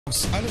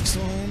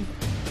Alexandre,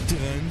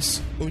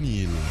 Terence,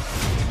 O'Neill.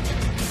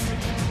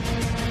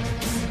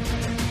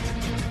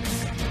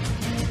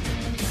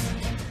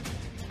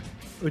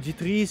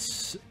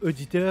 Auditrices,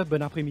 auditeurs,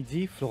 bon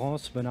après-midi.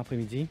 Florence, bon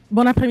après-midi.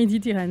 Bon après-midi,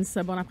 Terence.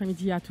 Bon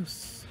après-midi à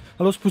tous.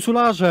 Alors, pour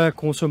soulager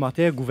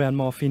consommateurs, le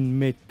gouvernement fin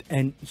met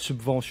une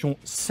subvention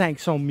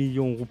 500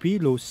 millions de roupies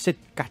dans cette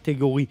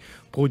catégorie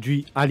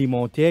produits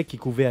alimentaires qui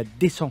couvert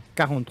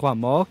 243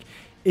 marques.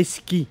 Est-ce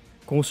que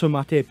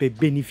consommateur peut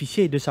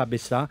bénéficier de sa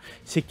baisse-là?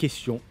 C'est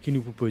question qui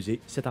nous vous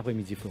poser cet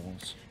après-midi,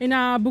 Florence. Il y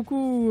a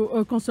beaucoup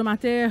de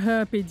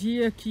consommateurs peut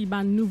dire qui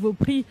un nouveau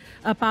prix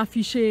pas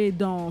affiché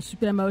dans le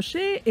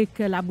supermarché et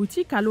que la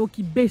boutique alors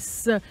qui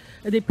baisse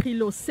des prix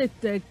dans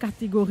cette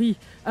catégorie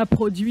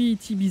produits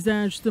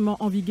tibizin justement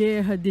en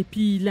vigueur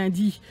depuis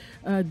lundi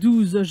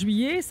 12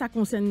 juillet. Ça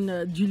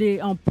concerne du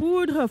lait en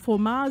poudre,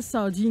 fromage,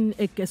 sardines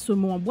et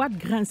saumon en boîte,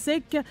 grains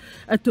secs,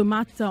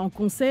 tomates en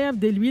conserve,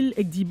 de l'huile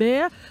et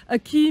d'hiver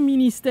qui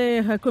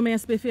ministère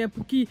commerce peut faire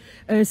pour qui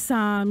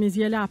ça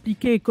mais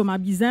appliqué comme à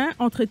bizin.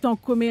 Entre-temps,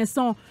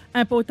 commerçants,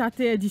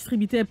 importateurs,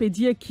 distributeurs peut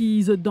dire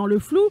qu'ils sont dans le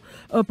flou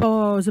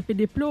pour the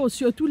déploie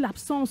surtout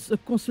l'absence de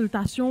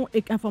consultation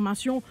et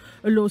information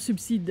le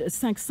subside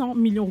 500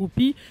 millions de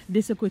roupies.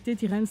 De ce côté,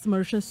 Terence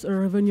Mauritius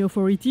Revenue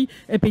Authority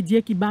peut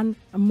dire qu'il ban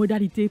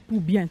modalité pour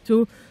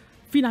bientôt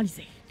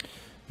finaliser.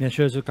 Bien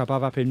sûr, vous êtes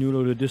capable d'appeler nous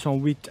le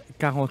 208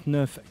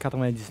 49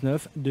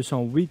 99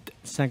 208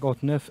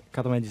 59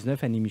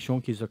 99, une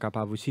émission qui est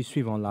capable aussi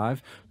suivre en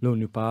live sur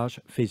nos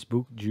pages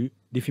Facebook du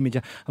Défi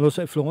Média. Alors,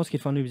 Florence, qui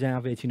fait nous bien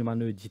avec une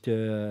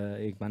auditeur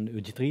et une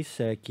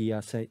auditrice qui à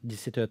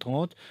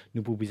 17h30,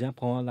 nous pouvons bien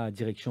prendre la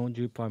direction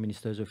du Prime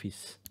Minister's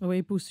Office.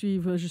 Oui, pour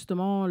suivre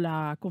justement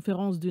la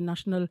conférence du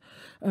National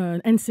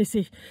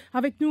NCC.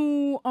 Avec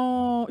nous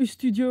en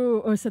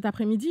studio cet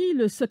après-midi,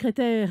 le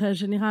secrétaire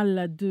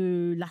général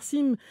de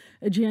l'ARCIM,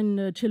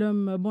 Jean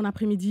Chelum. Bon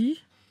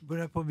après-midi.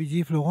 Bon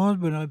après-midi Florence,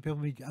 bon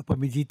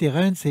après-midi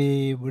Terence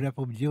et bon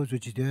après-midi aux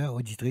auditeurs,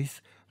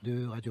 auditrices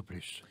de Radio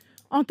Plus.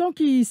 En tant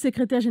que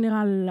secrétaire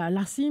général à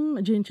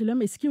l'ARCIM, Jean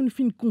Chelum, est-ce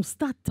qu'on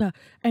constate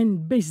une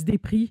baisse des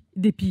prix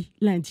depuis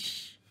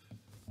lundi?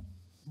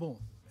 Bon,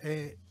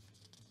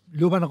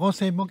 le bon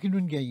renseignement qui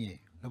nous gagne,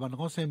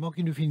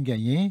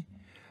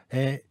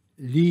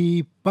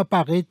 les pas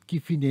paraître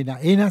qui finit là,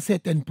 et dans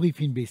certains prix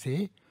fin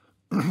baissé,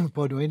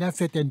 pardon, et dans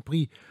certains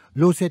prix,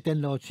 l'eau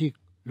certains articles,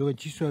 le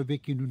petit survey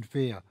qui nous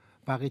fait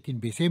paraît une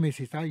baisse, mais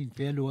c'est ça, il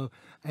fait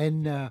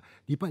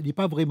n'est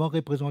pas vraiment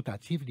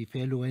représentatif, il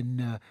fait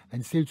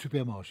un seul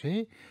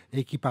supermarché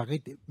et qui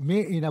paraît,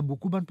 mais il y a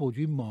beaucoup de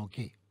produits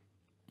manqués.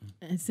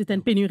 C'est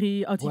une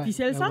pénurie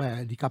artificielle, ça? Oui,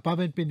 il est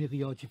capable d'une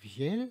pénurie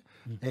artificielle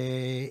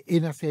et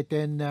dans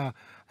certains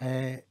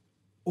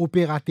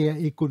opérateurs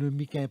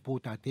économiques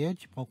importateurs,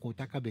 tu prends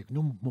contact avec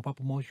nous, je ne vais pas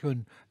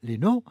mentionner les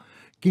noms,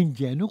 qui nous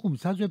disent nous comme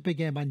ça, je peux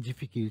gagner une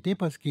difficulté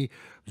parce que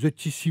je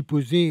suis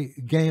supposé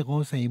gagner un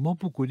renseignement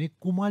pour connaître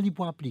comment il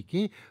peut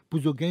appliquer pour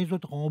gagner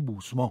d'autres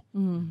remboursements.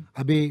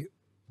 Ah ben,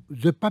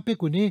 je ne peux pas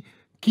connaître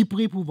qui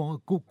prix pour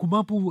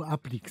comment pour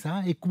appliquer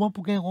ça et comment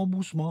pour gagner un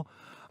remboursement.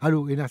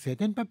 Alors, il y a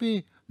certaines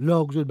papiers,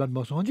 l'orgue de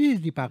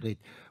marchandises, il paraît.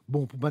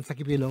 Bon, pour ça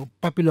qui fait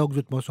papier l'orgue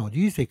de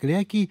marchandises, c'est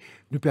clair qu'il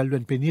nous parle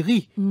d'une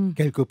pénurie.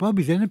 Quelque part,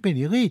 il y a une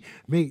pénurie.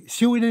 Mais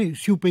si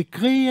on peut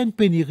créer une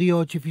pénurie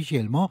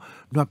artificiellement,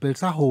 on appelle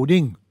ça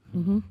holding.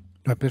 On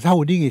appelle ça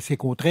holding et c'est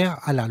contraire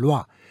à la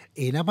loi.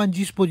 Et il y a une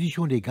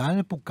disposition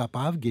légale pour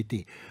capable de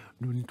guetter.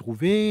 Nous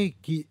trouvons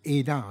qu'il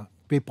est dans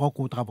prend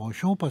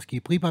contravention parce qu'il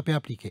est pris pas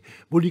appliqué.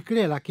 Bon, il est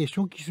clair, la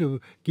question qui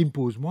me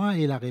pose moi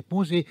et la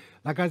réponse est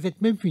la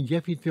Gazette même finit de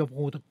faire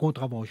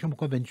contravention,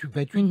 pourquoi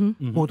 28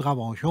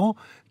 contraventions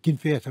qui ne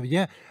fait, ça veut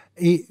dire,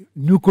 et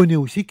nous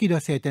connaissons aussi qu'il y a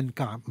certains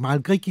cas,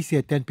 malgré qu'il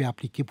certains peut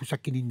appliquer pour ça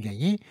qu'il n'a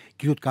gagné,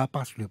 qu'il d'autres cas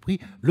passe le prix,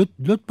 l'autre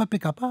pas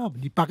capable.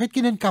 Il paraît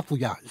qu'il y a un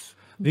cafouillage.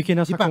 Vu qu'il y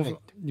a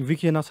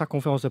dans sa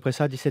conférence de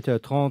presse à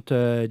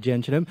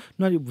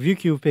 17h30, vu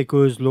qu'il fait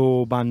cause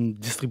la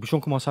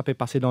distribution, comment ça peut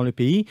passer dans le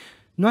pays,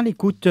 nous on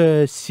écoute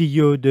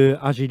CEO de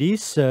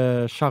Agilis,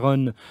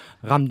 Sharon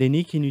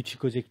Ramdeni, qui nous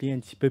cause un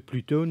petit peu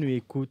plus tôt. Nous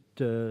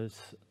écoute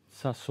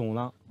ça son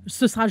là.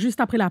 Ce sera juste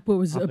après la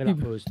pause. Après la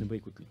pause, nous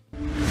écoutons.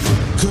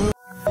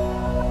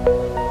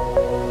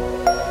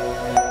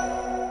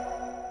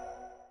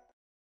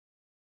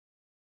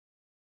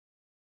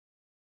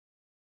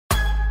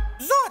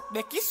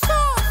 Mais qui sont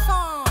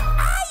ça?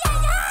 Aïe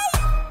aïe aïe!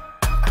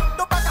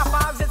 Non pas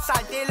capable de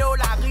salter l'eau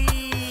la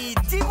rue.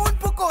 10 moun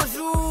pour qu'on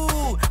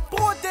joue.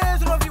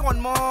 Protège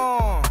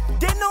l'environnement.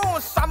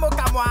 Dénonce sa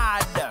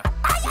mocamouade.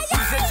 Aïe aïe aïe!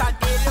 Vous êtes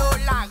salter l'eau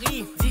la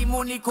rue. 10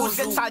 moun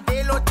vous êtes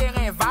salter l'eau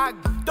terrain vague.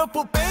 De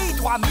pour payer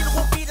 3000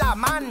 roupies la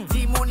manne.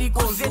 10 moun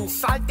vous êtes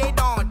salter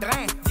dans le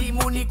drain. 10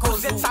 moun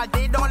vous êtes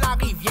salter dans la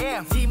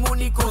rivière. 10 moun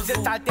vous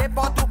êtes salter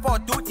partout.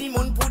 10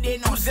 moun pour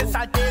dénoncer. Vous êtes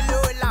salter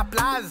l'eau la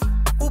place.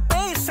 Ou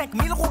paye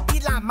 5000 roupies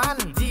la manne.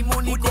 Dis mon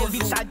ou des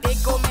villes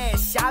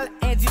commerciales,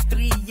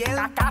 industrielles,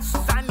 la casse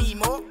aux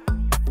animaux.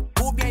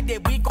 Ou bien des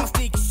bruits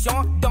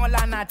construction dans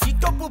la nature.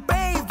 Pour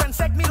payer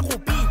 25 000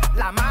 roupies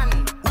la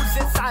manne. Ou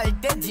c'est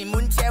saleté, dis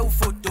mon tiers ou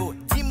photo.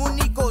 Dis mon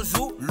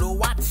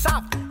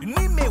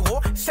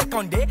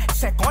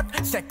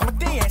 50,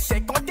 51,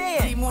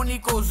 51. Dis mon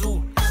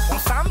Nicozou.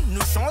 Ensemble,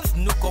 nous changeons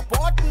nos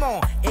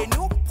comportements et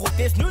nous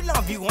protégeons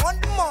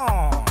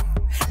l'environnement.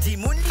 Dis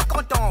mon li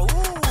content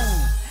où?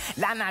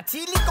 La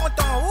nature li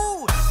content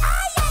où?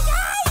 Aïe aïe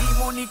aïe! Dis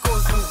mon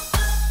Nicozou.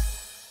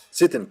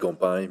 C'est une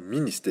campagne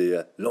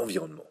ministère de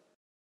l'Environnement.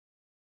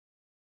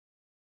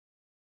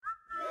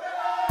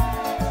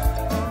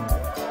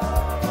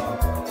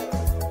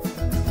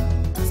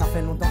 Ça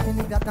fait longtemps que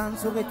nous attendons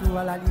ce retour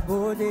à la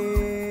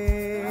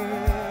liberté.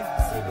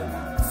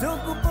 Ce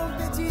groupe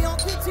petit en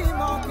petit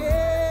manqué.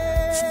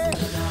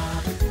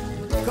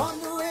 Quand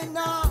nous est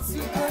là, si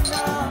que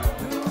là,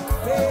 tout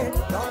fait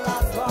dans la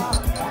soie.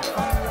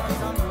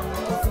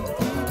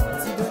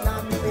 Si de là,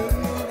 nous pays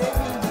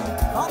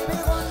en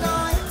Perona,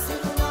 si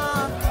de là,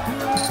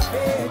 tout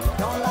fait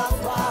dans la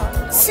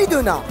soie.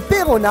 Sidona,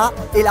 Perona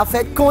et la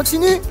fête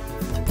continue.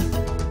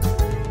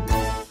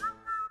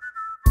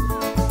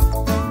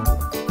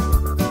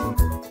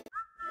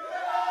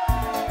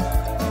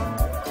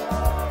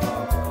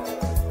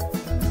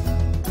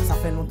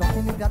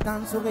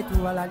 Ce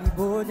retour à la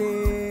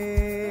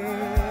liberté.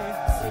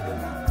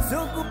 Ce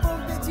groupe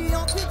petit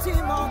en petit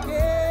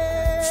manqué.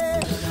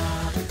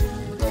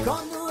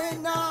 Quand nous est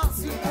là,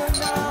 si que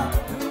là,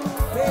 tout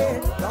fait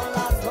dans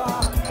la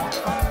soie.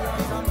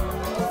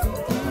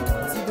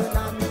 Si de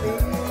là, nous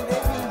pays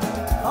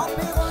en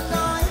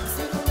Perona,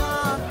 si de là,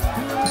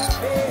 tout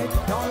fait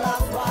dans la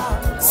soie.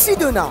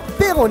 Sidona,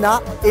 Perona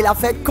et la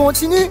fête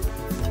continue.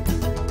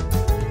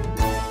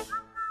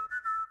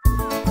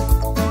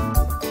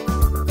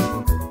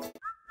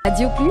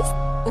 Radio Plus,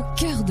 au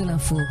cœur de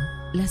l'info,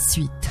 la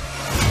suite.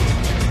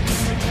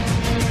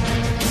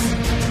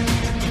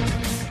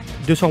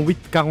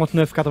 208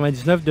 49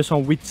 99,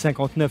 208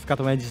 59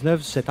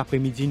 99. Cet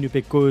après-midi, nous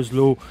cause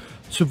la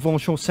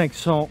subvention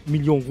 500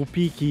 millions de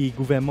roupies qui le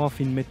gouvernement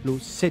fait mettre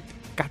 7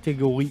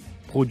 catégories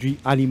produits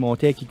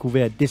alimentaires qui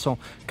couvrent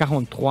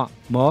 243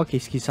 marques.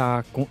 Est-ce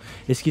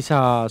que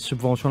sa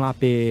subvention-là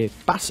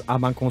passe à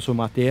un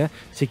consommateur?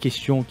 C'est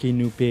question qui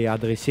nous peut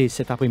adresser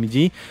cet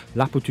après-midi.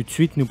 Là, pour tout de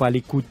suite, nous allons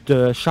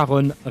écouter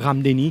Sharon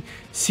Ramdeni,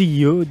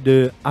 CEO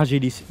de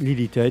Agelis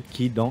Limited,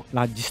 qui est dans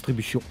la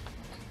distribution.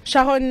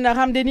 Sharon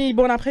Ramdeni,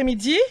 bon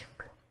après-midi.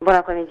 Bon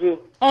après-midi.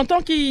 En tant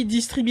que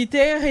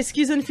distributeur, est-ce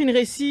qu'ils ont une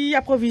récit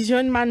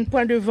approvisionne un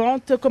point de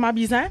vente comme à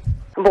Bizin?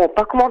 Bon,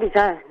 pas comment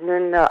bizarre.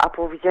 Nous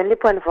approvisionnons les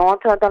points de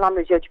vente dans la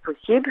mesure du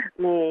possible,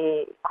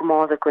 mais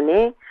comment on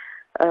reconnaît,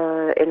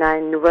 il y a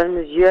une nouvelle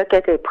mesure qui a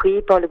été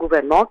prise par le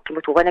gouvernement, qui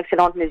me trouve une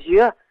excellente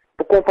mesure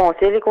pour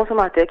compenser les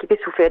consommateurs qui peuvent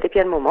souffrir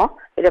depuis un moment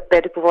et leur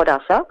perte de pouvoir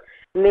d'achat.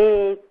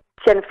 Mais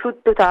c'est un flou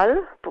total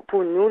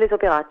pour nous, les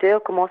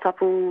opérateurs, comment ça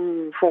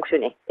peut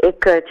fonctionner. Et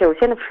que c'est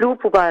aussi un flou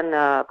pour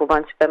un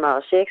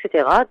supermarché,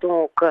 etc.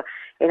 Donc,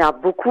 il y a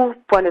beaucoup de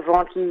points de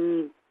vente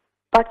qui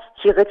pas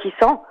si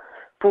réticents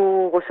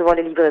pour recevoir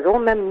les livraisons.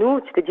 Même nous,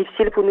 c'était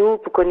difficile pour nous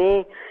pour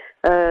connaître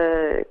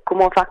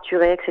comment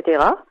facturer, etc.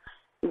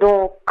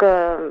 Donc,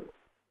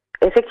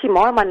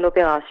 effectivement,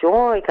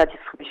 l'opération et la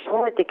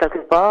distribution était quelque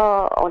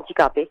part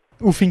handicapée.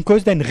 Ou fin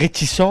cause d'une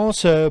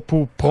réticence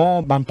pour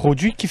prendre un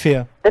produit qui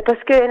fait?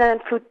 Parce qu'il y a un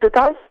flou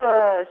total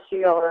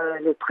sur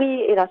le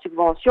prix et la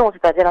subvention,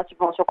 c'est-à-dire la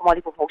subvention, comment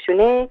elle peut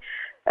fonctionner,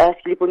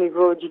 est-ce qu'il est au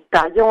niveau du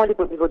taillon, il est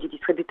au niveau du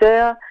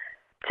distributeur.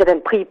 C'est un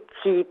prix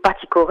qui pas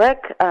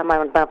correct, un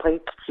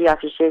prix qui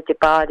affiché n'était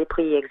pas des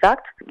prix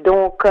exacts.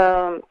 Donc,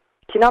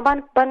 c'est une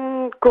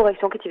bonne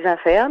correction que tu viens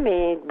faire,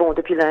 mais bon,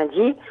 depuis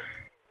lundi,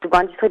 tout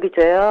bon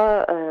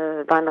distributeur,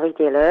 bon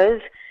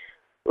retailers,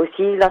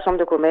 aussi la Chambre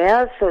de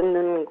commerce,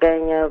 nous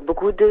gagnons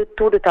beaucoup de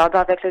tours de table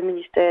avec le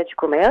ministère du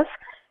Commerce,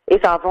 et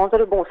ça avance dans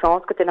le bon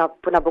sens, que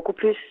on a beaucoup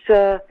plus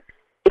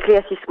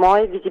éclaircissement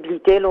et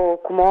visibilité,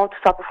 comment tout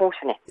ça peut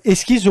fonctionner.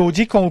 Est-ce qu'ils ont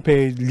dit qu'on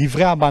peut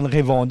livrer à ban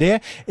revendeur?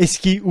 Est-ce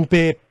qu'ils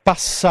peut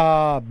passer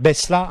sa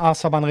baisse là à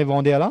sa ban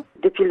revendeur là?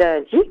 Depuis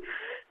lundi,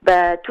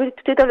 tout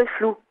est dans le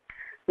flou.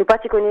 Nous pas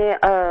connaît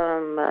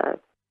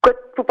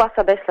pour passer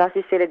sa baisse là,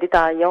 si c'est les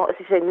détaillants,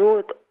 si c'est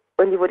nous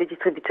au niveau des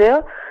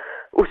distributeurs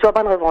ou soit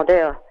ban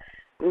revendeur.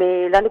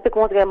 Mais là, nous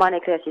pouvons commencer vraiment un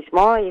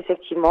éclaircissement et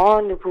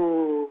effectivement, nous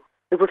pouvons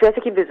faire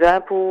ce qu'il y a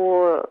besoin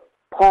pour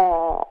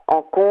prendre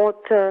en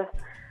compte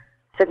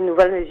cette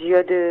nouvelle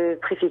mesure de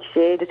prix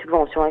fixé, de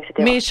subvention, etc.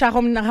 Mais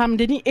Sharon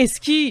Ramdeni,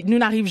 est-ce qu'il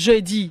nous arrive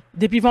jeudi?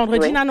 Depuis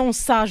vendredi, oui. On annonce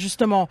ça,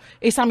 justement.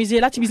 Et ça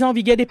misère là, tu vis en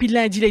vigueur depuis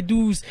lundi les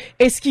 12.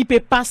 Est-ce qu'il peut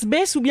passe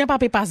baisse ou bien pas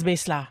peut passe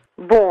baisse là?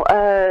 Bon,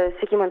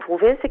 ce qu'ils m'ont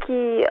trouvé, c'est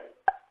qu'ils,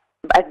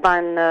 avec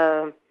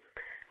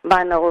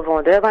ban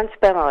revendeur, ban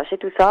supermarché,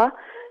 tout ça,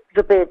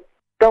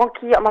 donc,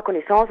 à ma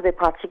connaissance, ils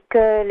pratiquent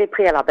les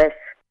prix à la baisse.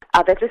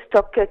 Avec le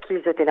stock qu'ils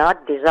ont là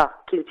déjà,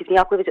 qu'ils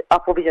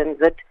approvisionnent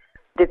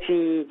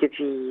depuis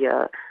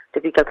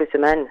quelques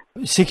semaines.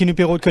 Ce qui nous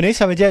peut reconnaître,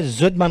 ça veut dire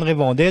que les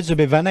vendeurs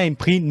ont un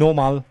prix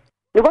normal.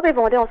 Nous ne pouvons pas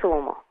vendre en ce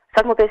moment.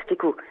 Ça me peut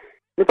expliquer. Nous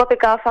ne pouvons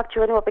pas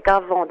facturer, nous ne pouvons pas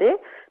vendre,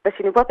 parce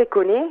que nous ne pouvons pas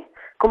connaître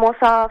comment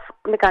ça,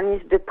 le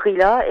mécanisme de prix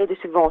là et de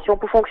subvention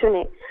pour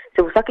fonctionner.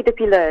 C'est pour ça que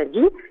depuis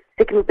lundi,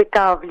 c'est que nous ne pouvons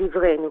pas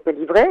livrer. Nous pouvons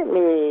livrer,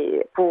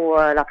 mais pour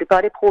la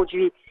plupart des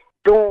produits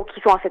donc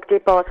qui sont affectés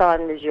par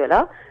cette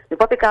mesure-là, ne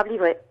pas capable de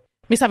livrer.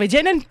 Mais ça veut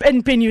dire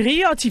une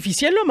pénurie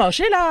artificielle le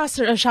marché là,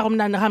 Sharon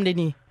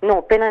Ramdeni?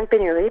 Non, pas une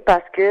pénurie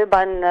parce que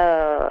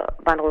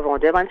ban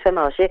revendeur, ban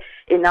supermarché,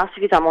 il n'a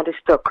suffisamment de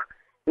stock.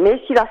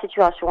 Mais si la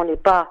situation n'est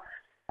pas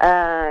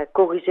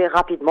corrigée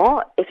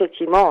rapidement,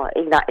 effectivement,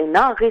 il y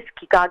a un risque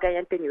qu'il gagne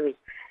une pénurie.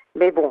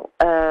 Mais bon,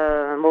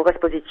 mon reste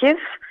positif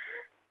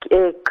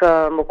et que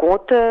je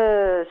compte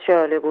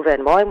sur le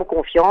gouvernement et je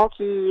confiant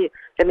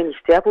le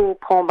ministère pour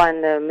prendre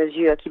une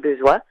mesure qui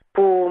besoin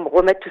pour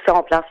remettre tout ça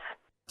en place.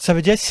 Ça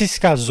veut dire si ce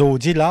cas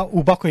dit là,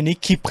 ou pas connaître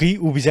qui prix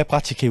ou vous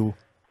pratiqué où?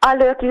 À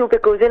l'heure qui nous peut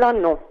causer là,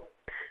 non.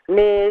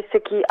 Mais ce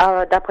qui,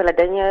 d'après la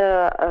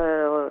dernière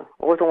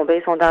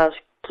retombée sondage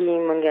qui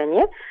m'ont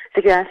gagné,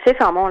 c'est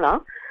qu'incessamment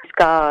là,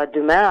 jusqu'à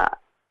demain,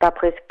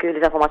 d'après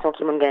les informations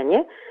qui m'ont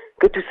gagné,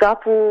 que tout ça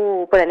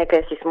pour un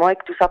éclaircissement et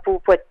que tout ça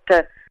pour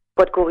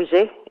être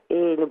corrigé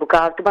et nous tout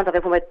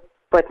le monde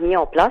pour être mis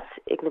en place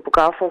et que nous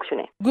pouvons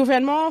fonctionner. Le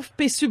gouvernement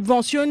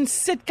subventionne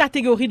 7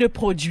 catégories de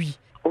produits.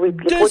 Oui,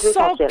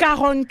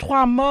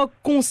 243 mots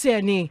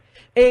concernés.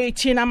 Et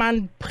il y a un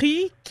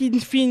prix qui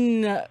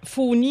fin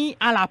fourni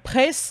à la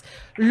presse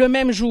le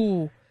même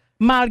jour.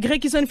 Malgré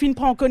qu'ils ont fin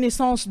prendre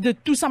connaissance de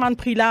tout ça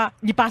prix là,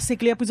 il n'est pas assez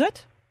clair pour vous?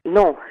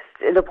 Non.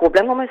 Le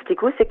problème, c'est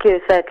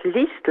que cette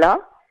liste-là,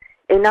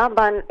 il y a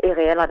un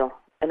erreur là-dedans.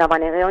 Il y a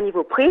un erreur au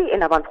niveau prix, il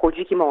y a un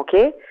produit qui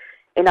manquait,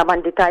 il y a un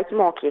détail qui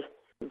manquait.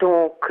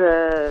 Donc,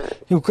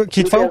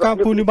 qui te fait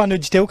pour nous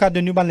auditeurs, au cas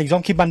de nous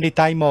l'exemple qui ban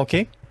détail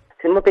manqué?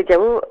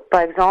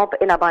 Par exemple,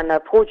 il y a un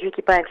produit qui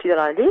n'est pas inclus dans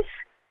la liste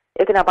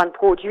et qu'il y a un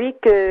produit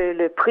que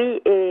le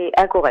prix est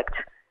incorrect.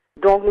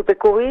 Donc, nous pouvons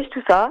corriger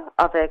tout ça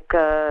avec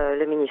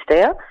le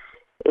ministère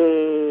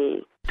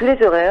et tous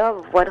les erreurs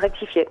vont être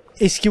rectifiées.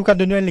 Est-ce qu'il vous a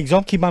donné un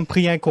exemple qui m'a un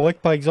prix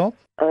incorrect, par exemple?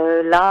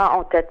 Là,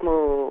 en tête,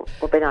 mon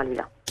pénali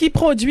là. Qui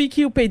produit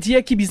qui vous peut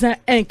dire qui besoin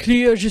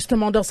inclure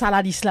justement dans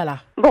sa liste là?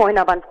 Bon, il y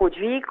a un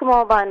produit,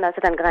 comment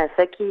certains grains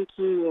secs qui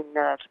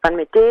pas de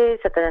mété,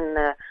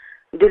 certaines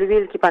de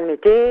l'huile qui pas de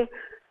mété,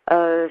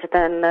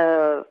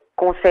 certaines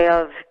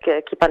conserves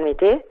qui pas de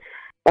mété.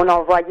 On a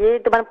envoyé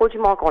de bons produits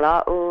manquants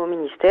là au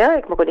ministère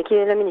et que je connais que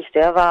le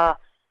ministère va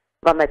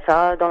mettre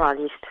ça dans la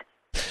liste.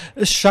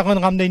 Sharon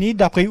Ramdeni,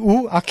 d'après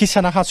où, à qui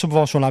ça n'a pas de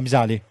subvention là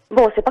besoin aller?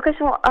 Bon, c'est pas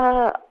question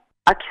à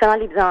qui ça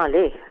n'a besoin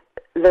aller.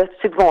 La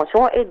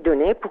subvention est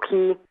donnée pour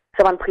qui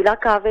ça va prix là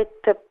qui va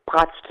être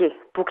pratiqué,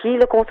 pour qui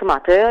le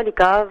consommateur il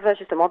va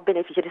justement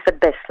bénéficier de cette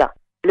baisse là.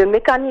 Le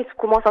mécanisme,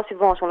 comment sa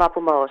subvention là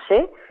pour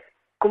marcher,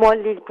 comment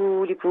il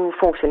peut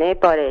fonctionner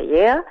par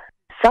derrière,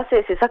 ça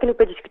c'est ça que nous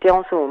peut discuter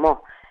en ce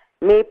moment.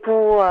 Mais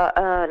pour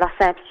la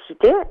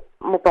simplicité,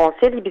 mon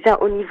pensée, il besoin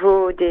au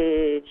niveau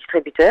des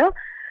distributeurs,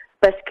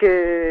 parce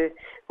que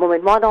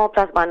moment dans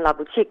place dans la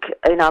boutique,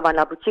 et dans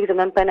la boutique, je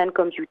même pas un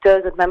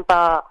computer, je même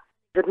pas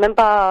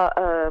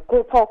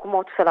comprendre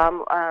comment tout cela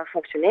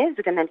fonctionner.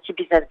 C'est un petit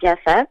business bien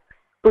simple.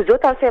 Pour eux,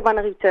 à faire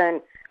un return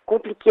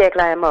compliqué avec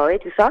la MA et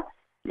tout ça,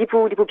 il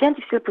faut bien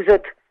difficile pour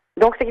eux.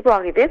 Donc, ce qui peut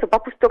arriver, c'est pas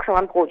pour stocker sur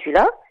un produit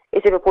là, et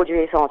c'est le produit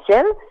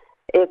essentiel,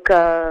 et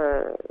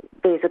que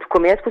les autres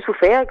commerces peuvent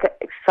souffrir, que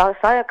ça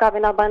a quand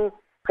même une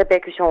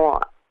répercussion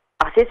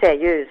assez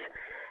sérieuse.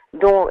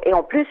 Donc, et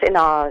en plus, il y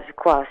a,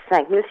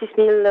 5 000, 6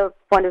 000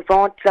 points de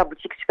vente, la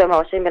boutique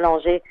supermarché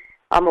mélangée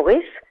à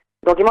Maurice.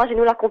 Donc,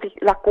 imaginez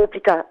la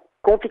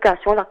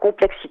complication, la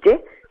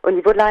complexité au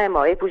niveau de la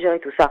MAE pour gérer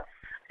tout ça.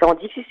 C'est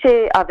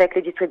difficile avec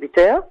les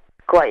distributeurs.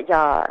 Il y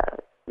a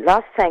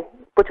là, 5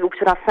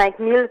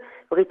 000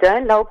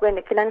 returns, là,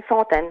 il y a une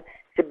centaine.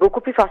 C'est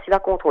beaucoup plus facile à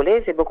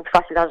contrôler, c'est beaucoup plus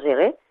facile à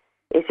gérer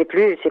et c'est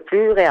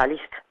plus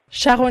réaliste.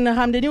 Sharon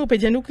Ramdeni, vous pouvez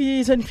dire nous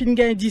qu'ils ont fait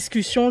une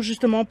discussion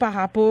justement par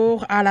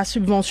rapport à la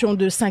subvention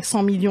de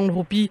 500 millions de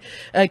roupies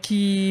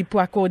qui pour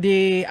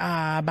accorder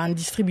à ban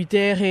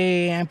distributeurs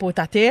et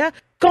importateurs.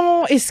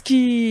 Quand est-ce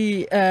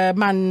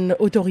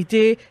que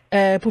autorité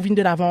pour venir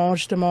de l'avant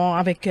justement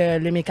avec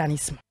le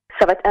mécanisme?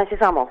 Ça va être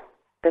incessamment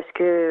parce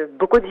que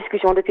beaucoup de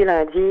discussions depuis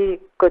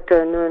lundi quand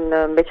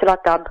nous mettons sur la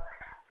table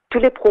tous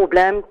les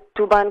problèmes,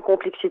 toute bonne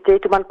complexité,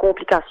 toute bonne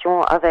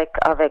complication avec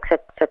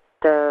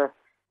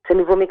ce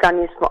nouveau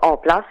mécanisme en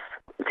place.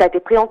 Ça a été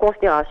pris en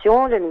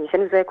considération, le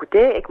ministère nous a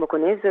écoutés et que me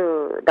connaissent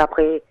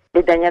d'après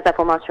les dernières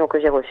informations que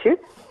j'ai reçues,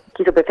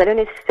 qu'ils ont fait le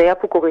nécessaire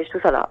pour corriger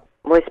tout ça là.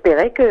 Moi,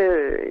 j'espérais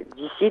que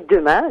d'ici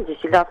demain,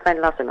 d'ici la fin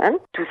de la semaine,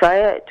 tout ça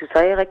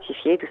est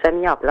rectifié, tout ça est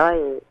mis à plat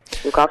et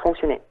tout va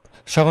fonctionner.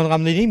 Sharon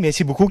Ramdeni,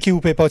 merci beaucoup qui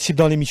vous peut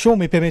participer dans l'émission,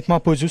 mais permettez-moi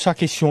de poser cette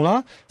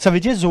question-là. Ça veut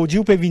dire, Zodi,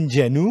 vous pouvez venir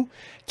dire nous,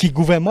 que le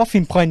gouvernement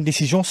fait prendre une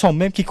décision sans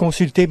même qu'il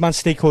consulte les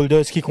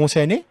stakeholders qui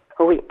concernés?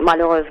 Oui,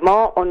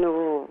 malheureusement, on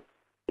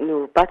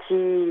nous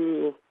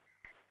partit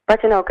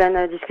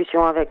aucune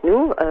discussion avec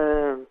nous.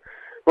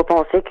 Vous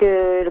pensez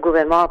que le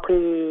gouvernement a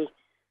pris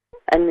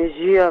une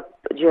mesure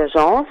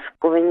d'urgence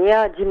pour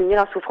venir diminuer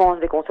la souffrance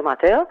des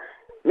consommateurs,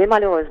 mais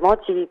malheureusement,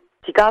 tu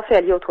as fait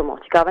aller autrement.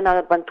 Tu as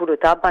venir dans tout le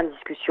table, dans une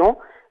discussion,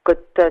 que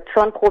tu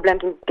as un problème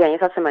qui gagne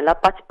cette semaine-là,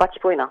 pas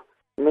pour rien.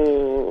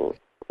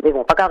 Mais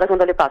bon, pas qu'à raison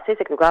de le passer,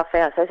 c'est que nous avons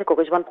fait ça, c'est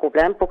corriger un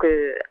problème pour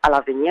que, à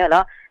l'avenir,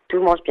 là,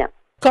 tout mange bien.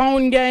 Quand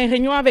on a une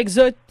réunion avec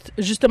Zot,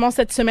 justement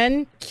cette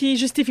semaine, qui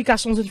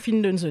justification de fin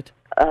de Zot?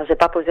 J'ai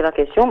pas posé la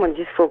question, mais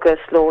il faut que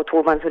cela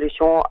trouve une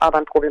solution avant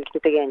le problème qui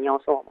nous peut gagner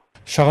ensemble.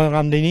 Sharon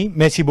Ramdani,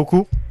 merci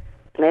beaucoup.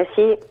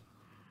 Merci.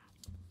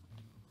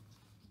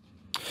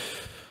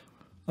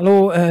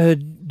 Alors,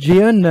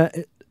 Jehan,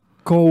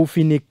 quand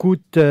on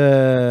écoute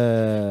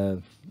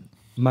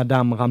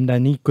Madame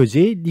Ramdani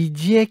causer, il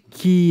dit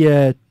qu'il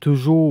n'est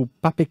toujours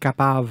pas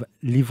capable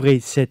de livrer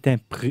certains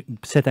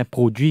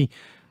produits,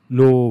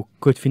 le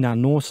code final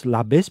annonce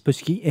la baisse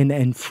parce qu'il y a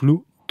un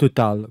flou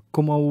total.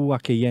 Comment vous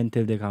accueillez une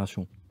telle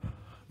déclaration?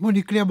 Moi,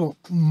 je clair, bon,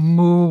 je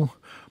ne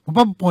peux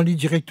pas prendre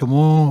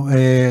directement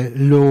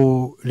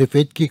le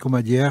fait que, comment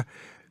dire,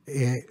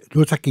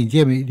 l'autre qui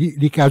dit, mais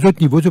les cas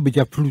d'autres niveaux, ça veut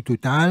dire flou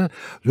total,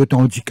 l'autre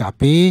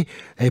handicapé,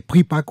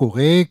 prix pas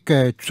correct,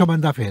 tout ça, bande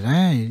d'affaires,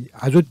 hein,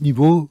 à d'autres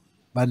niveaux,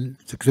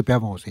 c'est que ça peut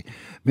avancer.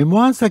 Mais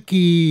moi, ça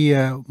qui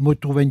me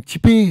trouve un petit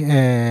peu,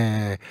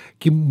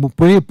 qui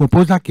me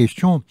pose la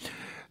question,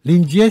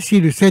 l'Indien,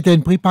 si le certain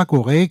prix pas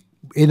correct,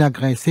 et a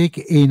grain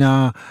sec, et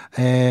a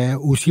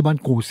aussi bonne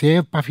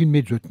conserve, pas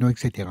filmé de non,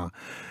 etc.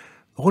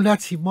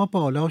 Relativement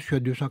parlant, sur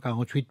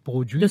 248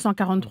 produits.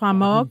 243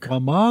 mocs.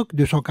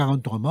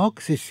 243 mocs,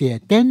 c'est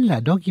certaines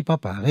là-dedans qui pas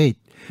paraître.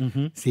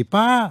 C'est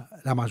pas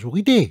la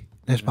majorité,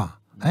 n'est-ce pas?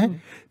 Hein?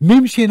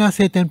 Même s'il y a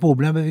certains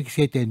problèmes avec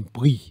certains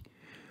prix,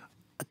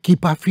 qui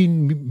pas fin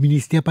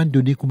ministère pas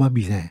donné comme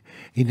bizarre.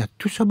 Il y a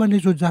tout ça dans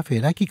les autres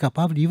affaires là qui est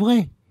capable de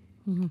livrer.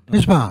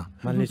 N'est-ce pas?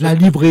 La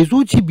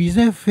livraison, c'est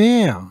bizarre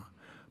faire.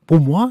 Pour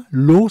moi,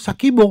 l'eau, ça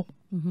qui est bon.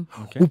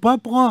 Ou pas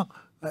prendre,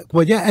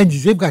 comment dire, un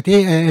dixième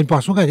gâté, une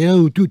poisson gâté,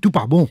 tout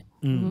pas bon.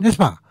 N'est-ce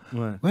pas?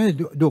 Ouais,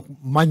 donc,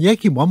 manière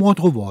qui, moi,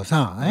 m'entrevoit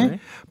ça. Hein? Ouais.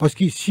 Parce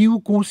que si vous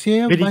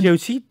conservez. Mais il y a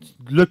aussi,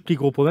 l'autre plus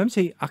gros problème,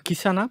 c'est à qui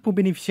ça n'a pour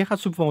bénéficier de la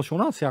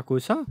subvention-là? C'est à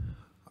cause de ça?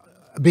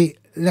 Mais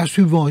la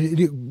subvention,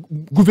 le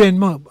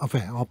gouvernement,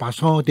 enfin, en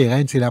passant au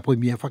terrain, c'est la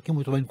première fois qu'on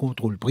me trouve un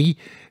contrôle prix,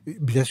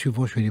 bien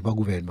subventionné par le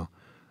gouvernement.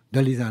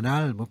 Dans les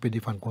annales, moi, je peux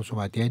défendre le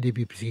consommateur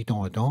depuis plus de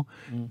temps,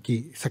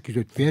 ça que je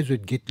te fais, je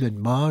te guette le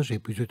marge et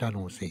puis je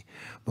t'annonce.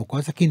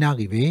 Pourquoi ça qui est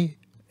arrivé,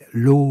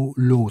 le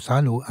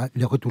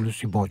retour de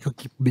subvention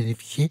qui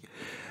bénéficiait,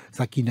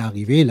 ça qui est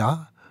arrivé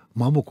là,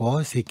 moi,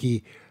 c'est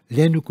que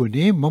l'un nous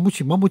connaît, moi,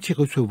 je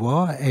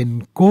recevoir un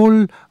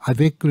call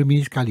avec le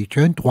ministre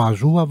Calichon 3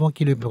 jours avant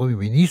que le Premier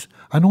ministre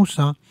annonce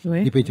ça.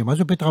 Oui. Il peut dire, moi,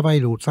 je peux travailler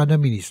l'autre, ça dans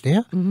le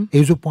ministère,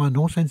 et je peux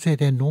annoncer un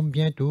certain nombre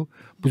bientôt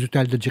pour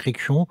le de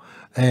direction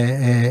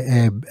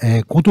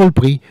contrôle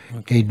prix.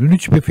 Et nous,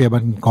 tu peux faire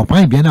une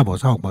campagne bien avant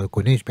ça, on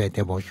connaît, je peux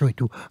intervention et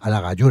tout, à la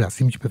radio, la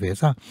CIM, tu peux faire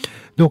ça.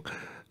 Donc,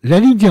 la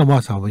ligne dit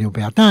moi, ça, on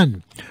peut attendre.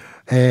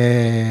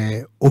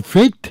 Au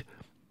fait,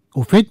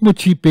 moi,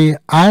 je peux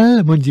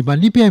moi, je dis,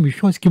 les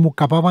permissions, est-ce qu'ils sont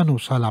capables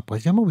d'annoncer à la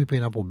presse? C'est moi qui paye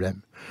un problème.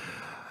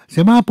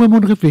 C'est moi, après, moi,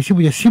 réfléchir,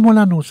 si moi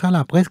l'annonce à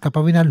la presse,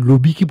 capable d'un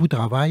lobby qui pour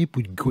travailler,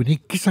 pour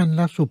connaître qui s'en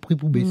a sur prix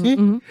pour baisser,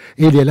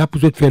 et il est là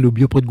pour faire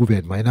lobby auprès du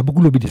gouvernement. Il y a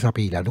beaucoup de lobby de ce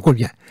pays-là. Donc, on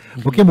vient.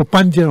 Ok, moi,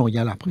 pas dire non, il y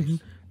a la presse.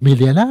 Mais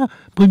il est là,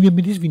 le Premier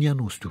ministre vient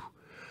annoncer tout.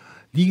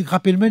 Il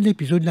rappelle-moi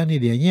l'épisode de l'année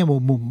dernière,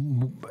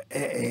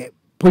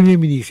 Premier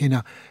ministre,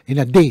 il y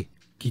en a des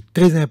qui sont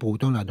très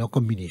importants là-dedans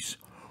comme ministre.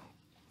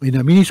 Il y a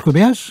un ministre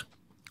commerce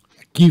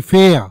qui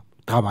fait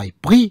travail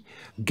prix,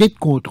 guette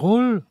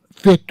contrôle,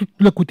 fait tout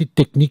le côté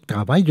technique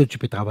travail, donc tu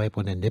peux travailler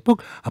pendant une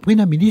époque. Après, il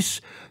y a un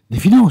ministre des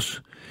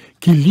Finances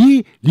qui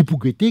lit les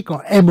pouguetés quand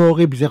elle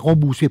aurait besoin de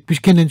rembourser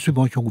puisqu'il y a une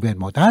subvention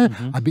gouvernementale,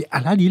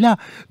 elle est là.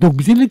 Donc,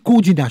 vous avez une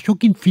coordination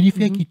qui finit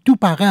faire, qui tout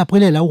paraît après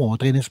elle est là où on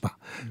rentre, n'est-ce pas?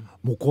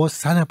 Mon crois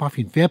ça n'a pas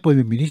fini de faire, le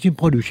Premier ministre, il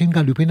produit une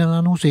galopée dans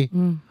l'annoncer.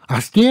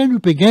 À ce temps, nous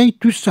peut gagner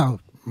tout ça.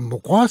 Je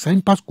crois que ça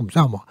ne passe comme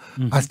ça, moi.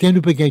 Parce que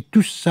nous peut gagner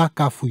tout ça,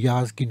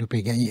 cafouillage, qui nous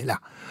peut gagner là.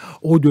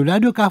 Au-delà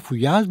de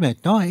cafouillage,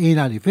 maintenant, il y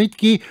a le fait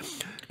qui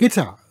est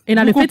ça. Et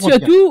dans le fait,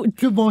 surtout,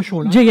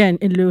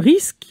 le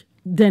risque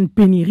d'une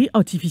pénurie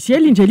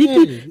artificielle, il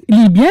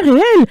est bien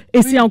réel.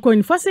 Et c'est encore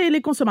une fois, c'est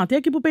les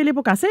consommateurs qui peuvent payer les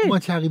pots cassés. Moi,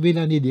 c'est arrivé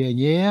l'année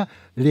dernière,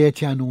 il a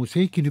été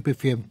annoncé qu'il nous peut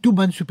faire tout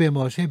le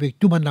supermarché avec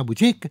tout le la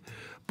boutique.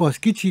 Parce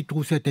que tu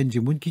trouves certaines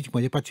gens qui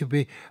ne pas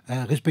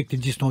respecter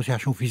la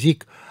distanciation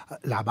physique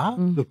là-bas,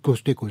 de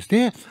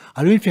côté,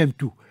 alors ils font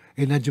tout.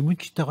 Et il y a des gens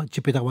qui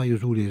tu peux travailler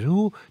tous les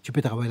jours, tu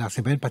peux travailler la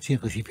semaine, parce qu'ils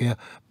réussissent à faire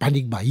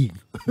panic buying.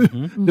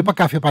 Ne pas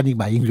qu'à faire panic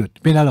buying,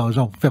 mais là,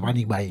 l'argent pour faire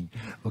panic buying.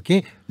 OK?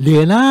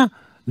 Là,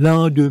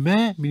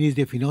 lendemain, le ministre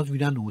des Finances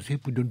vient annoncer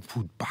pour donner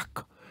food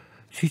pack.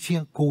 Si tu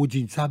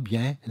coordines ça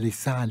bien, les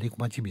salles,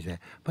 comment c'est bizarre.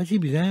 Pas si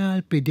bizarre,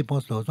 elle peut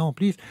dépenser l'argent en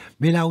plus.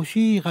 Mais là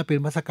aussi,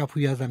 rappelle-moi ça qu'a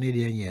fouillé l'année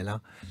dernière,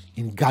 là.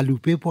 Une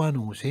galopée pour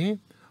annoncer.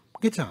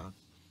 Qu'est-ce que ça?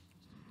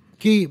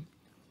 Qui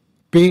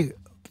peut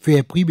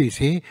faire prix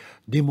baisser,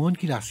 des mondes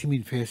qui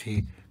l'assimilent faire,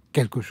 c'est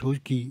quelque chose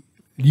qui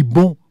est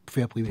bon pour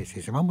faire prix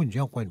baisser. C'est moi, je dis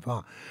encore une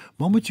fois.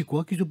 Moi, je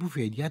crois qu'ils peuvent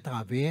faire dire à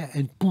travers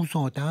un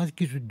pourcentage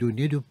qui se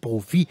donnait de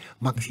profit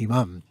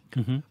maximum.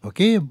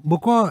 OK?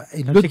 Pourquoi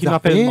l'autre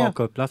affaire,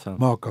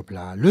 markup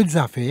là, l'autre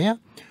affaire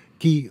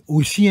qui est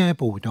aussi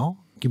important,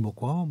 qui me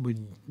croit,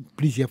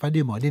 plusieurs fois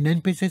demandé,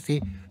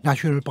 NPCC,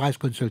 National Price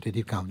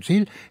Consultative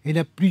Council, et il y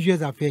a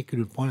plusieurs affaires qui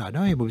nous prennent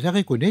là-dedans, et vous allez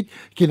reconnaître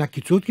qu'il y en a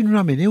qui d'autres qui nous ont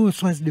amenés au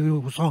sein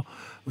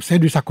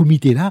de sa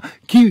comité-là,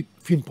 qui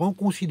prend en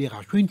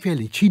considération, il fait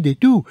l'étude et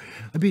tout.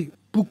 Et puis,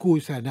 pourquoi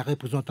ça, il y a un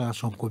représentant de la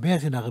chambre de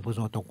commerce, il y a un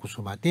représentant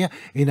consommateur,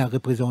 et il y a un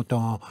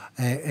représentant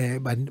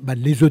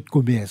les autres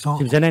commerçants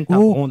au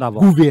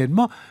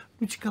gouvernement.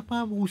 Nous sommes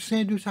capables, au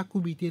sein de sa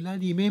comité-là,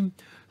 lui-même,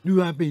 nous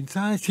avons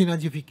ça, c'est une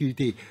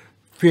difficulté.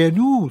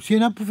 Faire-nous, si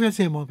on a pour faire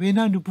ça,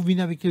 nous pouvons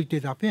venir avec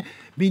quelques affaires,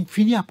 mais il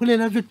finit après,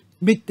 les autres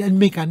mettre un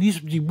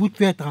mécanisme du bout de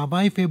faire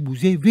travail, faire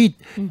bouger vite,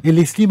 et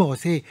l'estime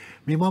aussi.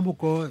 Mais moi,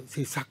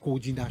 c'est sa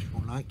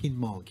coordination-là qui me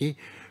manquait.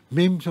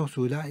 Même sans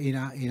cela, il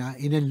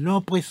y a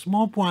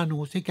l'empressement pour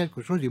annoncer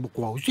quelque chose, et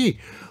pourquoi aussi.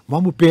 Moi,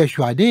 je suis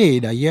persuadé, et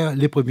d'ailleurs,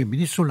 les premiers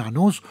ministres, sur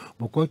l'annonce,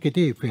 pourquoi qui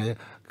était,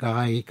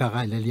 car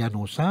il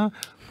annonce ça,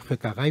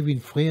 car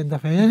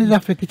il a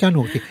fait qui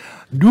annonce.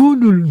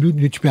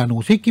 Nous, tu peux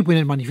annoncer qu'il peut y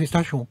avoir une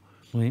manifestation.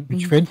 Oui.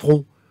 Tu fais un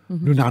front.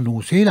 Nous avons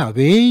annoncé la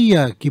veille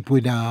qu'il peut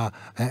y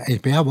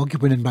avoir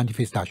une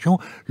manifestation,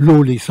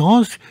 l'eau,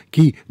 l'essence,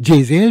 qui,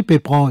 diesel, peut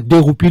prendre des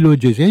roupies l'eau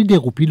diesel, des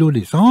roupies l'eau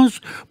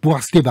l'essence, pour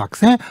acheter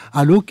vaccins,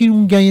 alors qu'il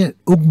y a une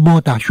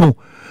augmentation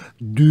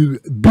du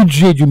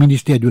budget du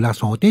ministère de la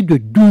Santé de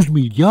 12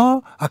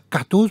 milliards à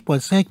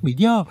 14,5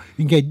 milliards.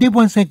 Il y a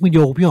 2,5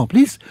 milliards de roupies en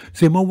plus.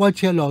 C'est mon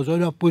voiture là,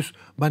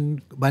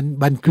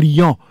 ban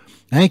client.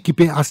 Qui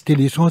peut acheter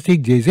l'essence et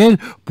diesel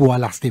pour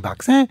aller acheter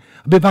vaccin.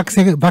 Mais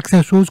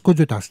vaccin chose que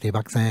je t'achète,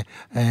 vaccin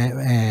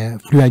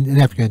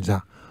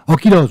l'influenza. En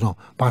qui l'argent?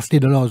 Parce que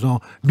de l'argent,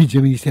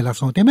 budget ministère de la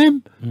Santé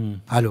même.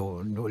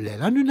 Alors,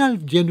 là,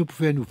 nous pouvons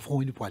faire nous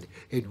front et nous poils.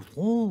 Et nous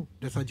ferons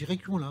de sa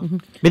direction là.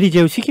 Mais il y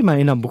a aussi qu'il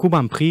y a beaucoup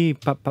de prix,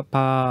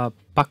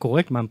 pas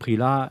correct, même prix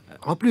là.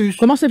 En plus.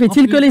 Comment se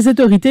fait-il que les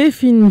autorités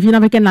viennent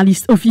avec une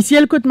liste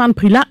officielle que de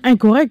prix là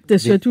incorrect,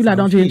 surtout là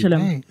dans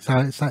Jérusalem?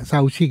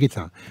 Ça aussi, c'est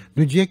ça.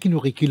 Nous disons que nous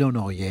reculons en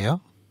arrière.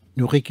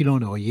 Nous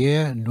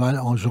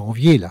en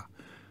janvier là.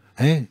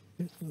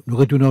 Nous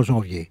retournons en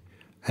janvier.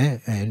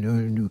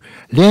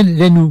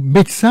 Les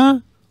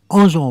médecins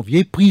en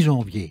janvier, prix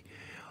janvier.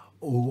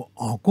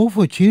 Encore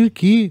faut-il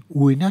qu'il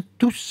y a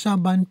tout ça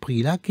ban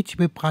prix là que tu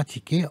peux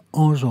pratiquer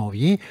en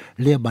janvier.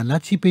 Les ban là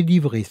tu peux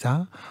livrer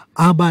ça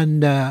à ban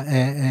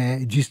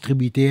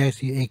distributeurs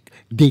et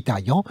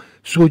détaillants,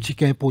 soit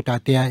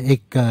importateurs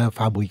et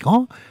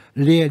fabricants.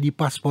 Les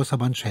passeports ça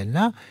ban chaîne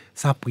là,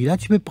 ça prix là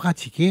tu peux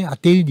pratiquer à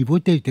tel niveau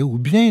tel ou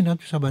bien dans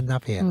tout ça ban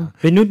affaire.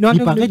 Nous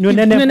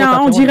sommes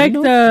en direct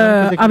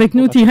avec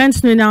nous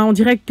Terence, nous sommes en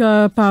direct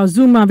par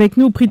Zoom avec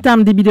nous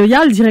Pritam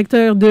Debidoyal,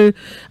 directeur de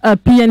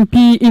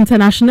PNP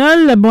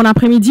International. Bon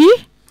après-midi.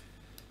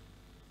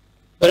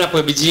 Bon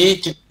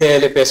après-midi, toutes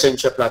les personnes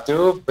sur le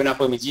plateau. Bon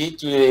après-midi,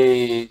 toutes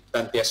les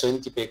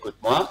personnes qui peuvent écouter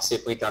moi.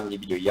 C'est Pritam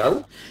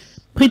Debidoyal.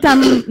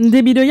 Pritam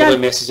Debidoyal. Je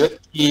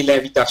remercie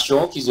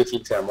l'invitation qu'ils ont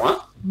fait faire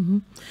moi.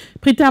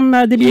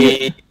 Pritam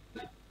Debidoyal.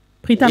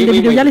 Pritam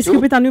Debidoyal, est-ce que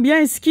vous pouvez nous bien?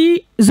 Est-ce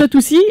que vous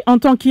aussi, en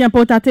tant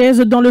qu'importateur,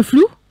 vous êtes dans le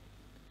flou?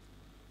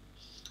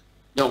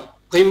 Non.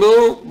 Primo,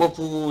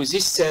 pour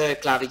juste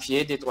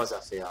clarifier des trois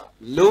affaires.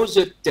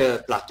 L'autre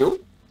plateau,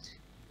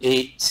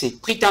 et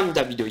c'est Pritam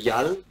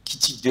Debidoyal qui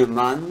te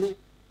demande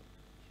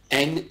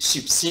un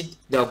subside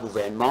d'un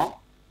gouvernement.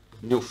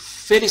 Nous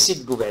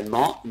félicitons le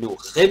gouvernement, nous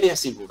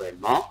remercions le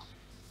gouvernement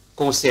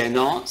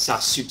concernant sa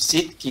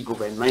subside que le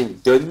gouvernement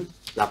donne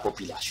à la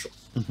population.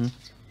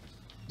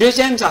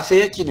 Deuxième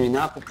affaire qui nous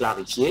a pour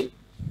clarifier,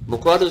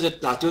 pourquoi dans notre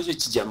plateau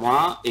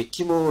étudiants et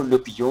qui m'ont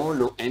l'opinion,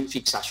 une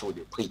fixation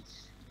de prix.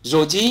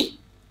 Je dis,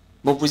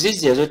 mon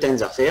position des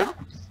autres affaires,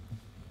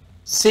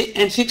 c'est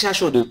une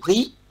fixation de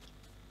prix,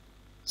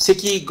 c'est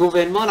que le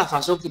gouvernement, la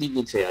façon qu'il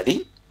vient de faire,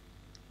 il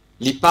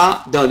n'est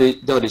pas dans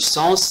le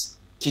sens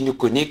qui nous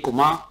connaît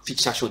comment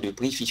fixation de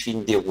prix fait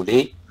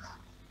dérouler,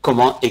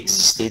 comment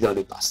exister dans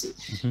le passé.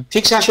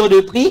 Fixation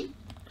de prix,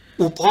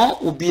 ou prend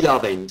ou bilan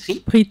d'inventaire.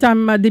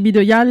 Pritam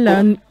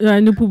Debidoyal,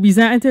 nous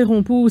pouvons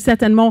interrompre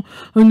certainement,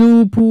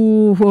 nous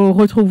pour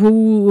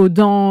retrouver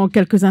dans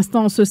quelques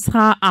instants, ce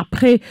sera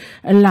après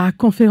la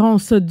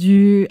conférence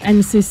du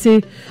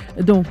NCC,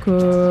 donc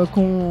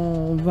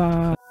qu'on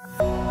va...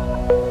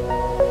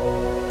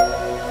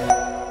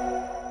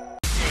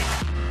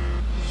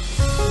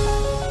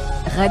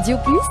 Radio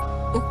Plus,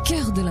 au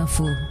cœur de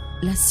l'info,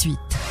 la suite.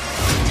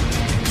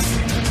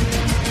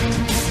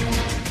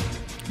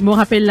 Je me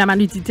rappelle la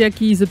manutité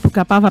qui est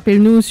capable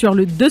appelle-nous sur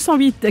le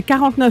 208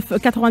 49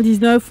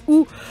 99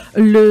 ou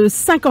le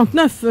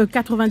 59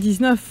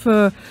 99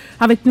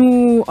 avec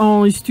nous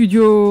en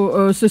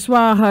studio ce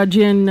soir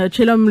Jen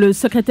Chelom, le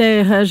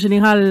secrétaire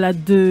général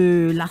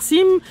de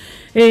l'ARCIM,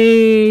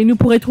 et nous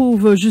pourrons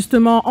trouver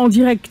justement en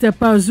direct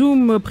par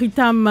Zoom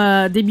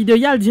Pritam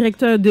Debidoyal,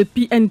 directeur de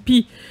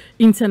PNP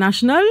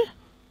International,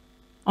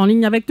 en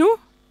ligne avec nous.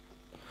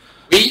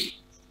 Oui.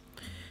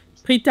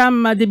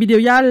 Pritam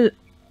Debidoyal,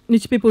 nous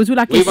peux poser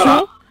la question. Oui,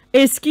 voilà.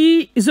 Est-ce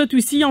que vous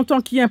aussi, en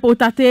tant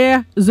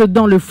qu'importateur, vous êtes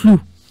dans le flou?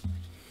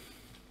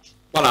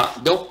 Voilà,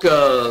 donc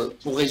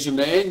pour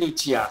résumer, nous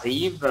y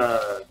arrivons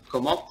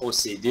comment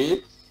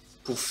procéder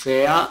pour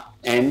faire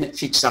une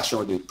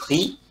fixation de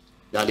prix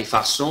dans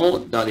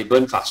les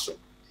bonnes façons.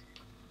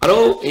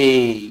 Alors,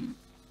 et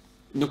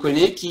nous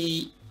connaissons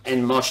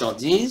qu'une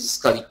marchandise,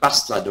 quand il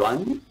passe la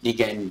douane, il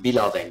gagne un bill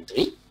of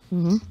entry.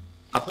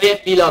 Après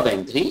un bill of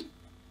entry,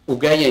 on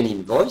gagne un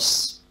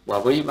invoice, on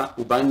envoie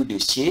un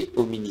dossier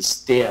au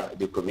ministère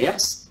du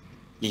Commerce,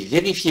 il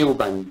vérifie au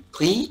ban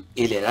prix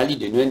et là, il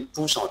donne un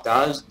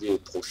pourcentage de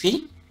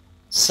profit,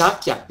 ça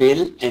qui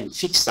appelle une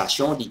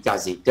fixation des cas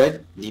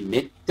d'études,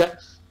 limite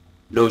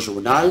le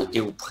journal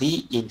et au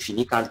prix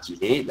infini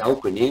calculé, là on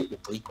connaît le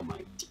prix comment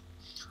il dit.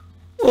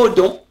 Oh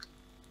donc,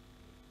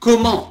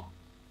 comment,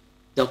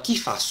 dans quelle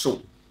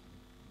façon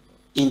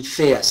il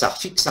fait sa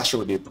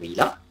fixation de prix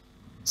là,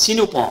 si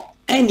nous prenons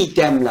un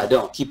item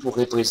là-dedans qui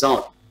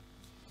représente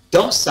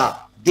dans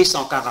sa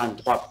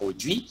 243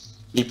 produits,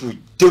 les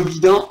plus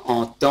dominants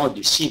en temps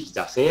de chiffre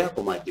d'affaires,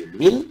 comme de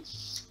l'huile,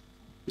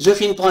 je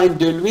finis par prendre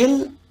de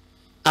l'huile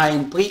à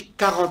un prix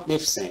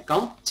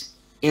 49,50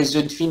 et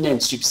je finis un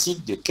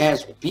subside de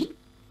 15 roupies.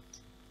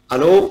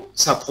 Alors,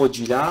 ce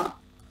produit-là,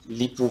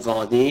 il peut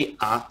vendre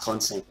à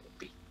 35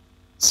 roupies.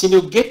 Si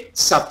nous guettons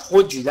ce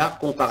produit-là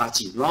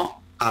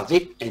comparativement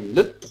avec un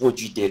autre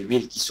produit de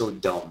l'huile qui sont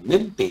dans le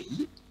même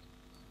pays,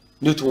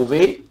 nous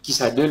trouvons que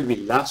ça de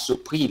l'huile-là, ce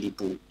prix, il est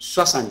pour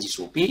 70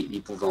 roupies,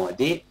 il peut vendre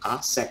à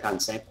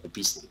 55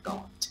 roupies 50.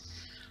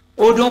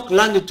 Oh, donc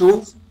là, nous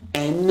trouvons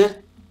un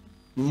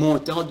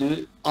montant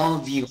de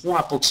environ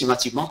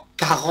approximativement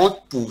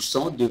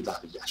 40% de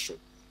variation.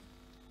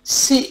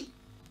 C'est,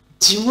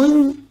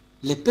 dis-moi,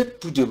 le peuple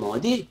peut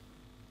demander,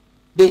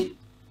 mais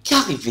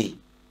qu'arrive?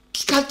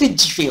 Quelle qualité de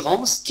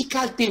différence, quelle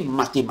qualité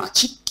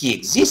mathématique qui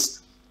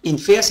existe, in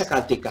faire cette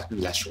qualité de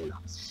calculation-là?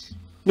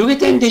 Nous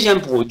avons un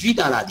deuxième produit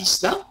dans la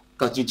liste là,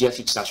 quand tu dis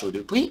fixation de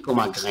prix, comme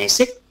un grain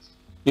sec.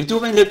 Nous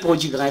trouvons le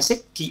produit grain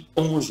sec qui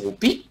est 11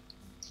 roupies,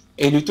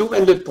 et nous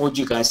trouvons le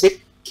produit grain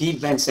sec qui est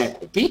 25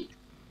 roupies.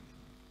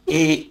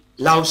 Et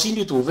là aussi,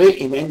 nous trouvons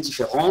une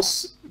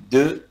différence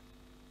de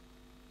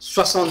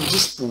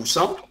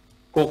 70%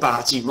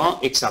 comparativement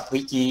avec sa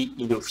prix qui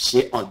est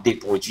officiel en des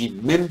produits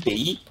même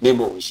pays,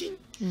 même origine.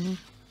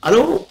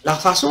 Alors, la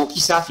façon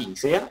qu'ils savent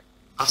faire,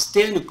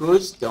 c'est une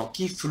cause dans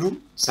qui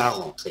flou ça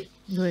rentré.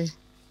 Oui.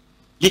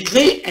 Il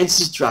crée une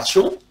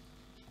situation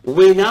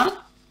où il y a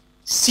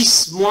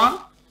 6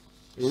 mois,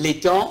 les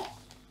temps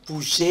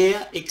pour gérer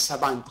et que ça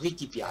va un prix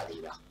qui peut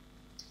aller là.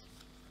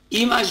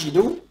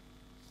 Imaginons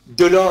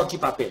de l'or qui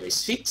peut payer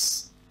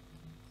fixe,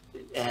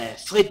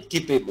 frais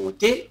qui peut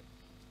monter,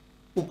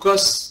 ou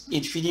cost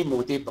il finit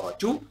monter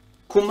partout.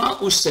 Comment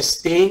on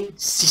sustain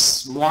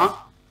 6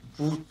 mois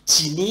pour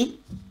tenir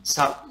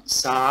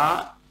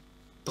ça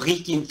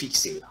prix qui est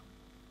fixé là?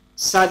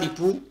 Ça, il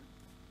peut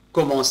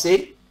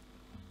commencer.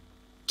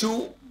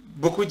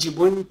 Beaucoup de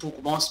gens pour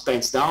commencer à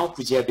penser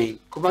pour dire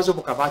comment je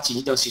peux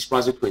tenir dans 6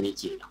 mois de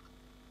connecter là.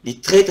 C'est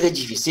très très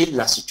difficile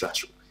la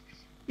situation.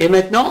 Et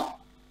maintenant,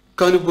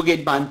 quand nous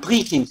regardons un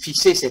prix qui est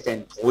fixé c'est un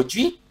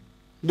produit,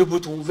 nous pouvons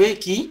trouver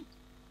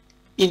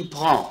qu'il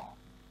prend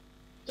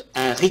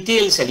un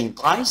retail selling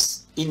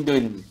price, il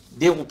donne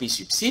des roupies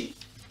subsides,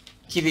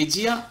 qui veut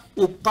dire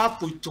ou pas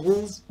pour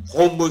trouver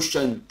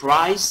promotion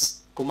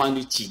price, comment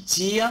nous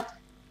dire,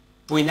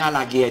 pour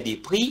la guerre des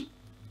prix.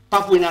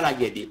 Pas pour la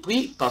guerre des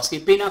prix, parce que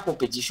pendant la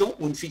compétition,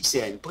 on fixe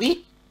un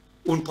prix,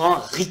 on prend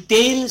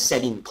retail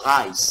selling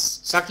price.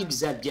 Ça qui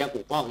veut bien qu'on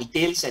prend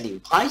retail selling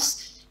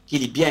price, qui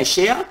est bien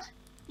cher,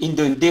 il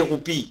donne des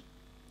roupies,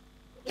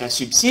 un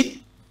subside,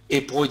 et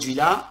produit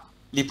là,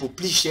 il est pour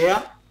plus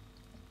cher,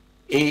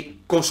 et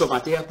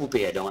consommateur pour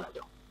payer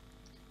là-dedans.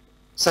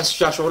 Cette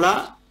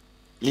situation-là,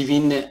 elle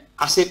est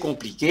assez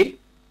compliquée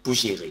pour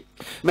gérer.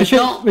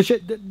 Maintenant,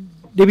 monsieur,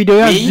 des vidéos,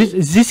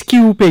 est-ce qui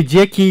vous peut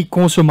dire qui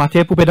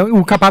consommateur pour payer,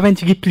 ou capable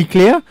de plus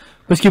clair,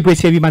 parce qu'il peut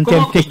servir en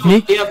termes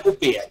techniques.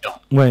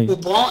 Oui. Ou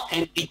prend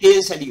un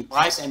retail selling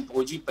price, un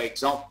produit par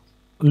exemple.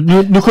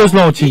 Nous cause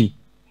lentilles.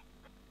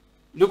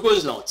 Nous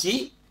cause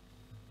lentilles,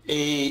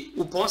 et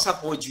vous prenez ce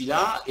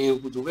produit-là, et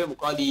vous trouvez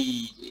encore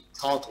les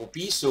 30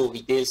 roupies sur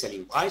retail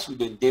selling price, vous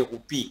donnez des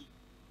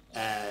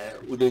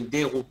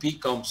roupies,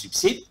 comme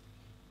subside,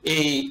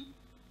 et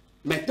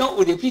maintenant,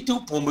 on est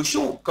plutôt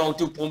promotion. Quand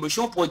tu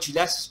promotion,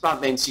 produit-là, ce n'est pas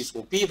 26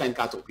 roupies,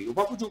 24 roupies. On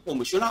va plutôt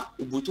promotion là,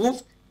 on vous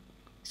trouve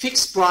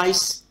fixed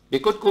price, mais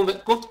quand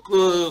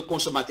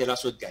consommateur là,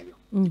 soit gagnant.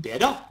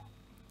 Perdant.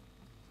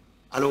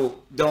 Alors,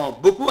 dans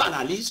beaucoup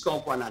d'analyses, quand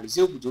on peut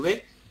analyser, vous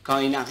trouvez, quand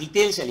il y a un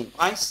retail selling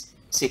price,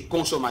 c'est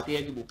consommateur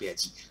qui vous perd.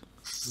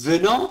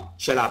 Venant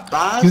sur la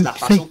base, la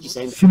façon qui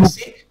s'est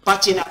fixée, pas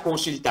de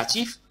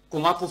consultatif,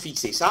 comment pour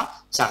fixer ça?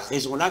 C'est la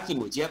raison-là qui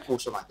me dit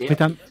consommateur.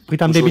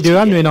 Prétendre des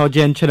vidéos, nous avons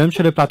un challenge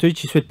sur le plateau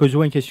qui souhaite poser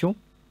une question.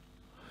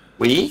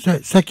 Oui.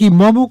 Ça qui,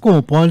 moi, je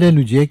comprends, là,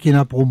 nous dire qu'il y a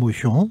une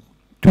promotion.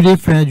 Tous les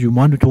fins du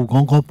mois, nous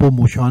trouvons grande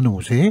promotion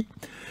annoncée.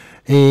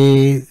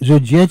 Et je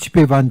dis, tu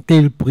peux vendre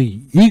tel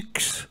prix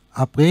X,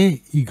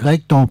 après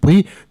Y ton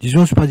prix.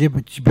 Disons, je peux dire,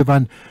 tu peux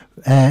vendre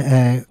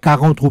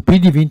 40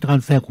 roupies, divine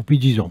 35 roupies,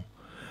 disons.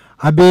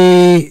 Ah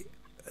ben,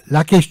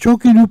 la question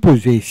qui nous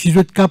posait, si vous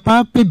êtes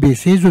capable de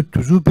baisser, vous êtes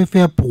toujours peut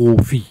faire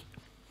profit.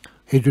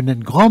 Et vous avez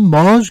une grande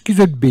marge qui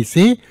vous êtes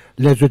baissé,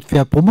 les autres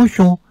faire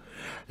promotion.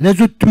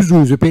 Les autres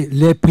toujours,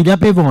 les prix là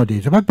peuvent vendre.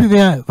 Je ne peux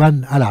pas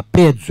vendre à la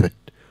perte,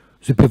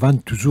 je peux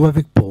vendre toujours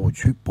avec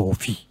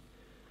profit.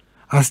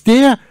 À ce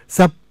terme,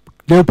 ça,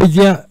 on peut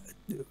dire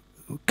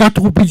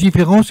 4 roupies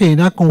différents, c'est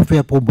là qu'on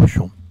fait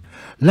promotion.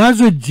 Là,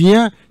 je dis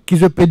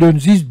qu'ils peuvent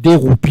donner des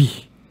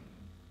roupies,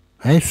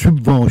 hein,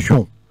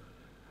 subvention.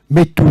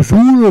 Mais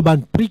toujours, le ban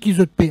prix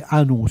qu'ils peuvent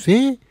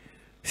annoncer,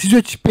 si je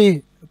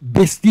peux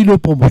baisser la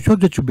promotion,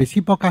 je peux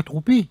baisser par 4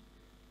 roupies.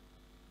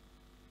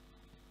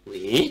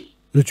 Oui.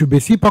 Je peux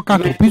baisser par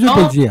 4 roupies, je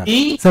peux dire.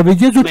 Ça veut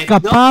dire que je suis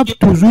capable de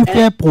toujours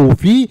faire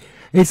profit,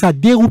 et ça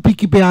des roupies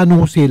qui peuvent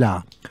annoncer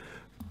là.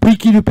 Prix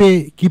qui nous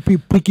paye,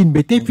 prix qui nous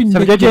mette, ça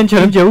veut dire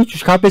que tu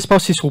seras baissé par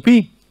 6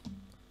 roupies.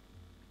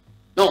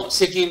 Non,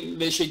 ce que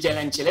M.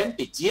 Djalan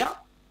peut dire,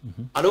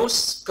 alors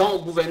quand le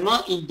gouvernement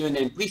il donne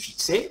un prix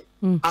fixé,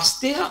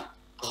 Astéa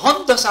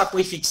rentre dans sa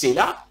prix fixé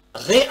là,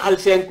 réal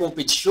fait une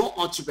compétition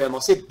entre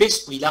supermarchés, baisse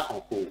prix là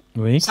encore.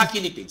 Oui. Ça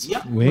qu'il peut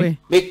dire. Oui.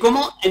 Mais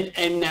comment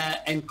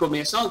un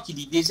commerçant qui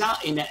dit déjà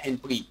un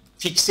prix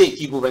fixé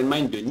qui le gouvernement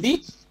donne,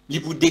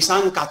 il peut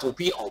descendre 4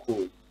 prix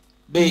encore.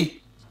 Mais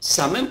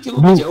ça même que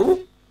vous dites,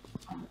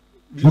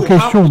 Mon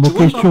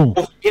question.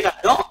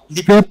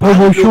 Faire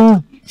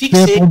promotion,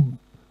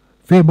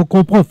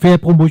 faire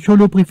promotion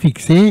le prix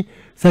fixé,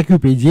 ça que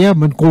peut dire,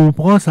 on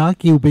comprend ça,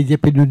 qui peut dire,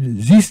 peut donner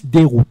 10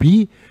 des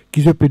roupies,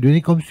 qui se peut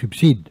donner comme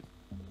subside,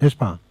 n'est-ce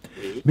pas?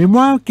 Mais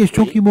moi,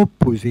 question qui m'a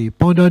posée,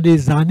 pendant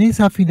des années,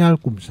 ça finale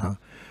comme ça.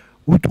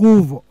 On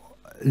trouve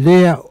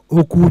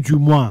au cours du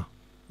mois,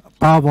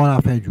 pas avant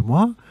la fin du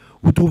mois,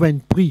 on trouve un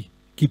prix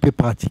qui peut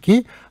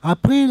pratiquer.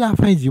 Après la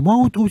fin du mois,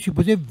 on trouve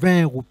supposé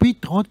 20 roupies,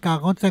 30,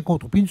 40,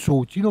 50 roupies, une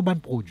sortie dans le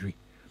produit.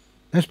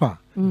 N'est-ce pas?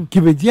 Qui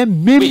veut dire,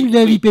 même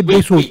les peut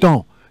baisser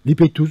autant, il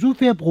peut toujours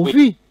faire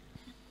profit.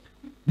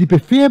 Il peut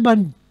faire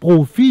un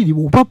profit,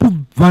 ou pas pour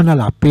vendre à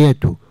la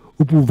perte,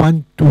 ou pour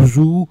vendre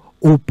toujours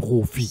au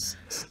profit.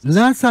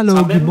 Là, c'est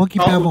l'argument qui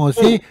peut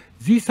avancer,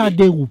 si ça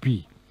des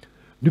roupies.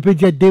 Nous peut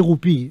dire des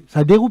roupies,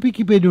 ça des roupies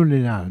qui peut donner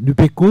là. Nous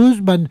peut cause,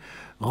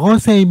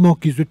 renseignement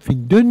qui se fait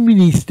d'un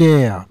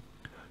ministère.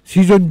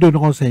 Si je ne donne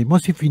renseignement,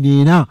 c'est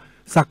fini là,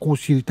 sa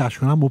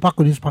consultation là, je ne sais pas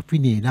si c'est pas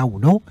fini là ou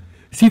non.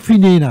 Si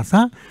fini là,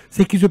 ça,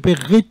 c'est qu'ils peut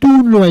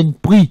retourner un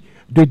prix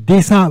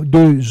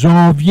de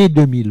janvier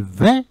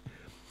 2020,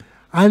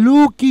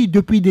 alors que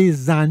depuis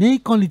des années,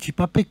 quand les types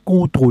peuvent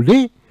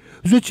contrôler,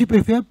 je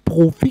peux faire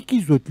profit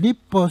qu'ils ont les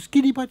parce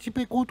qu'ils n'ont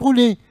pas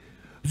contrôler.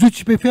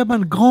 Je peux faire un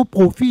grand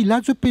profit. Là,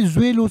 je peux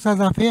jouer les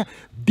affaires,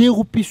 des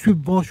roupies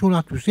subventions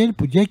là, tout seul,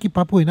 pour dire qu'il n'y a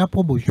pas pour une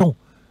promotion.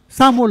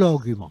 Ça, mon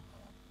argument.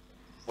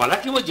 Voilà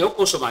qui veut dire aux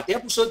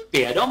consommateurs, pour se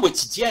perdre,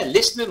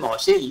 laisse le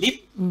marché libre,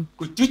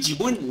 que tout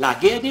le monde la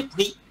guerre des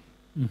prix.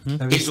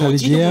 Ils ont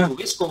dit que vous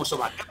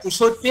consommateurs pour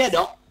se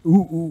perdre.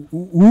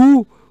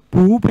 Ou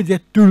pour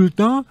peut-être tout le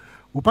temps,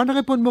 vous ne pas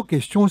répondre à mes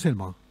questions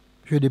seulement.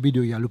 Je des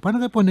vidéos, vous ne pas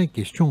répondre à une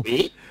question.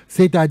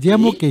 C'est-à-dire,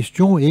 mon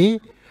question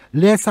est,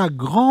 laisse à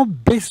grande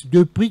baisse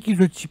de prix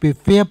qu'ils peut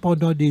faire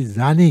pendant des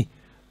années.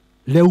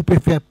 Là où peut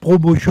faire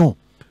promotion.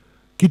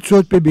 Qui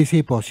peut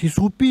baisser par 6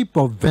 roupies,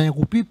 par 20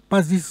 roupies,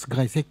 pas 10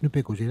 graisses que nous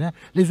pouvons causer là,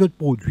 les autres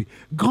produits.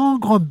 Grand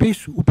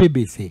baisse ou peut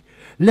baisser.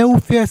 Là où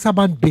faire ça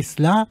baisse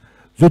là,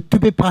 je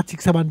peux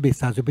pratiquer ça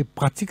baisse là, je peux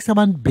pratiquer ça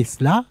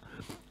baisse là,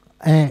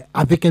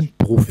 avec un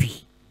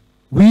profit.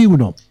 Oui ou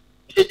non?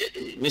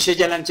 Monsieur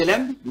Djalan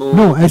Tchelem,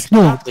 non, est-ce que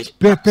non,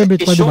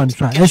 permettez-moi de demander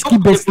ça. Est-ce qu'il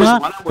baisse là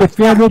pour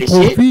faire le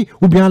profit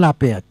ou bien la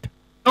perte?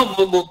 Non,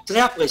 très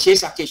apprécié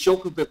sa question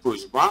que vous pouvez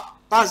poser. Moi,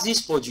 pas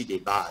 10 produits de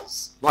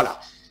base. Voilà.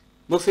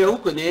 Je fais vous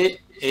connaître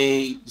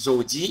et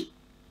Zodi,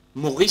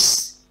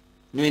 Maurice,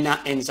 nous avons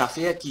une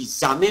affaire qui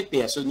jamais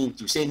personne ne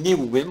touche, ni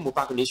vous-même, je ne sais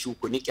pas si vous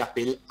connaissez, qui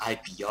s'appelle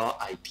IPO.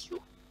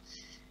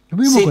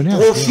 C'est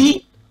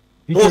profit.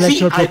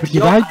 Profit,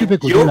 IPO.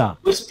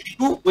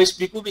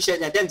 Expliquez-vous, M.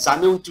 Naden,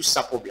 jamais on touche ce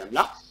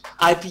problème-là.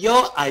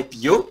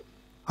 IPO.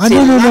 Ah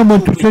non, moi,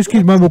 tout ça,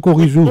 excuse-moi, mon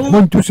corrigeau.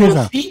 Moi, tout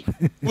ça.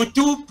 Pour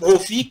tout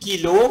profit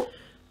kilo,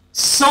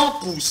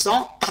 100%,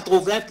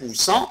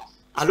 80%,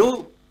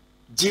 alors,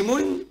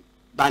 dis-moi,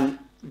 ben,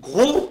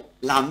 gros,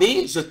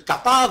 l'armée, je suis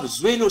capable de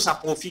jouer sa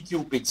profit qui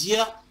vous peut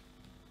dire,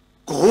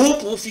 gros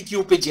profit qui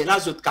vous peut dire là,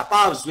 je suis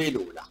capable de jouer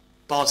là,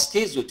 parce que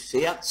je vais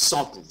faire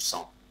 100%.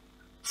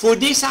 Faut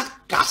dire ça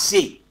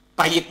casser,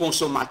 payer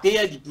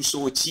consommateur, il peut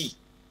sortir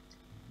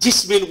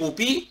 10 000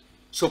 roupies,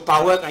 sur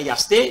power quand il y a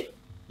acheté,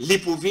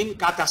 il peut venir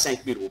 4 à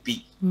 5 000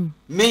 roupies.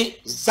 Mais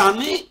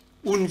jamais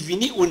on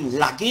vient, on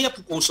la guerre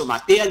pour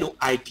consommateur, le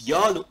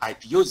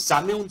IPO,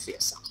 jamais on fait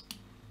ça.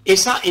 Et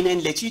ça, il y a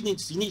une étude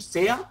qui finit de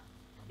faire.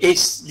 Et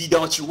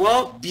l'identité,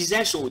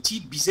 bizarre sorti,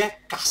 bizarre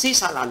casser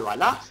ça la loi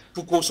là,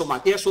 pour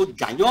consommateurs soit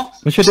gagnants.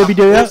 Monsieur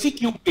Debideur,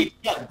 explique-nous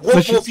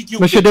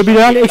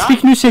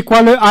c'est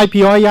quoi le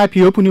IPO et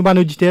IPO pour nous ban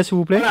auditeurs, s'il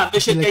vous plaît. Voilà,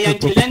 monsieur Kayan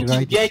Telen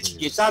qui vient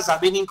étudier ça,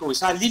 Zabening comme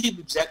ça, Lili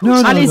Buzek.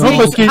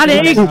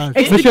 Allez,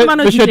 explique-moi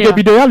Monsieur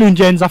Debideur, l'une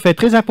des affaires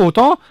très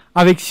importantes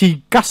avec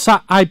si casse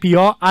ça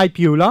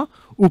IPO là,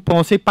 ou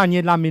pensez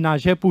panier de la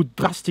ménagère pour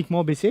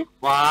drastiquement baisser.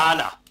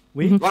 Voilà.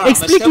 Oui.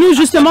 Explique-nous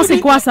justement c'est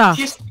quoi ça.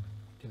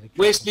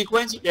 Vous expliquez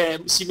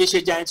si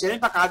monsieur Kayan Telen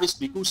pas capable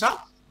d'expliquer ça.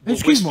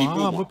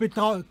 Excuse-moi,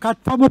 quatre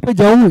fois, peut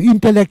dire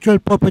intellectual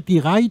property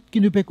right qui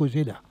nous peut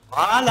causer là.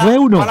 Voilà. Oui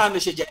ou non? Voilà,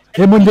 monsieur Diane.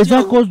 Et mon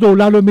déjà cause de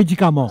là le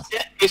médicament.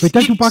 Peut-être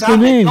que vous ne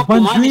connaissez pas,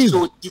 vous ne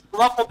suivre.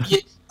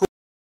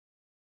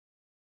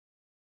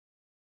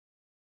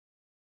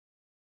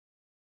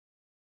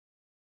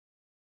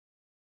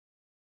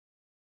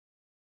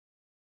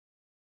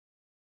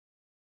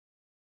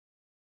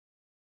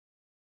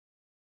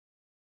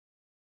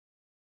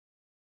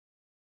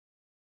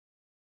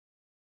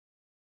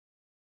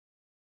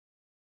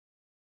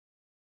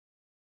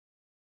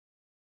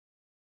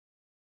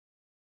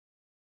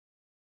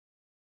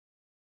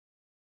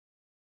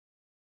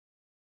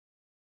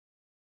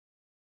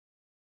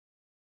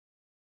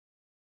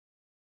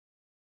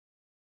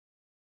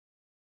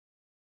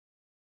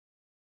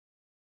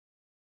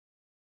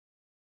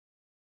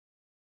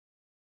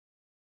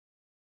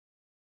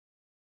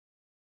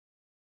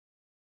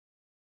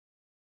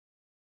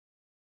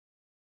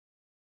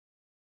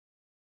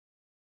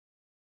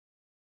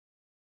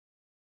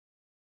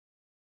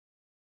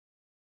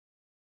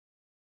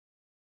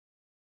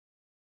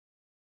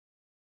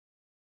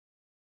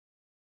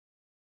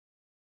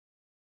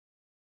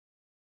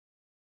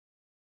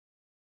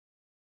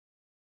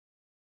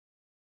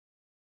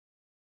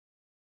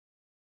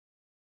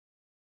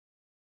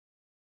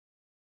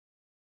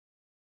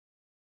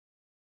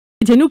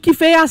 C'est nous qui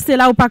fait c'est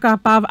là ou pas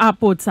capable à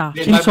porter ça.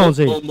 Qui sont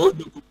nous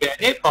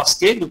gouverner parce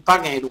que nous pas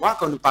un droit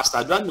quand nous passons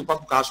la douane, nous pas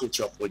pour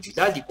sortir produit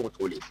là, les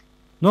contrôler.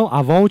 Non,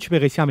 avant tu peux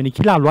réussir à mener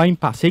qui la loi est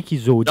passée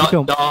qu'ils ont dit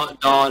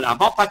dans la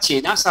banque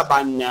patiena ça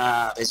ban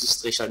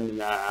registration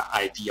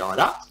IPO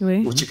là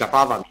où tu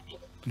capable amener.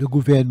 Le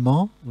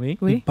gouvernement oui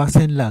passe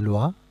la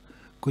loi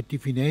quand il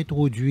finit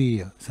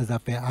d'introduire ces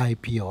affaires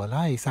IPO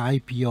là et ça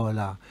IPO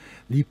là,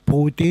 il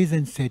protège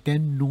un certain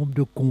nombre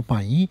de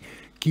compagnies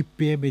qui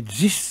permettent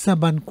juste sa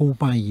bonne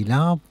compagnie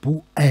là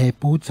pour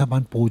importer sa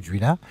bonne produit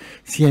là.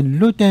 Si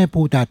un autre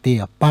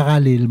importateur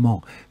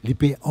parallèlement, il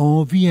peut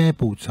envie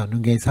importer ça, nous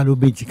gagnons ça le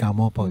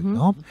médicament par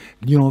exemple,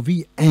 il a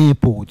envie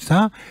importer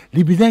ça,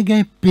 il besoin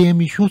gagne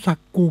permission sa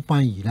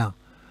compagnie là.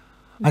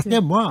 À ce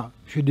moment,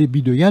 je suis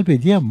début de yal peut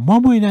dire,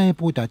 moi, j'ai un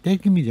importateur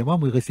qui me dit, moi,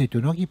 je suis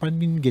étonnant qui parle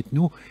de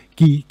nous,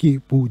 qui,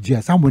 pour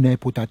dire ça, mon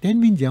importateur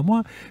me dit,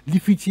 moi, il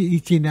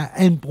y a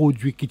un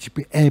produit que tu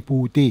peux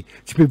importer,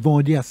 tu peux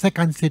vendre à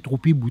 57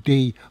 roupies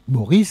bouteille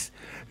Maurice,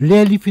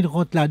 là, il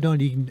rentre là-dedans,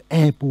 il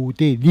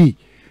importer, les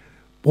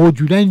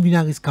produits là, il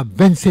vient risquer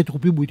 27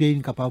 roupies bouteille, il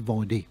est capable de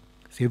vendre.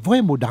 C'est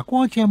vraiment d'accord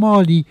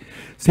entièrement,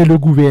 c'est le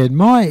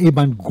gouvernement et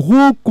une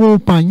grosse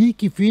compagnie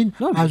qui fait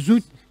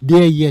ajoute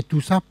derrière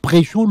tout ça,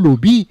 pression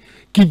lobby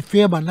qui ne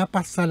fait pas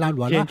ça la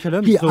loi là,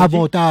 qui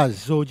avantage.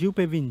 Aujourd'hui, vous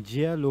pouvez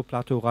dire le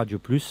plateau Radio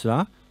Plus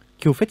là,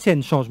 qui au fait c'est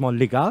un changement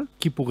légal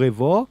qui pourrait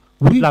voir,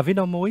 vous l'avez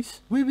dans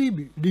Maurice? Oui.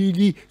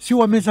 Si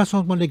on met un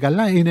changement légal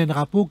là, il y a un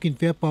rapport qui ne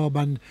fait pas,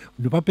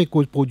 ne pas payer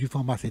cause produits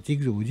pharmaceutiques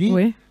aujourd'hui,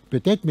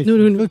 peut-être, mais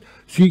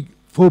si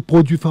faut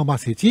produits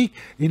pharmaceutiques,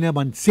 il y a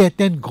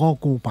certaines grandes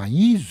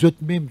compagnies,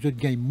 eux-mêmes, eux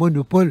gagnent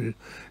monopole.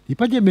 Il n'y a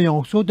pas de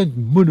meilleur chose d'un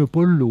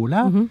monopole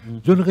là.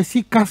 Je ne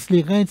réussis casse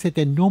les reins un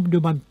certain nombre de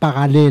bandes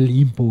parallèles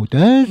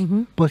importeuses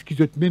parce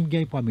qu'ils eux-mêmes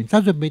gagnent pas. Mais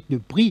ça, je mets le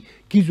prix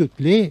qu'ils ont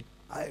les.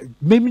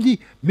 Même il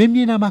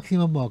y a un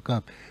maximum de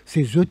cap.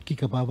 C'est eux qui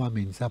sont capables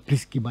d'amener ça,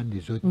 plus qu'ils vendent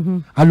des autres.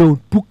 Alors,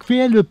 pour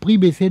faire le prix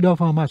baisser de la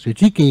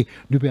pharmaceutique, et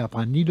nous pouvons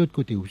apprendre de l'autre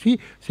côté aussi,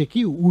 c'est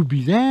qui ou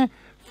bien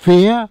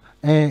faire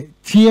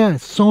tiens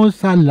sans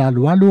ça la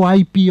loi, le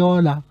IPO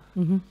là.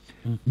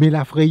 Mais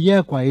la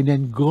frayeur, quoi, il y a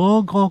une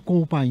grande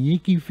compagnie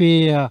qui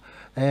fait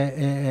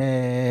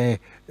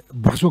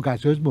boisson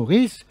gazeuse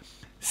Maurice.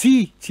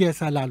 Si tiens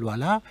ça la loi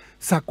là,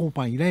 sa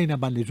compagnie là, il y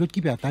a les autres qui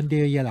peuvent attendre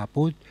derrière la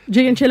porte.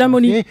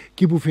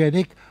 Qui vous fait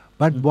avec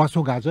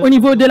boisson gazeuse. Au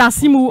niveau de la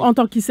CIMou, en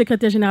tant que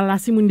secrétaire général de la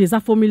CIMou, nous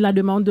avons formulé la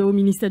demande au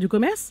ministère du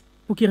Commerce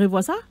pour qu'il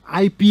revoie ça.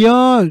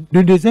 IPO,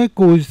 nous devons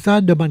cause ça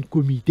devant le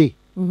comité.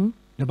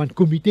 Dans le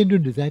comité de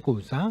design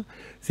comme ça,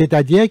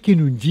 c'est-à-dire qu'il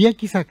nous dit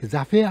que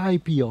ça fait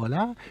IPO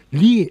là,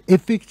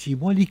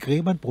 effectivement, il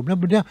crée un problème.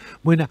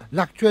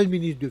 L'actuel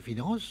ministre de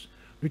Finances,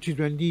 nous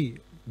avons dit,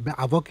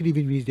 avant qu'il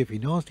devienne ministre des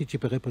Finances, si tu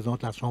peux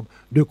représenter la Chambre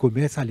de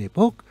commerce à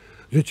l'époque,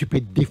 tu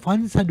peux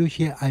défendre ça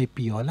dossier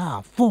IPO là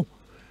à fond.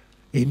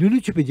 Et nous,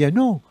 tu peux dire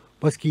non.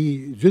 Parce que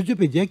je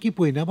peux dire qu'il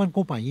pourrait y avoir une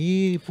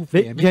compagnie pour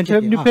faire. Bien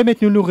sûr, nous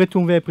permettons de nous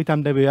retourner vers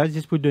Pritam Dabeal,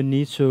 juste pour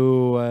donner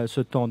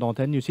ce temps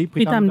d'antenne aussi.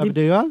 Pritam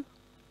Dabeal.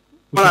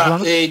 Voilà,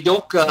 et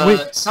donc,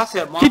 ça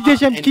fait moi...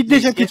 Quitte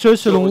déjà quelque chose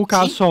selon vous,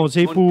 qu'a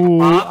changé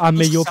pour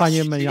améliorer le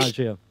panier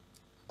ménager.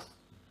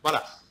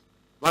 Voilà.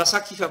 Voilà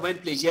ça qui fait vraiment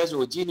plaisir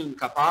aujourd'hui, nous sommes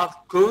capables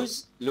de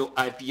cause le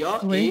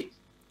IPR et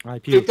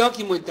le temps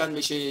qui m'entend M.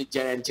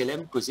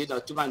 Djalem causer dans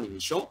toute ma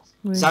émission,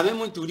 ça veut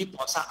tout dire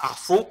pour ça à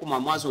fond, comme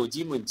moi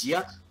aujourd'hui, me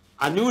dire,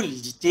 à nous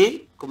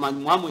l'idée, comme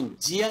moi me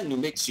dire, nous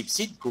mettre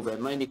subside, le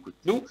gouvernement écoute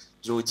nous,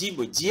 aujourd'hui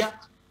me dire,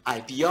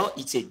 IPR,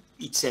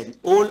 it's an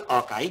all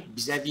archaïque,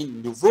 vis-à-vis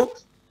nouveau,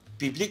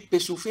 public peut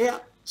souffrir,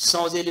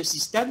 changer le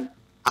système,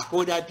 à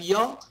cause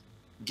d'IPR,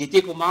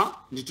 guetter comment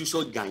nous tous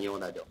autres gagnons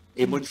là-dedans.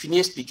 Et moi, je finis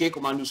d'expliquer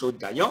comment nous autres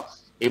gagnons.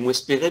 Et moi,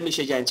 j'espérais, M.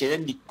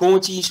 Djalem, il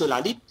continue sur la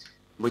lutte.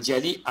 Moi, je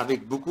dis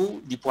avec beaucoup,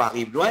 il peut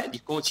arriver loin,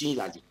 il continue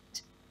la lutte.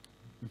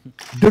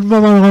 Donne-moi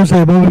un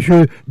renseignement,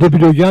 M.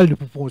 Débidoyal,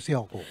 pour penser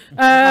encore.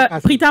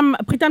 Pritam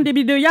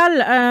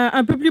Débidoyal,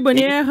 un peu plus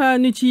bonheur,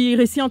 nous t'y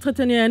récit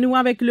entretenir nous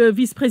avec le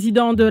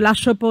vice-président de la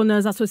Shop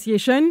Owners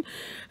Association.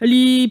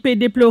 Il peut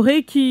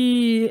déplorer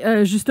qui,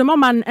 justement,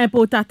 man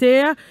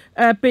importateur,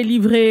 peut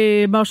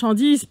livrer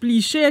marchandises,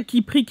 plicher,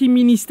 qui prix qui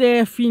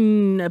ministère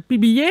fin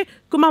publié.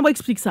 Comment on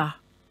explique ça?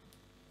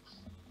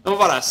 Donc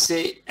voilà,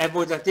 c'est un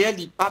importateur,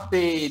 il pas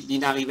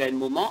n'arrive à un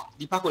moment,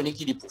 il pas connaît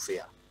qui il peut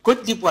faire. Quand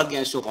il peut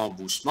gagner ce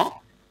remboursement,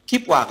 qui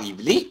peut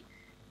arriver,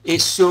 et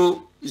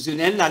sur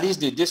une analyse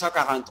de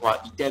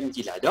 243 items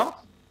qu'il a dedans,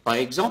 par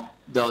exemple,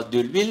 dans de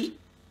l'huile,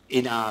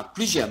 il y a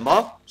plusieurs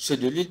morts, sur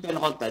de l'huile peine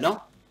rentre dedans,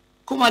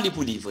 comment il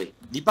peut livrer?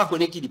 Il pas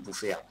connaît qui il peut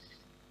faire.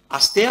 À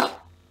ce terme,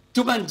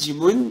 tout le monde dit,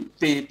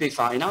 peut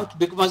faire un autre,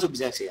 mais comment vous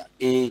bien faire?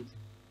 Et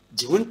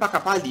on n'est pas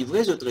capable de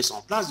livrer les autres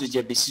en place, de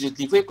dire, si je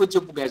livre, quand je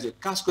peux gagner le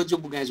casque, quand je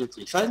peux gagner le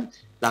téléphone,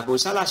 là, comme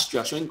ça, la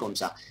situation est comme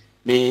ça.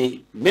 Mais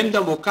même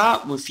dans mon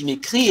cas, je finis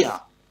d'écrire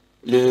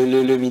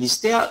le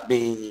ministère,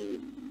 mais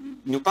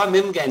nous pas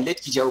même gagné une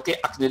lettre qui dit, OK,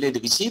 acknowledge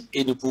the receipt,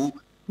 et nous pouvons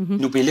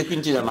nous payer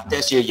qu'une de la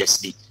matière sur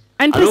YesD.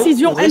 Une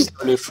précision,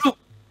 le flou.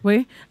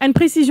 Oui, une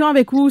précision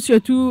avec vous,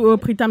 surtout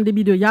Pritam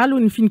Débidoyal,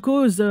 une fine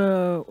cause,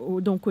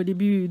 donc au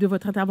début de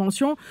votre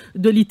intervention,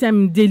 de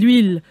l'item de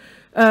l'huile.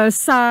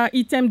 Ça,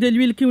 item de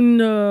l'huile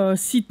qu'on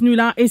cite nous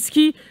là, est-ce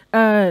que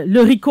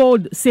le record,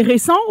 c'est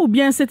récent ou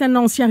bien c'est un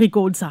ancien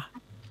record, ça?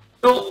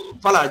 Donc,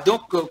 voilà,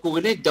 donc, on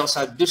est dans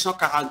sa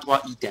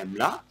 243 items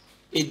là,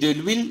 et de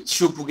l'huile,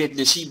 si vous pouvez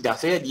le chiffre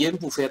d'affaires, il y a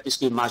pour faire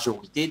presque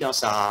majorité dans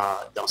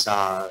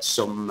sa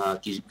somme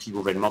qui le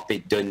gouvernement peut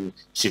donner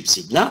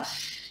subside là.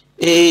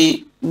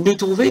 Et nous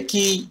trouvons que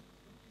le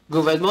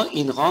gouvernement,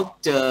 il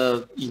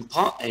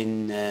prend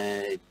une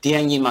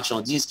dernière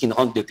marchandise qui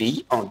rentre de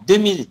pays en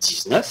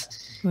 2019.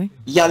 Oui.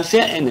 Il a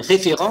fait une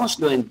référence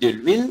de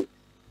l'huile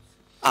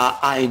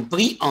à un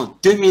prix en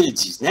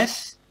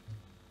 2019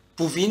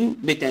 pour venir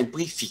mettre un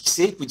prix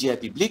fixé pour dire au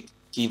public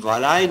qui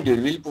voilà de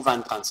l'huile pour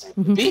 35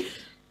 roupies.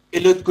 Et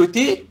l'autre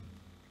côté,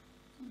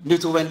 nous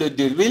trouvons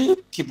de l'huile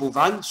qui pour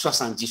vendre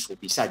 70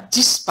 roupies. Cette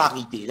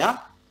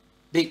disparité-là,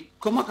 mais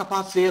comment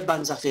capable de faire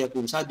des affaires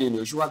comme ça de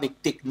nos jours avec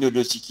la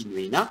technologie qui nous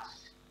est là?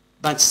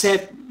 C'est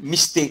un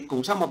mistake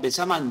comme ça, moi,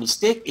 ça un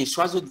mistake, et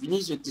soit je viens,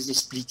 je te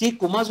expliquer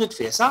comment je te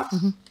fais ça.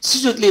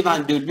 Si je te les vends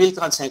de l'huile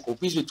 35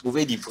 roupies, je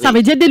trouvais livré. Ça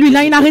veut dire que de l'huile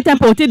là, il arrête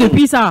d'importer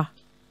depuis ça?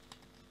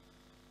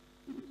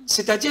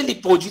 C'est-à-dire les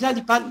produits là,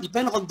 ils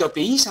ne rentrent dans le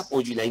pays, ça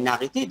produit là, ils ont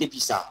arrêté depuis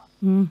ça.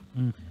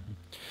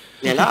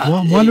 Et là,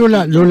 moi,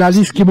 la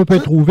liste qui me peut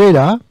trouver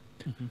là,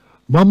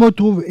 moi, je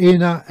trouve qu'il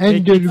y a un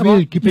de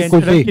l'huile qui peut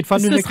causer.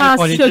 Ce sera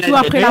surtout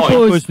après la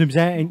pause.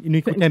 Nous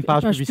écoutons une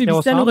page publicitaire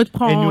ensemble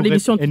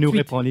et nous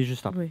reprenons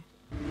juste après.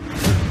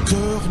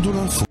 Cœur de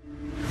l'info.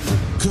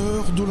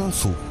 Cœur de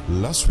l'info.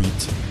 La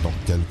suite dans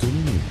quelques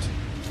minutes.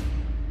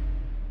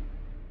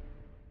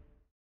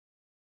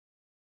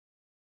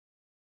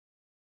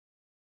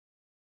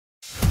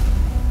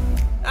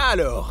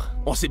 Alors,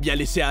 on s'est bien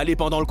laissé aller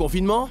pendant le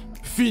confinement?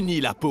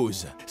 Fini la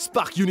pause.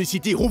 Spark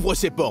Unicity rouvre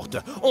ses portes.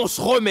 On se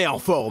remet en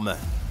forme.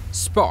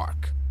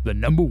 Spark, the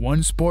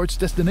 #1 sports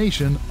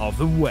destination of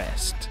the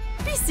West.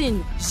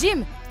 Piscine,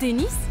 gym,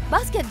 tennis,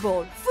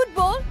 basketball,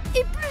 football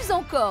et plus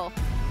encore.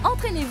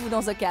 Entraînez-vous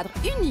dans un cadre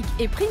unique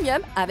et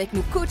premium avec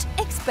nos coachs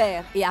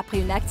experts. Et après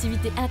une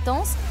activité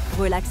intense,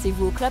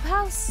 relaxez-vous au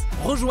Clubhouse.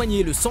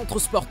 Rejoignez le centre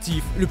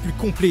sportif le plus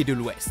complet de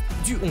l'Ouest.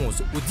 Du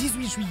 11 au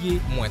 18 juillet,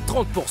 moins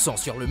 30%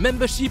 sur le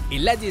membership et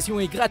l'adhésion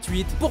est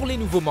gratuite pour les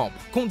nouveaux membres.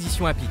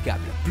 Conditions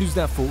applicables. Plus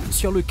d'infos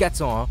sur le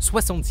 401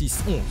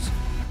 66 11.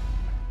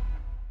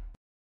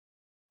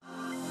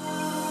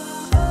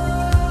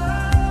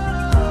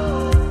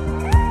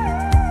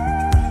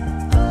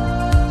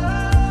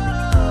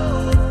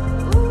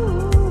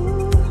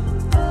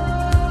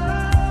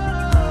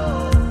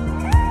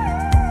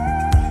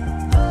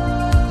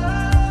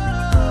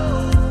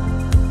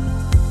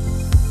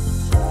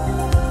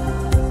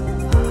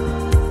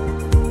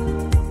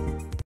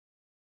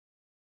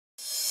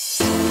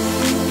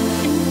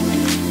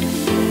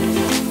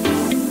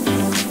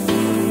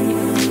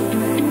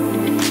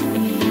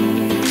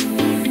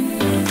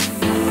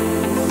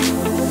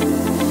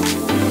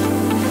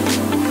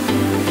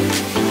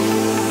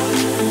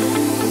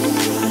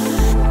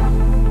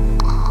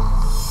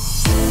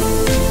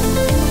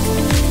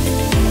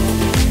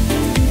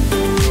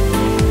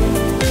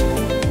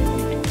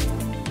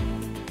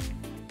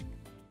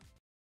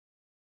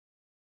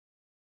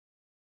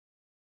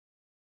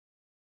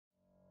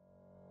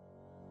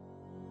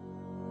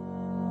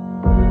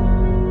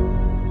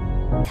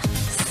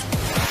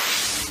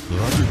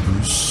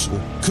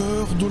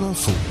 cœur de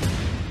l'info,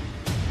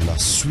 la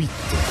suite.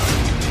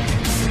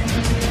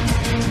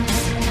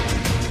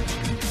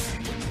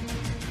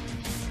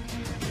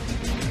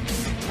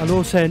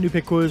 Alors, c'est une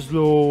cause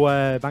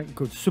la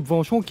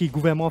subvention qui le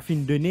gouvernement fin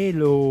donner,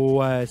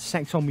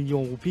 500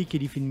 millions de roupies,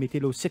 qui fin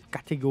mettre cette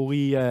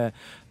catégorie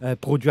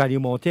produits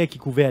alimentaires qui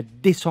couvert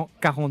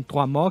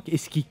 243 marques.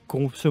 Est-ce que les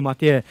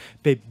consommateurs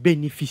peuvent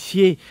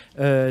bénéficier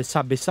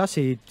ça,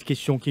 c'est une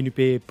question qui nous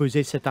peut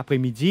poser cet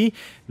après-midi.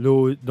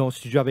 Dans le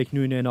studio avec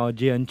nous, nous avons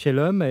Jean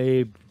Chelum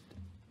et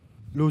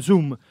le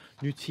Zoom.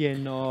 Nous tiens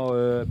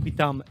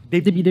pritam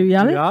débit.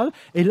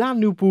 Et là,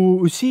 nous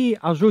pouvons aussi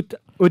ajouter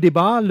au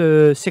débat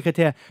le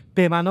secrétaire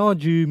permanent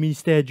du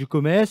ministère du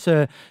Commerce,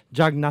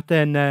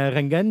 Jaganathan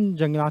Rengen.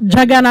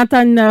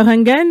 Jaganathan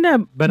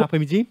Rengen. Bon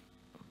après-midi.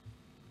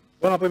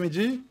 Bon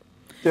après-midi,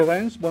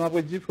 Terence. Bon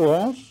après-midi,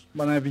 Florence.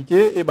 Bon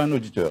invité et bon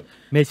auditeur.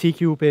 Merci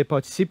que vous pouvez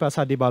participer à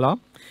ce débat-là.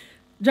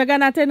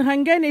 Jaganathan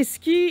Rengen, est-ce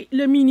que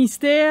le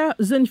ministère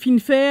a fin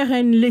faire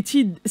une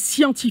étude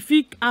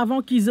scientifique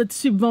avant qu'ils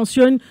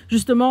subventionnent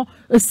justement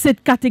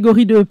cette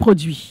catégorie de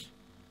produits?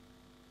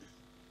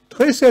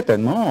 Très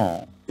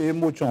certainement. Et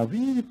moi, j'ai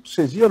envie de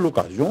saisir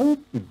l'occasion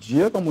pour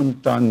dire, comme on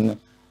est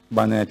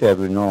un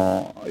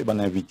intervenant et un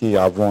invité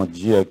avant de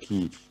dire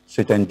que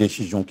c'est une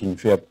décision qui nous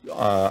fait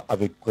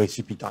avec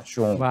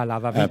précipitation,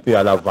 voilà, un peu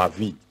à la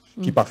va-vite,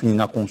 qui n'a pas fini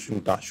la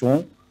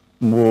consultation.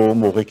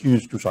 Je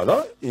récuse tout ça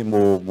là et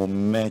je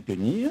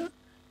maintenir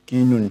qui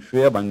nous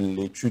fait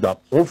l'étude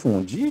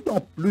approfondie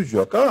dans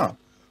plusieurs cas.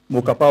 Je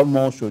suis capable de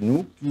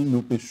mentionner qui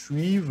nous peut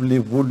suivre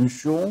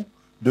l'évolution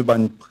de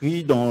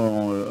prix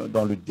dans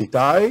le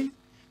détail,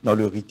 dans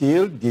le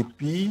retail,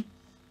 depuis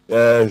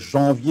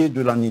janvier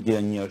de l'année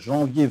dernière,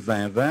 janvier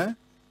 2020,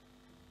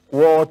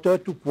 quarter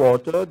to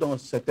quarter, dans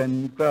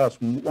certaines classes,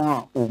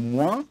 mois au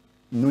mois,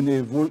 nous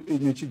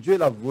étudions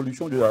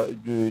l'évolution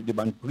des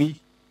prix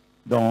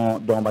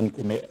dans le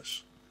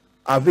commerce.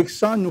 Avec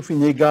ça, nous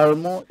finissons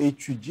également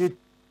étudier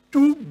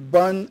toute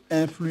bonne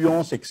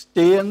influence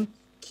externe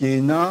qui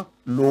est dans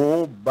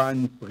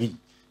le prix,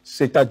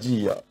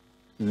 c'est-à-dire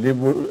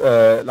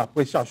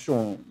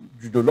l'appréciation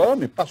du dollar,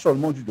 mais pas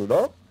seulement du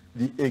dollar,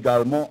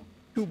 également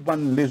toutes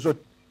les autres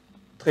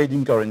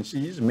trading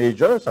currencies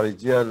major, ça veut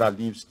dire la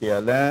livre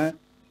sterling,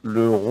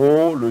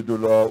 l'euro, le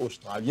dollar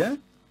australien.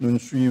 Nous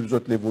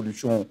suivons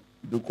l'évolution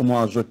de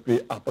comment les autres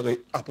peuvent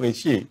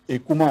apprécier et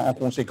comment, en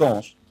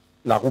conséquence,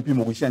 la roupie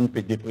mauricienne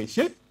peut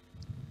déprécier.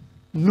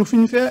 Nous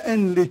finissons faire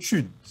une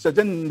étude, c'est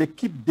une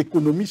équipe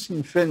d'économistes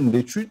qui fait une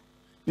étude,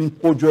 nous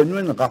produisons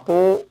un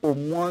rapport au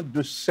mois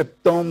de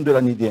septembre de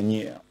l'année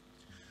dernière.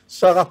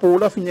 Ce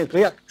rapport-là finit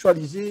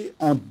réactualisé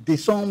en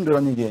décembre de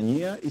l'année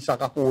dernière, et ce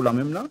rapport-là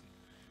même là,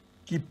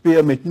 qui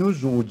permet nous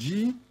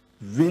aujourd'hui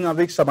de venir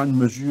avec sa bonne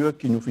mesure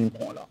qui nous finit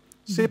prendre là.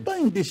 Ce n'est pas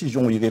une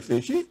décision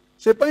irréfléchie,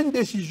 ce n'est pas une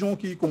décision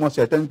qui, comme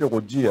certains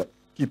peuvent dire,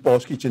 qui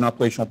pense qu'il y a une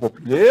pression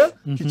populaire,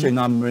 qui tient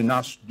une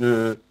menace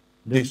de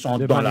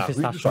descendre dans la rue,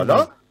 tout ça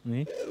là.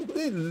 Oui.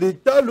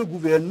 L'État, le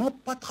gouvernement,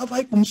 pas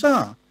travaille comme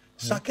ça.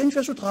 Chacun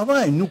fait ce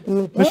travail. Nous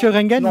comprenons. Monsieur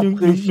Rengen,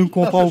 nous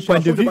comprenons au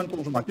point de vue.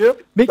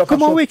 Mais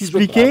comment vous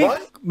expliquez,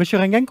 Monsieur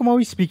Rengen, comment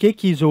vous expliquez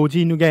qu'ils ont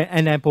dit nous avons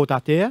un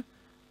importateur,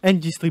 un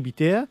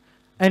distributeur,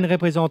 un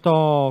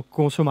représentant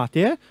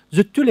consommateur,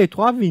 tous les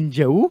trois viennent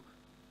de où,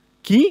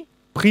 qui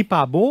prix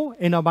pas bon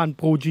et n'ont pas de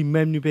produit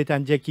même nous peut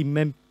dire qui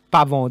même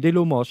pas vendé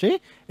au marché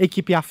et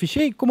qui peut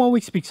afficher. Comment vous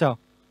expliquez ça?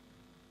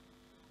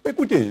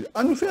 Écoutez,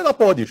 à nous faire la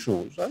part des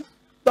choses. Hein.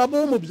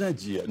 D'abord, on a besoin de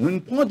dire,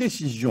 nous prenons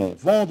décision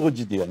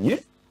vendredi dernier.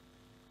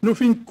 Nous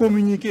finissons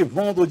communiquer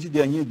vendredi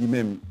dernier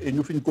lui-même et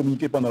nous finissons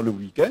communiquer pendant le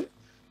week-end.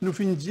 Nous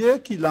finissons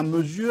dire que la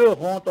mesure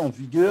rentre en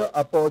vigueur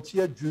à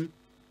partir du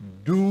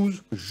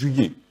 12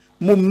 juillet.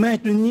 Nous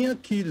maintenir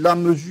que la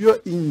mesure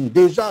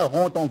déjà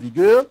rentre en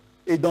vigueur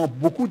et dans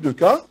beaucoup de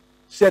cas,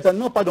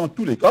 certainement pas dans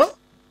tous les cas,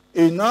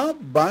 et il y a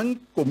un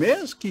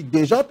commerce qui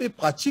déjà peut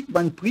pratiquer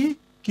un prix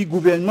qui le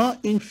gouvernement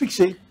a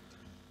fixé.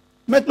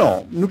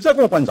 Maintenant, nous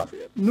avons compris ça.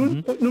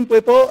 Nous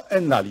préparons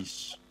une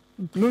analyse.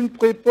 Nous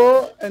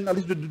préparons une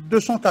analyse de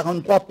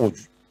 243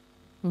 produits.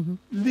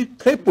 Il est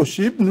très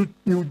possible,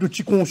 nous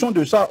sommes conscients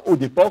de ça au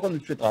départ quand nous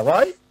faisons le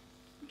travail,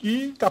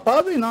 qui est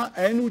capable d'un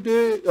un ou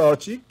deux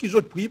articles qui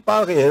ont pris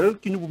par réel,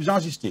 qui nous pouvons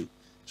insister.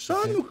 Ça,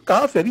 nous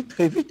avons fait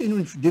très vite et nous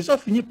avons déjà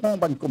fini par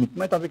prendre un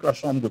commitment avec la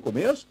Chambre de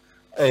commerce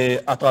et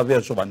à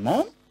travers ce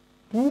bannement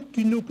pour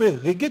qu'il nous peut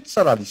régler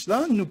ça la liste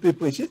là, nous peut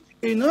préciser.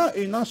 Et il y a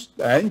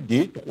un,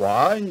 deux,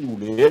 trois,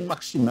 un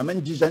maximum,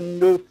 une dizaine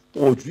de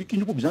produits qui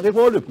nous pouvons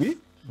revoir le prix.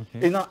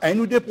 Et il y a un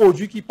ou deux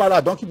produits qui parlent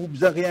là-dedans, qui vous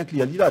besoin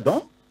réinclure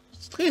là-dedans.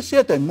 Très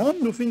certainement,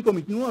 nous faisons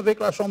committement avec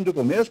la Chambre de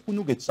commerce pour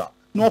nous guetter ça.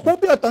 Nous avons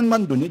pas attendre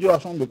de données de la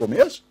Chambre de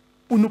commerce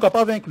pour nous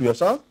capables d'inclure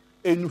ça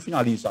et nous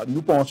finaliser ça.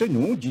 Nous pensons,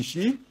 nous,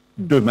 d'ici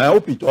demain au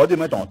plus tard,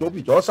 demain tantôt au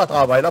plus tard, ça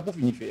travaille là pour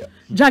finir faire.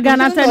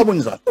 Jaganathan.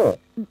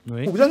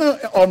 Vous avez une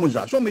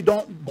harmonisation, mais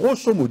dans,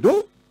 grosso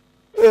modo,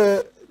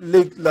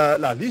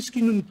 la liste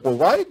qui nous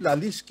provide, la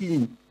liste qui est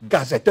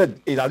gazetted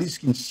et la liste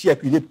qui est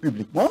circulée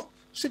publiquement,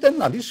 c'est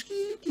une liste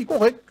qui est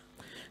correcte.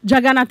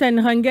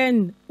 Jaganathan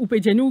Rangen ou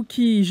Pedjenou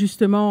qui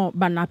justement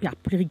ban la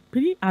prix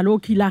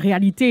alors que la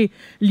réalité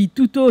lit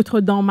tout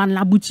autre dans man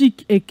la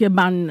boutique et que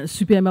ban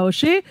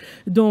supermarché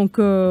donc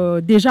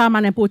déjà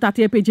man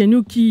importateur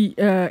Pedjenou qui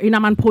et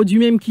man produit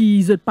même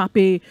qui zot pas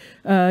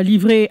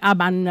livré à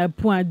ban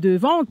point de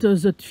vente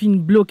zot fin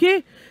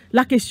bloqué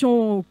la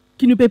question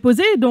qui nous peut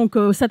poser donc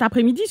cet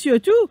après-midi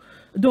surtout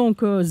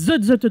donc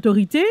zot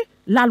autorité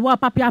la loi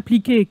pas pu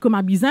appliquer comme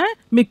à bizin,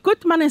 mais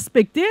quand man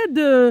inspecté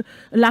de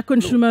la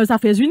Consumer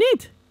Affairs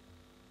Unite.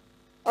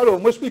 Alors,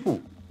 moi explique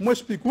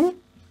où.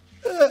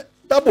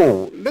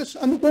 D'abord,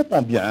 nous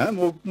comprenons bien,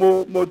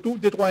 tous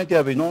les trois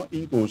intervenants,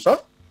 ils cause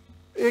ça,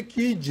 et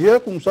qui dit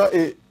comme ça,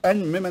 et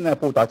même un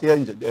importateur,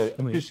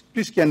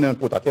 puisqu'il y a un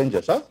importateur, il dit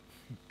ça,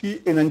 qui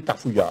est un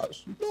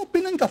cafouillage. Non, pas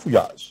un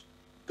cafouillage.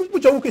 Comme vous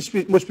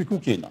dites, moi explique où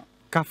qui est là.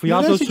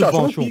 Cafouillage de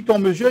subvention. Qui,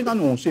 comme mesure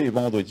annoncé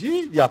vendredi,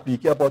 il est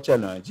appliqué à partir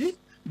de lundi.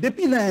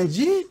 Depuis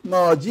lundi,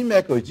 mardi,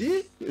 mercredi,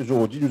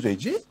 aujourd'hui, nous avons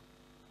dit,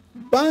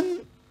 ban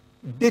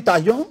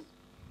détaillant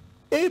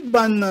et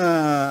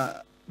ban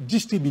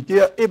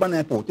distributeur et ban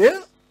importeur,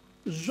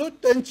 je suis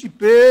un petit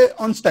peu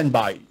en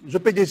stand-by. Je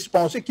peux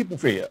dispenser qui pour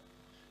faire.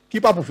 Qui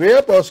pas pour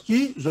faire parce que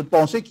je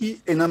pensais qu'il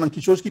y a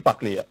quelque chose qui n'est pas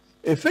clair.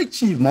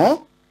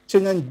 Effectivement, c'est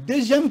une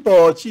deuxième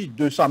partie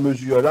de sa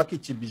mesure-là qui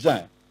est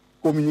bizarre.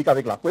 Communique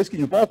avec la presse, qui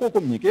ne peut pas encore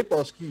communiquer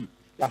parce que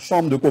la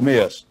chambre de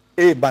commerce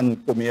et ban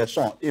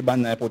commerçants et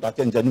ban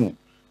importateurs nous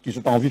qui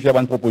sont envie de faire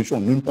une proposition,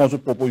 nous prenons une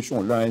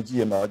proposition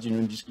lundi et mardi,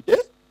 nous discuter.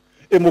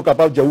 Et moi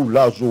capable de dire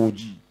là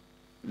aujourd'hui,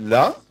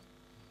 là,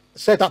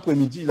 cet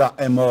après-midi, là,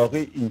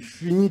 aimerait une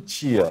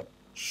finiture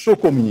se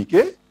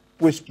communiquer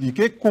pour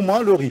expliquer comment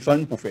le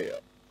refund pour faire.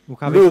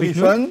 Le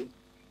refund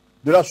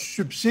de la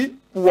subside,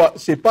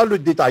 c'est pas le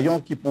détaillant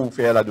qui peut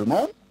faire la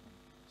demande,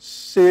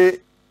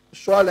 c'est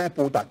soit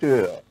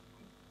l'importateur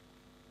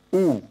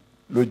ou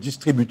le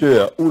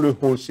distributeur ou le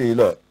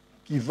wholesaler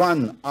qui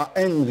vendent à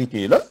un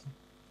retailer,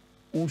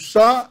 ou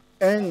ça,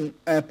 un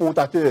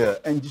importateur,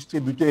 un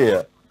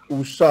distributeur,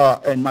 ou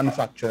ça, un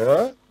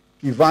manufactureur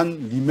qui vend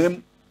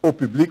lui-même au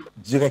public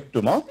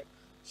directement.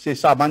 C'est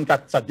ça,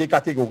 ça des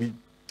catégories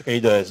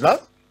traders là,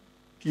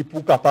 qui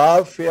pour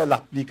capable faire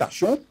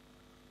l'application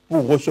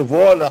pour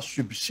recevoir la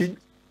subside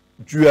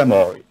du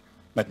MRA.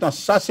 Maintenant,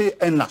 ça, c'est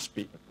un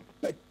aspect.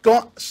 Mais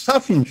quand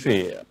ça finit de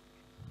faire,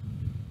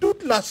 tout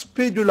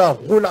l'aspect de la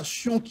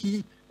relation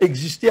qui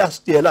existait à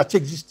ce là, qui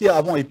existait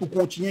avant et pour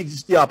continuer à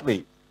exister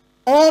après,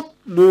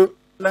 entre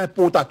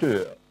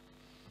l'importateur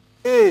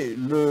et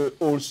le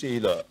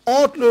wholesaler,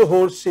 entre le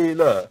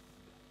wholesaler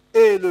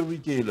et le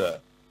retailer,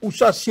 ou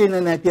ça c'est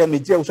un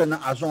intermédiaire ou c'est un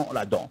agent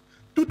là-dedans.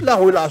 Toute la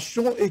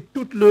relation et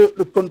tout le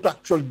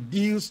contractual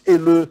deals et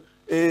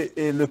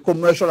le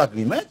commercial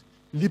agreement,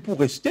 il pour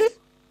rester,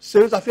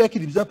 c'est les affaires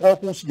qu'il besoin prendre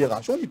en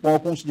considération. Il prend en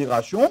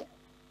considération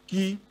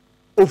qui,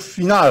 au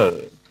final,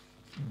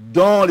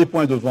 dans les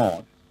points de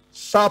vente,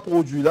 ça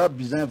produit-là,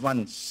 besoin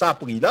vendre ça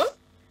prix-là,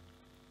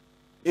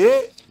 et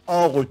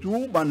en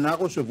retour, on a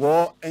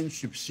recevoir un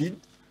subside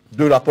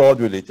de la part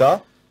de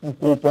l'État pour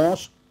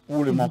compenser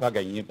pour le manque à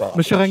gagner par.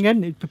 Monsieur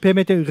Rangen,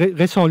 permettez,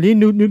 restez en ligne.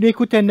 Nous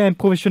écoutons un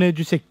professionnel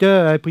du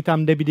secteur,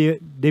 Pritam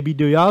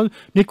Debidoyal.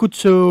 Nous écoutons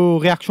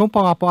sa réaction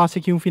par rapport à ce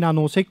qui nous fait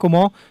annoncer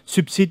comment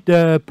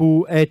subside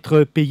pour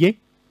être payé.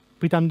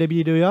 Pritam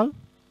Debidoyal.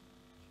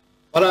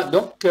 Voilà,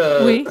 donc,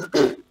 oui.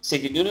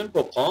 c'est que nous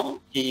comprenons,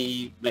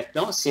 et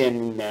maintenant, c'est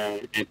un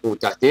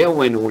importateur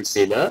ou un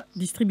wholesaler.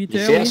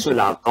 Distributeur. Il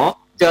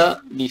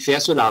fait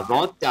sur la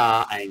vente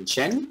à une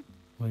chaîne.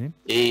 Oui.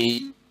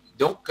 Et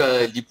donc,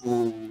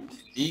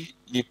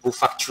 il peut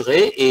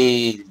facturer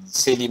et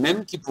c'est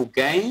lui-même qui peut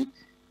gagner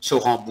ce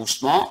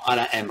remboursement à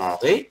la MRA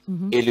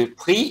et le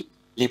prix,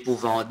 il peut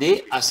vendre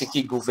à ce que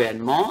le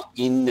gouvernement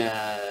il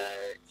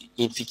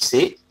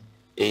fixé.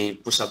 Et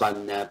pour ça,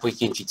 prix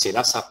qui est fixé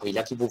là, ça prix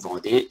là qui vous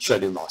vendez sur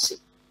le marché.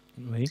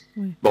 Oui.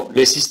 Bon,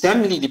 le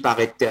système, il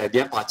paraît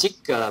bien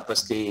pratique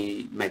parce que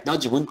maintenant,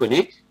 tout le monde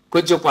connaît,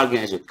 quand je parle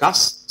de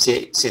casse,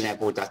 c'est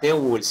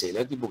l'importateur ou le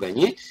seller qui peut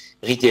gagner.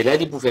 Retailer,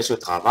 il peut faire ce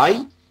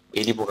travail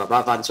et il peut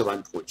vendre ce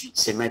produit.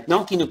 C'est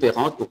maintenant qu'il nous peut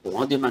rentrer au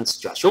courant de ma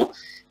situation.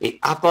 Et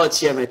à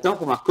partir de maintenant,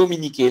 on va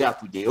communiquer là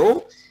pour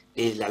vidéos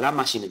et là, la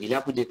machinerie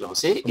là pour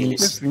déclencher et le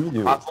système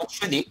va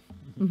fonctionner.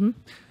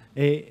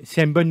 Et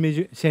c'est une bonne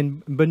mesure, c'est une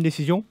bonne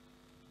décision.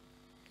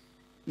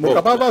 Je suis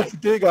capable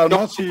d'ajouter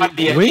également si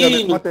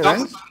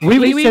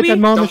oui,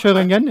 certainement, M.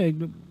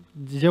 Rangen.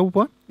 Disait ou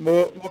pas? Je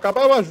suis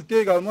capable d'ajouter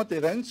également,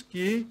 Terence,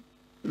 qui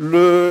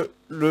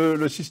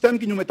le système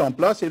qui nous met en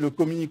place et le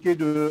communiqué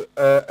de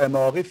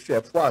MRF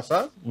fait foi à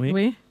ça.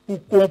 Oui.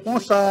 Pour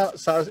comprendre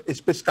sa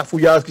espèce de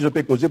cafouillage qui se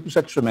peut causer pour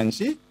cette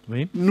semaine-ci.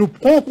 Oui. Nous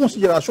prenons en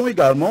considération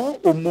également,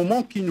 au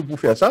moment qui nous peut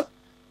faire ça,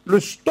 le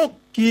stock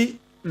qui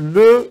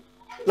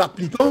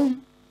l'applicant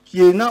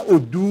qui est là au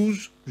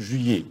 12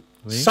 juillet.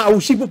 Oui. Ça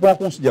aussi pour prendre en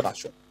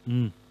considération.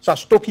 Ça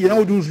stock qui est là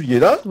au 12 juillet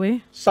là,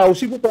 ça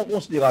aussi pour prendre en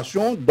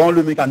considération dans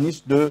le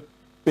mécanisme de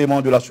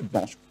paiement de la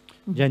subvention.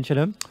 Yann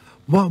Chelem?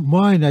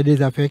 Moi, il y a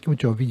des affaires qui m'ont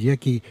envie de dire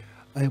qui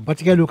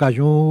Parce qu'à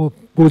l'occasion,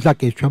 pose la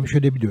question à M.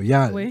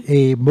 Debidoyal. Oui.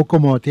 Et mon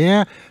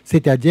commentaire,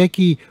 c'est-à-dire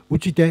que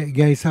tu as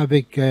gagné ça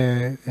avec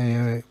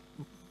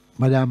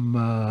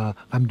Mme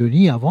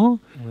Ramdoni avant,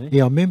 Oui.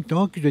 et en même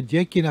temps que je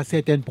dis qu'il y a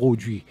certains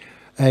produits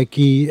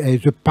qui,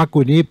 je ne pas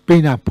connais,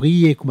 peine à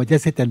prix et comment dire,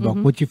 certaines banques.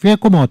 Moi, tu fais un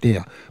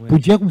commentaire pour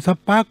dire comme ça,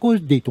 pas à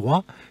cause des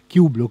droits qui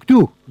vous bloquent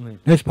tout,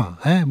 n'est-ce pas?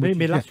 Hein? Oui,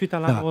 mais là, suite à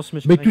l'annonce,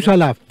 M. Mais tout ça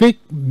là fait,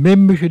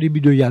 même M.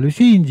 Debidoyal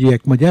aussi, il dit,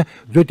 comment dire,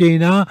 je t'ai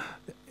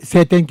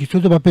certaines questions,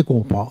 je ne peux pas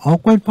comprendre.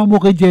 Encore une fois,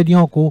 Maurice dit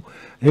encore,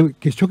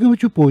 question que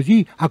tu poses,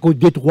 à cause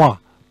des droits,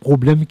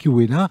 problème qui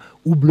est là,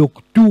 ou bloque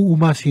tout, ou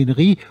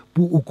machinerie,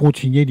 pour ou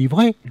continuer à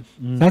livrer.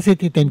 Ça,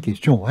 c'était une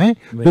question. Hein?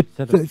 Oui,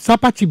 ça,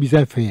 pas si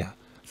bizarre à faire.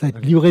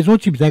 Cette livraison,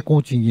 tu bizarre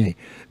continuer.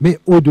 Mais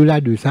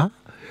au-delà de ça,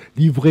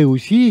 livrer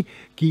aussi,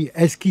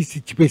 est-ce que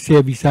tu peux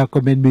servir ça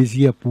comme une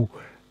mesure pour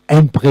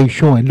une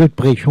pression, une autre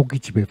pression que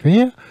tu peux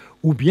faire,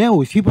 ou bien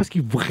aussi parce que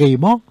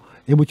vraiment,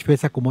 et moi, tu fais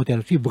ça commentaire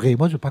aussi,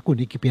 vraiment, je ne sais pas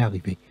connaître qui peut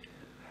arriver.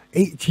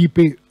 Et tu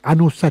peux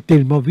annoncer ça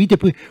tellement vite, et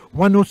puis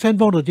on annonce un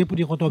vendredi pour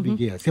dire qu'on t'en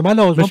vidéo. C'est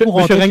malheureusement pour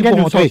rentrer. Monsieur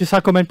Rengen, vous sentez ça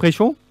comme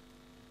impression?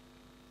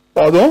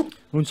 Pardon?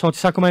 Vous sentez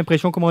ça comme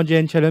impression, comment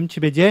dire,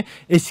 tu peux dire,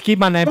 est-ce qu'il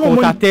y a un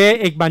importateur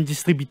et un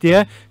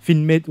distributeur qui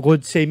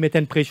mettent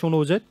une pression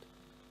aux autres?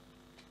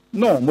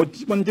 Non,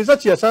 on a déjà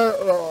dit ça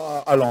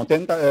à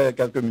l'antenne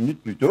quelques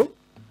minutes plus tôt.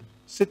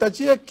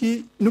 C'est-à-dire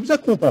que nous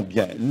comprenons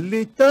bien,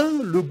 l'État,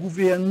 le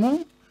gouvernement,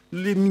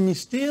 les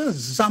ministères,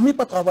 jamais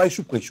pas travaillent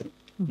sous pression.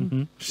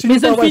 Si mais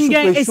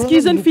est-ce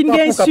qu'ils ont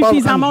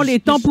suffisamment le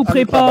temps pour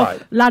préparer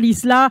la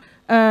liste là,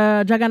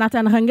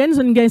 Jagannathan Rengen, ils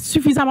ont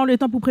suffisamment le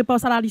temps pour préparer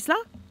ça la liste là?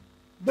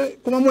 Ben,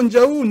 comment on dit,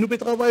 nous pouvons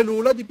travailler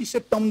là depuis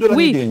septembre de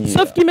l'année dernière. Oui,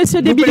 sauf que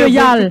M.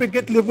 Debidoyal. Nous pouvons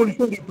guetter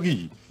l'évolution du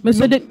prix.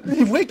 Monsieur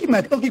Il est vrai qu'il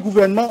maintenant que le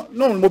gouvernement,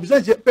 non,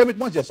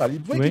 permettez-moi de dire ça, il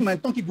est vrai qu'il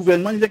maintenant que le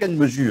gouvernement, il y a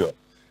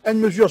une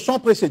mesure sans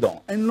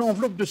précédent, une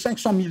enveloppe de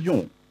 500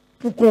 millions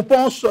pour qu'on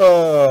pense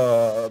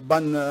le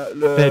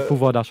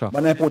pouvoir d'achat.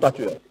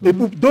 Importateur. Et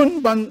pour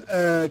donner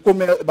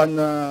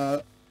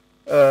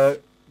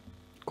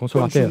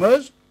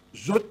consommateur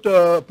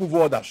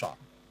pouvoir d'achat.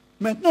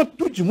 Maintenant,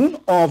 tout le monde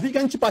a envie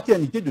d'une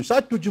paternité de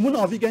ça, tout le monde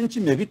a envie d'un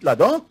petit mérite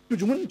là-dedans, tout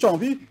le monde a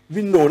envie de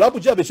venir là pour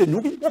dire c'est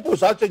nous qui proposons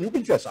ça, c'est nous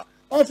qui faisons ça.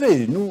 En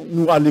fait,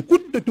 nous à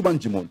l'écoute de tout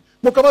le monde.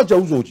 Moi, je vais dire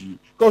aujourd'hui,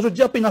 quand je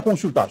dis après une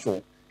consultation,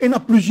 il y a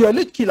plusieurs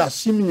lettres qui la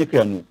signent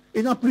à nous,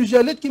 il y a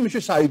plusieurs lettres qui M.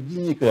 Saïd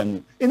dit à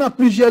nous, il y a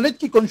plusieurs lettres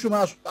qui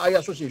Consumer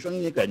Association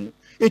dit à nous.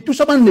 Et tout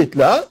ça, dans lettres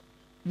là,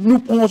 nous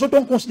prenons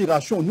en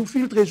considération, nous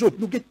filtrons les autres,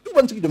 nous avons tout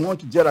un truc de monde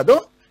qui dit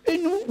là-dedans, et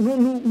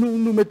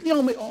nous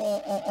mettons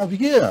en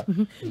vigueur.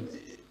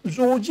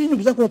 Aujourd'hui, nous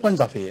devons comprendre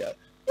les affaires.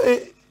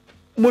 Et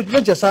moi, je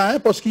vais dire ça,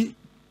 parce que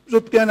j'ai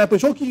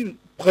l'impression que la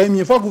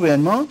première fois, le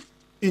gouvernement,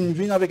 il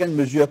vient avec une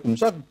mesure comme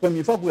ça, la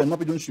première fois, le gouvernement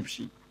peut donner un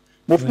subside.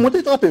 Mais il faut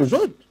monter rappeler aux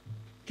autres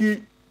qui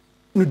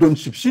nous donnent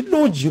subside,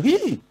 l'eau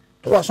dirait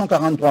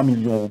 343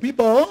 millions de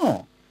par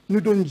an. Nous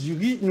donnons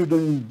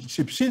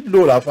subside,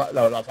 l'eau, la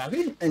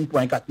farine,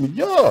 1,4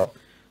 milliard.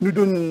 Nous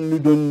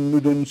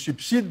donnons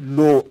subside,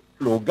 l'eau,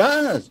 le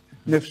gaz,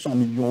 900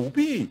 millions de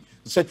roupies.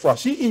 Cette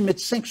fois-ci, ils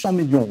mettent 500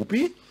 millions de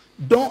roupies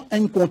dans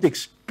un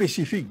contexte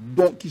spécifique,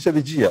 donc, qui ça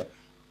veut dire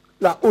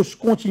la hausse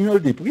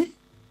continuelle des prix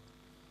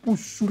pour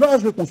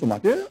soulager le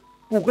consommateur,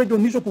 pour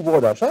redonner son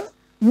pouvoir d'achat,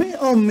 mais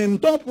en même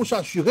temps pour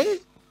s'assurer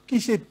que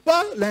ce n'est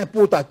pas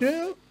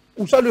l'importateur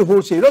ou ça le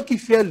wholesaler qui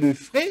fait le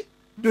frais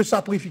de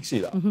sa prix fixé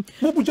là.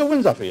 Moi, pour dire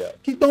une affaire,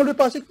 qui dans le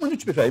passé, comment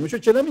tu peux faire? M.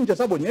 Tchelem, il dit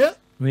ça bonnière,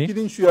 qui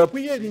dit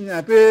surpris, il est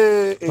un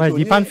peu étonné,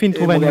 il pas fin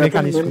trouver un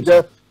mécanisme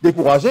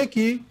découragé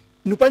qui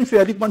nous pas une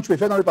faire comment tu peux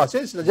faire dans le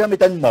passé, c'est-à-dire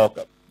mettre une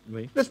marque-up.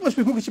 Laisse-moi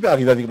expliquer ce qui peut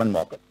arriver avec une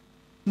marque-up.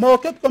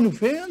 Mark-up, quand nous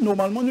faisons,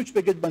 normalement, nous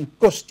peux get des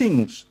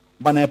costings,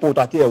 des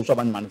importateurs ou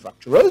des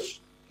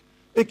manufacturers,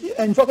 et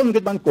une fois que nous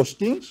get des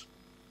costings,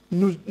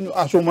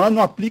 à ce moment-là, nous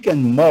appliquons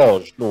une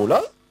marge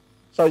là.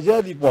 Ça veut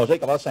dire, les boisés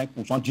qui va 5%,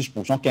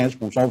 10%,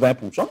 15%,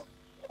 20%.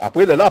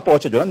 Après, là, à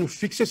partir de là, nous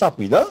fixons ce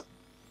prix-là,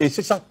 et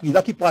c'est ce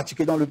prix-là qui est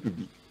pratiqué dans le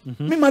public.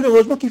 Mais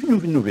malheureusement, qui fait une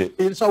nouvelle.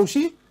 Et ça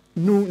aussi,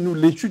 nous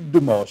l'étude de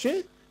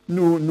marché,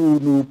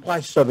 nous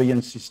price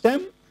surveillance system,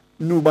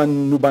 nous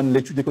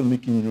l'étude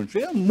économique qui nous le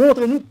fait,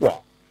 montrez-nous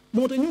quoi?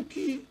 Montrez-nous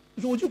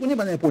qu'aujourd'hui, on est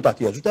un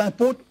importateur. Je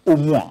t'importe au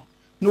mois.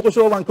 Nous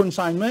recevons un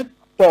consignment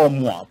par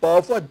mois,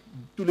 parfois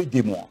tous les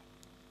 2 mois.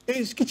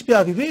 Et ce qui peut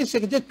arriver,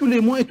 c'est que tous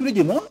les mois et tous les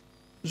 2 mois,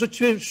 je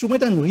te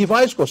soumets un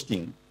revised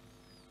costing.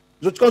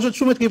 Quand je te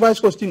soumets un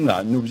revised costing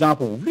là, nous faisons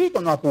pour ouvrir,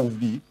 quand on a pour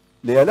ouvrir,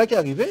 les là qui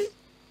arrivaient,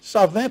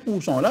 ça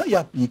 20% là, il est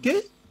appliqué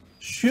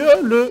sur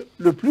le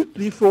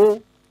plus fort.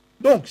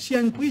 Donc, si y a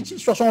un prix de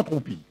 60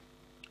 roupies,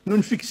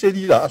 nous fixons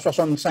là à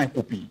 65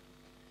 roupies.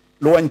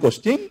 L'eau un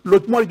costing,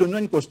 l'autre mois, il donne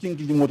un costing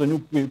qui dit montre nous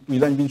prix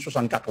là, il vient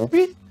 64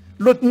 roupies.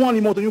 L'autre mois,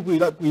 il montre nous prix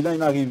là,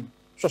 il arrive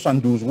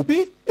 72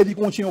 roupies, et il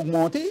continue à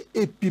augmenter,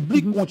 et le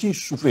public continue à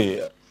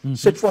souffrir.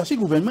 Cette fois-ci,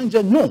 le gouvernement dit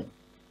non.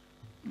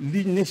 Il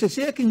est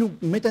nécessaire qu'il nous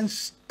mette une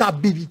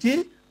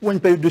stabilité pour une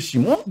période de 6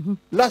 mois.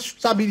 La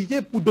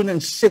stabilité pour donner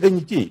une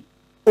sérénité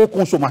aux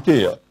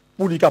consommateurs,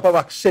 pour les capables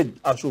d'accéder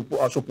à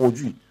ce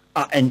produit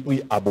à un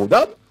prix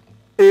abordable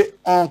et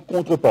en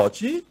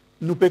contrepartie,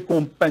 nous pouvons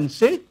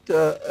compenser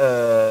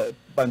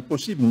un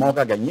possible manque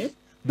à gagner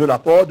de la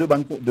part de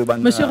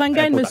Monsieur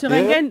Rengen,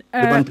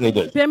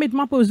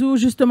 permettez-moi de poser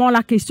justement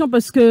la question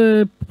parce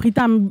que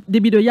Pritam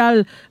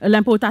Debidoyal,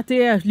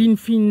 l'importateur,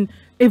 l'Infin,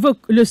 évoque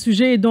le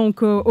sujet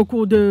donc au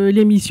cours de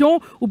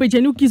l'émission. Ou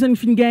peut-être qu'ils ont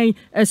gagné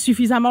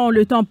suffisamment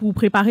le temps pour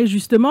préparer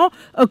justement.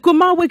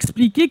 Comment vous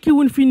expliquer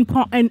qu'Infin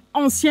prend un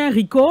ancien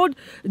record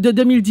de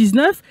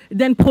 2019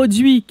 d'un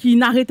produit qui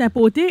n'arrête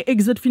d'importer et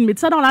que vous met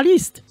ça dans la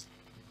liste?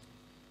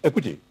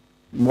 Écoutez,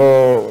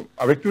 moi,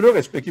 avec tout le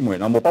respect qu'il m'a,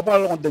 je ne vais pas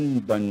parler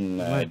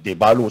d'un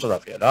débat sur cette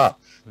affaire-là.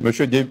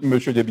 Monsieur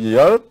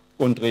Debial,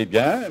 très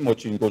bien, moi,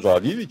 je suis une cause à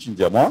vivre, il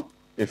dit à moi,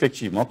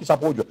 effectivement, que ça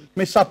produit.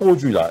 Mais ça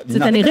produit-là, il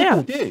n'arrête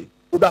d'importer.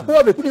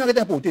 D'accord avec vous, il n'arrête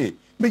d'importer.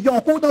 Mais il y a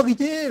encore dans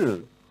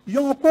retail. Il y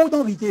a encore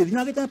dans retail. Il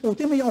n'arrête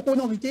d'importer, mais il y a encore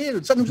dans retail.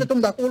 Ça, nous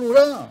sommes d'accord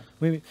là.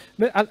 Oui.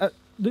 Mais, pas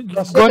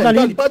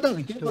dans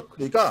retail, dans tous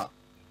les cas.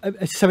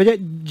 Ça veut dire,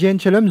 Jen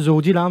Chelem,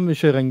 Zodi, là, M.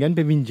 Rengen,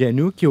 Bevin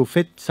Djenou, qui a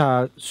fait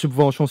sa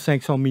subvention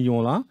 500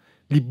 millions là,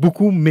 il est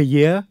beaucoup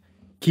meilleur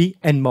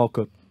qu'un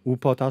markup. Vous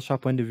partagez ce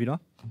point de vue là?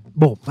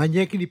 Bon,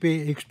 manière qu'il peut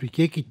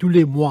expliquer que tous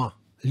les mois,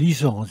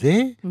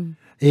 licencié,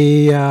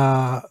 et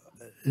là,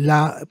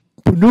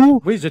 pour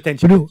nous. Oui,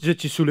 je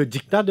suis sous le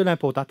dictat de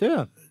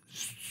l'importateur.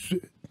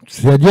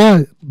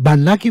 C'est-à-dire,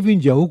 là qui vient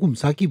dire comme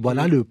ça, qui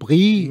voilà le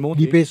prix,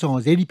 il peut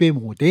changer, il peut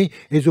monter,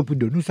 et pour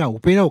de nous, ça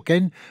n'a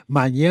aucune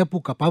manière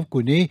pour capable de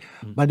connaître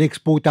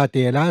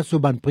l'exportateur là, ce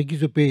prix qui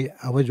se paye,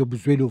 après, je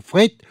besoin le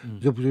fret,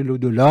 je besoin le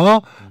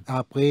dollar,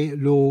 après,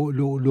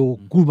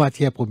 le coût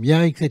matière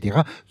première, etc.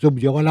 Je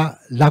besoin voilà,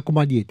 la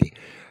commodité.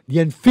 Il y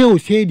a un fait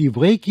aussi un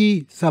livret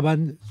qui, ça va,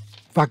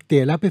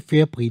 facteur là peut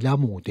faire prix là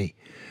monter.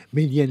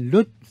 Mais il y a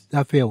l'autre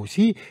affaire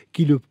aussi,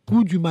 qui le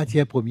coût du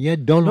matière première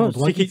dans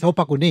l'endroit qu'ils ne sont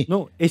pas connus.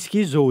 Non, est-ce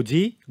qu'ils ont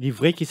dit,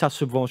 livré qui sa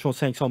subvention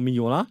 500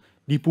 millions là,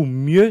 dit pour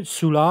mieux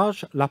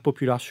soulager la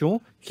population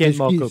qui est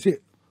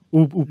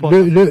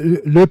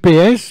le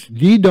PS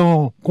dit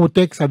dans le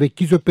contexte avec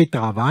qui je peux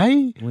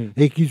travailler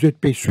et qui je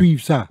peux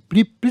suivre ça,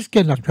 plus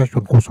qu'il y a la situation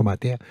de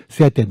consommateur,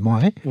 certainement.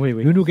 Hein?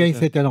 Nous gagnons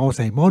certains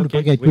renseignements, nous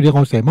gagnons tous les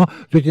renseignements,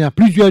 je tiens à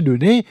plusieurs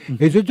données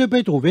et je te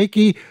peux trouver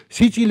que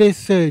si tu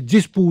laisses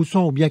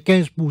 10% ou bien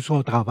 15%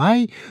 de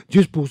travail,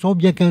 10% ou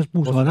bien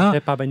 15% là,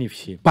 pas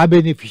bénéficier. Pas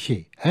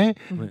bénéficier. Hein?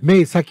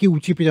 Mais ça qui est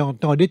outil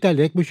en détail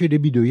avec M.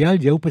 Debidoyal,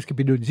 parce qu'il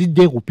peut donner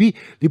des roupies,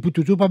 il peut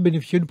toujours pas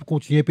bénéficier pour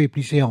continuer à payer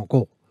plus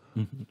encore.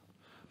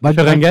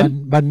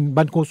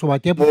 Ban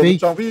consommateur pour payer.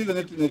 J'ai envie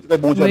de très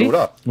bon dialogue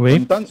là.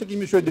 Entendre ce que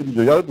M.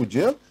 Debidoyal vous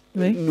dire,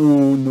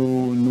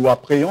 nous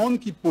appréhendons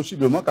qu'il est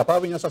possiblement capable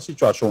de venir dans cette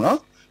situation-là,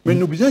 mais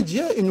nous besoin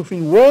dire, et nous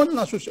finissons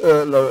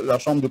la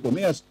Chambre de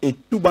commerce et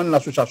tout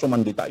l'association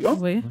de détaillants,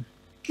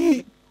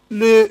 qui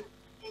les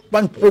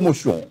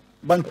promotion,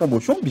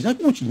 besoin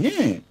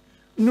continuer.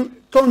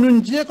 Quand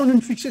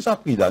nous fixons ça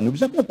prix là, nous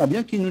besoin comprendre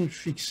bien qu'il nous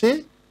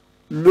fixer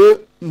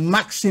le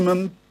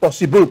maximum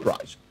possible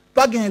price.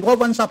 Pas gagner droit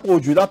vendre sa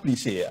produit là plus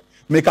cher,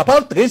 mais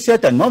capable très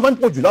certainement vendre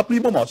produit là plus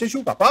bon marché. Si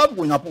vous capable,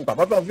 ou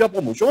capable de faire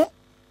promotion,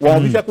 ou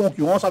envie de faire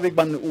concurrence avec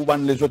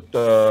les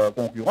autres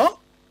concurrents,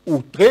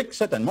 ou très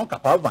certainement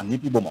capable de vendre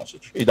plus bon marché.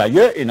 Et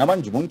d'ailleurs, il y a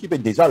du monde qui peut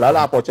déjà là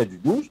à partir du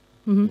 12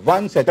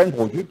 vendre certains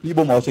produits plus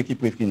bon marché qui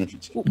préfèrent nous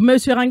fixer.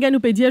 Monsieur Rengen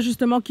nous peut dire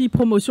justement qu'il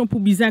promotion pour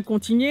bien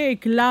continuer et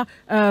que là,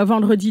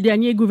 vendredi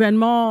dernier, le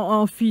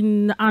gouvernement en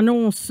fin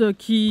annonce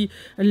que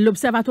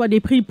l'Observatoire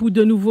des prix pour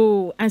de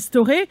nouveau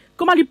instauré.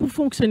 Comment il peut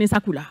fonctionner ça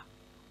coup là?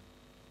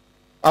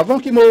 Avant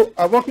qu'il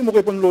me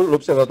réponde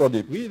l'Observatoire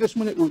des prix,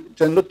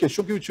 c'est une autre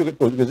question que tu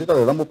réponds.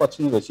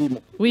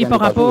 Oui, par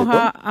rapport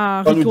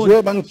à quand nous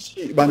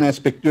disons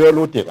inspecteur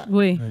au terrain.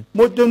 Oui.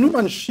 Moi, donne-nous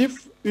un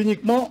chiffre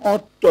uniquement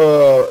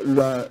entre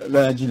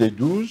lundi les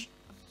 12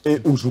 et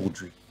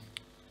aujourd'hui.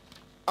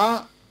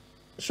 À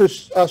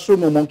ce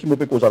moment qui me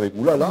peut causer avec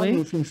vous, là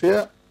nous finissons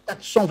faire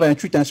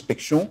 428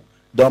 inspections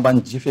dans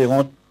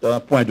différents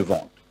points de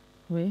vente.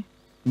 Oui.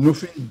 Nous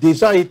finissons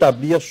déjà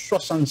établir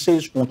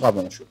 76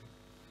 contraventions.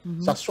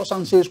 Ces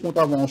 76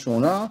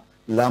 contraventions-là,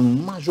 la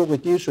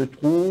majorité se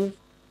trouve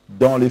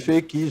dans les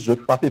faits qui je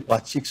pas fait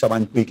pratique, ça va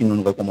un prix qui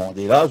nous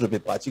recommandé là, je fais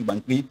pratique un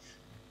prix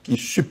qui est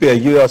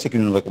supérieur à ce qui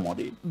nous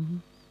recommandé.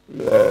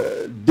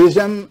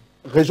 Deuxième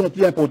raison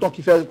plus importante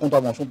qui fait la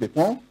contravention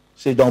pétrant,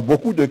 c'est dans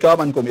beaucoup de cas,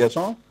 les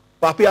commerçants,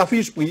 pas payer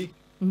affiche prix.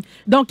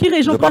 Dans quelle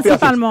région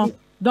principalement?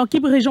 Dans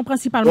quelle région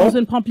principalement je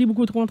ne prends plus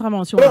beaucoup de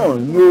contraventions?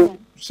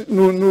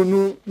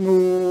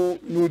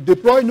 Nous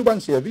déployons nos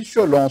services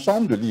sur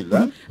l'ensemble de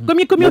l'île.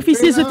 Combien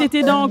d'officiers ont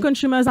été dans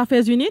Consumer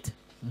Affairs Unit?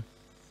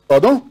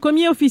 Pardon?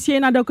 Combien d'officiers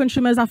sont dans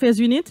Consumer Affairs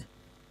Unit?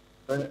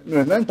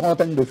 Une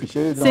trentaine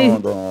d'officiers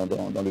dans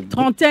le...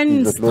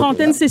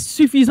 Trentaine, c'est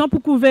suffisant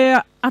pour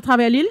couvrir à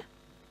travers l'île?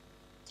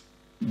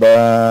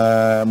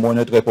 Mon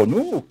intérêt pour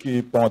nous,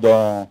 qui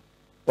pendant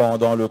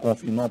le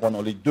confinement,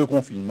 pendant les 2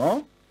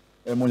 confinements,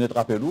 mon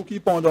intérêt pour nous, qui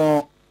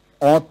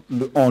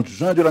entre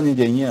juin de l'année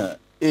dernière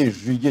et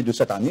juillet de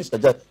cette année,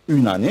 c'est-à-dire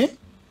une année,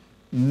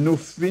 nous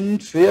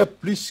finissons faire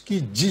plus que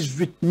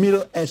 18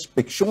 000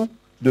 inspections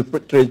de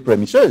trade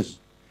premises.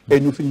 Et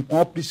nous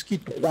finissons plus que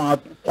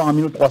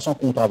 3300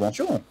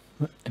 contraventions.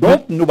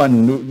 Donc, nous avons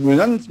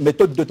une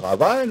méthode de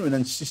travail, nous avons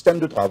un système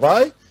de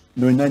travail,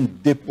 nous avons un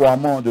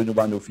déploiement de nos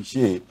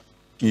officiers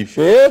qui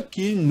fait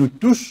qui nous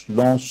touche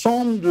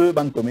l'ensemble de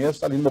ban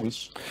commerce à l'île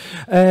Maurice.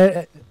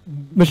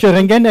 Monsieur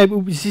Rengen,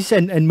 ici c'est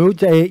un mot,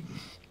 et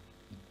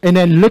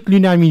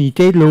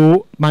l'unanimité, le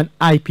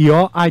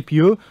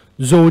IPO,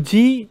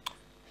 Zodi,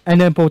 un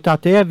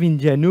importateur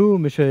vient nous,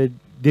 monsieur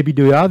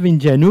Debidoya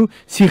vient nous,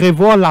 si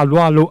revoir la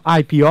loi, le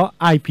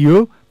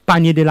IPO,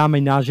 panier de la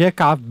ménagère,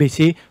 qui a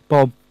baissé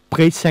par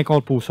près de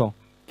 50%.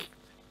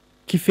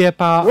 Qui fait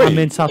pas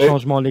amener ça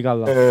changement légal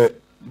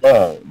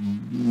là?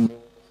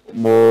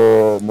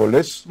 Bon,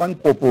 laisse mon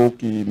propos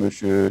qui M.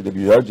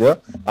 Debidoya dit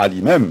à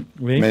lui-même.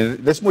 Oui. Mais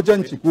laisse-moi dire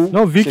un petit coup.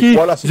 Non, vu que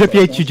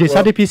j'ai étudié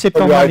ça depuis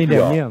septembre l'année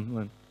dernière.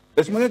 Ouais.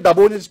 Laisse-moi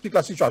d'abord expliquer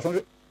la situation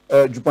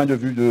du point de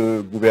vue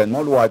du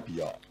gouvernement,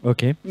 l'OIPA.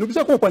 Ok. Nous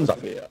devons comprendre une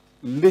affaire.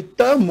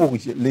 L'État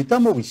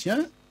mauricien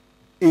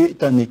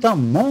est un État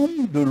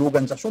membre de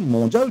l'Organisation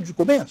mondiale du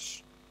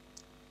commerce.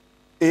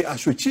 Et à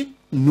ce titre,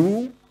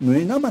 nous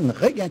avons une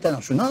règle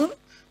internationale,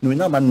 nous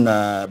avons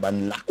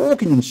un accord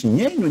qui nous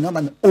signe, nous avons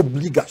une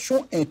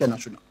obligation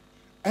internationale.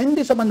 Une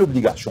de ces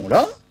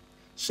obligations-là,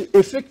 c'est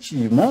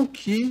effectivement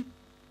qui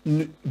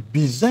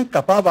est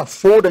capable de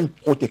faire une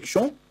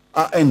protection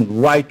à un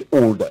right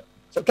holder.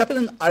 Ce qu'on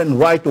appelle un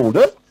right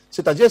holder,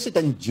 c'est-à-dire c'est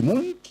un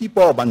dimoun qui,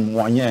 par un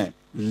moyen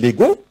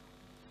légaux,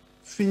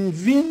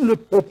 finit le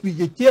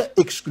propriétaire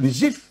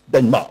exclusif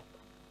d'un marque.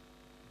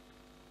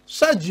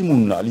 Ça,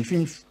 dimoun-là,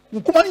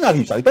 comment il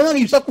arrive ça? Il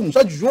arrive ça comme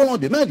ça du jour au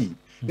lendemain.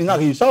 Il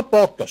arrive ça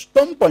par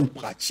custom, par une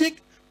pratique,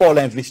 par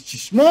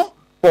l'investissement,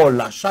 par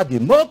l'achat des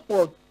marques,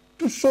 par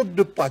toutes sortes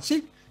de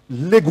pratiques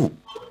légaux.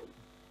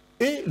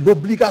 Et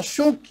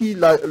l'obligation que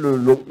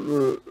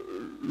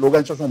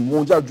l'Organisation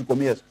mondiale du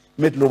commerce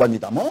met le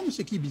État membre,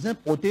 c'est qu'il vient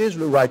protéger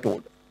le right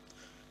holder.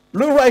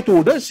 Le right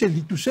holder, c'est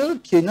lui tout seul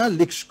qui a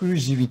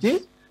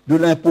l'exclusivité de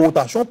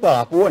l'importation par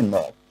rapport à une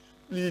marque.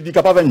 Il est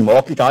capable d'une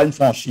marque, il est capable d'une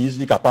franchise,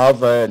 il est capable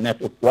de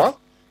n'importe quoi.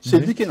 C'est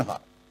lui qui en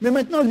a. Mais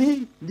maintenant,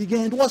 il a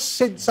un droit,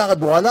 c'est ça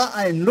droit-là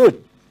à un autre.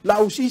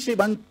 Là aussi, c'est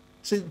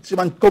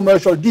un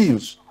commercial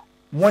deals.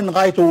 Moi, un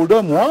right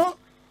holder, moi.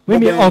 Oui,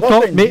 mais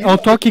en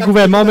tant que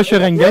gouvernement, M.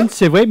 Rengen,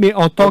 c'est vrai, mais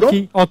en tant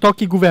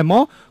que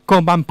gouvernement,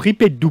 quand un prix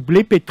peut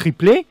doubler, peut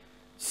tripler,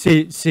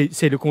 c'est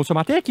le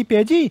consommateur qui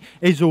peut dire.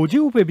 Et aujourd'hui,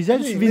 vous pouvez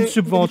bien suivre une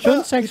subvention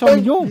de 500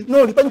 millions. Non,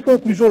 il n'y a pas une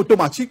conclusion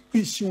automatique.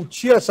 Puis si on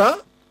tire ça,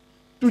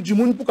 tout le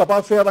monde peut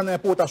capable faire une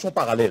importation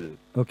parallèle.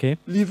 OK.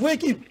 Livrer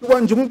qui, tout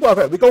le monde peut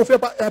faire. Mais quand on fait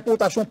une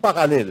importation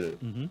parallèle,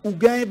 ou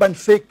gagne un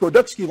fake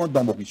products qui rentrent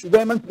dans Maurice, ou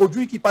gagne un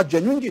produit qui n'est pas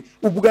genuine,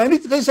 ou vous gagnez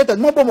très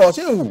certainement bon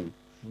marché,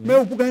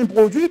 mais vous gagnez un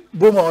produit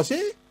bon marché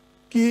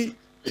qui,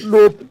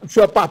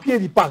 sur le papier,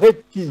 il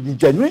paraît qu'il est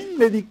genuine,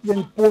 mais il y a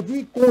un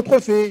produit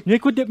contrefait. Nous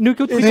écoutons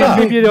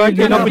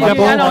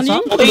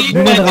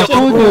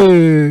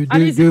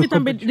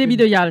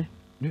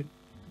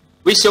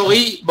Oui,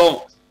 sorry.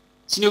 Bon,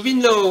 si nous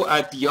venons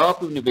à Pillard,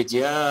 nous nous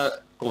dire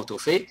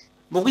contrefait,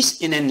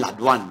 Maurice est dans la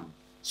douane.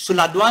 Sur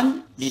la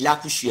douane, il a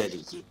pu lié.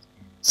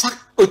 Chaque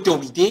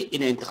autorité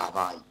est un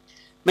travail.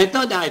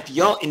 Maintenant, dans le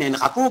Pillard, il y a un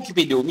rapport qui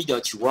peut dormir dans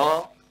tu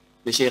vois.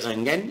 M.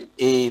 Rengen,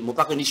 et je ne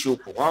pas je suis au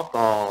courant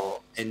par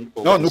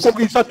non, nous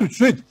comprenons ça tout de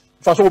suite. De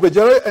toute façon, on peut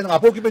dire un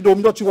rapport qui peut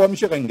dominer tu vois M.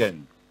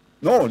 Rengen.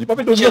 Non, il n'est pas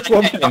fait dominer tu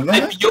vois M. Rengen. Dans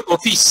IPO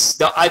Office,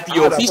 la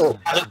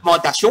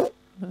recommandation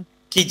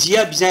qui dit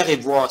à bien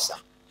revoir ça.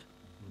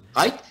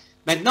 Right?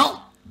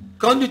 Maintenant,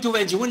 quand nous trouvons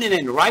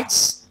un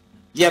rights,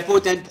 il y a pas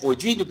un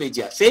produit, nous pouvons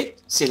dire fait,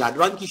 c'est la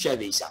douane qui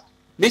surveille ça.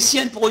 Mais si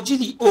un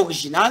produit est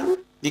original,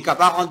 il est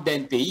capable de rentrer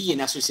dans un pays, il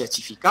y a un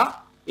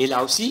certificat, et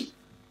là aussi,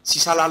 si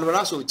ça la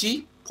loi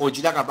sorti,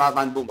 produit là capable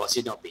de vendre bon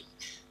c'est dans le pays.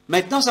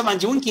 Maintenant, ça va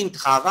dire qui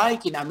travaille,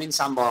 qui amène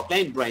sa marque là,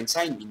 une brand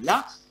sign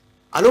là.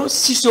 Alors,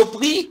 si ce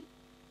prix,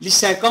 les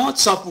 50,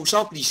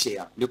 100% plus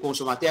cher, le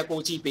consommateur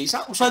continue de payer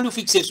ça, ou soit nous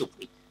fixer ce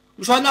prix.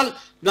 Ou soit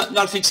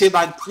nous fixer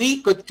le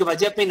prix, que va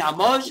dire peine à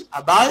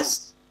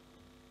base,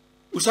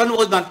 ou soit nous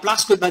redonnons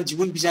place que dans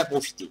le bien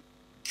profiter.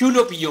 Que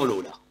l'opinion là.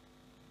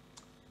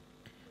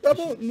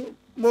 D'abord,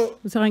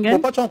 je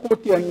pas encore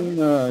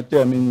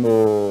termine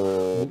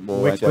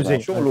mon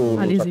intervention,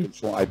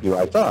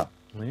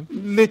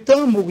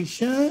 l'État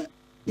mauricien,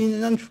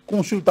 il a une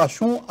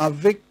consultation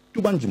avec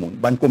tout le monde,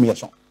 les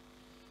commerçants.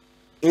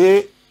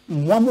 Et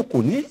moi, je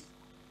connais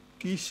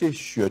qui c'est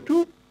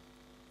surtout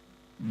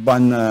les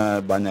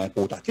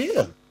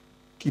importateurs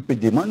qui peut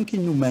demander qui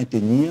nous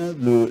maintenir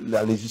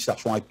la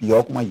législation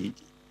IPO comme il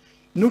dit.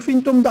 Nous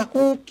finissons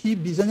d'accord qui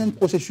besoin d'un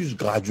processus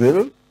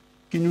graduel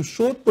qui nous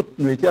saute pour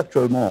nous être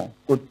actuellement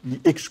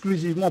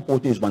exclusivement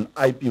protégés par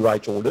IP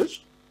rights holders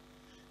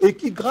et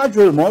qui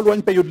graduellement, loin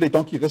une période de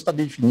temps qui reste à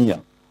définir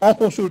en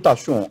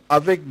consultation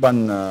avec les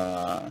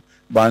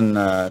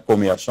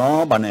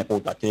commerçants, les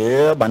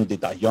importateurs, les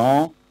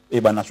détaillants et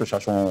les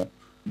associations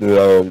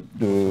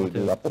de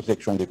la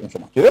protection des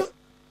consommateurs,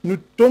 nous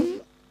sommes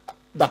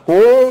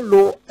d'accord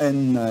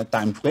un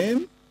time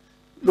frame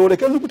dans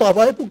lequel nous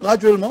travaillons pour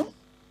graduellement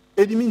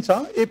élimine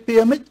ça et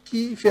permettre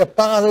qu'il fait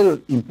parallèle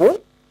impôt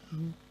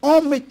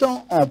en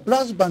mettant en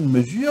place une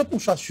mesure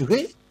pour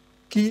s'assurer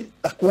que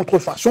la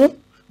contrefaçon,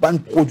 un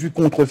produit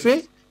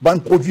contrefait, un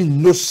produit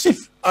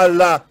nocif à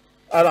la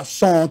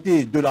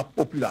santé de la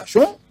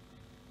population,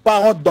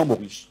 par contre dans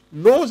Maurice.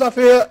 Nos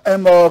affaires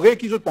MRE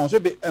qui se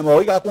pensaient,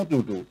 MRE raconte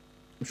tout.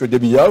 M.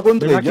 Debillard compte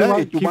très bien,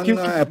 et tout le monde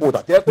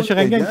importateur compte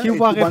très bien, et tout le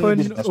monde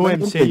businessman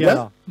compte très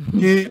bien.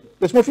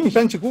 Laisse-moi finir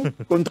un petit coup,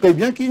 compte très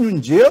bien qui nous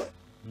dit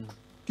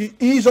que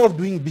ease of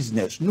doing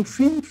business. Nous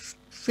finissons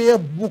faire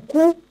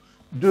beaucoup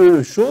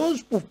de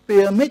choses pour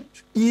permettre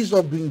ease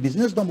of doing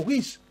business dans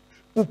Maurice,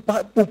 pour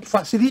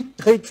faciliter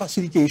trade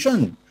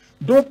facilitation.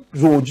 Donc,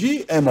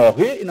 aujourd'hui,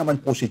 MRE, il y a une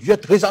procédure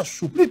très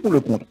assouplie pour le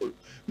contrôle.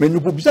 Mais nous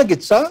pouvons bien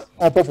guetter ça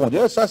en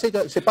profondeur. Ça,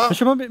 c'est pas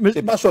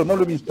seulement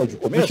le ministère du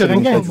Commerce. Monsieur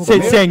Rengen,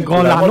 c'est une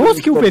grande annonce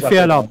qui vous peut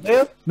faire là.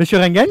 Monsieur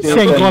Rengen,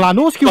 c'est une grande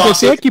annonce qui vous peut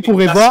faire qui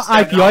pourrait voir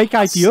IPO et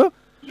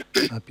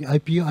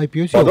IPE.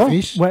 IPO, c'est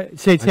office. Ouais,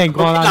 c'est une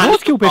grande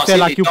annonce qui vous peut faire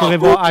là qui pourrait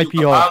voir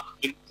IPO.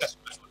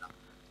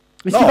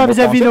 Est-ce qu'il va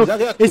vis-à-vis nos...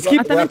 Attendez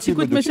un petit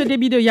coup de monsieur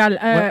Déby de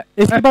Yal.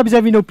 Est-ce qu'il va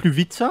vis-à-vis nos plus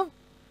vite ça?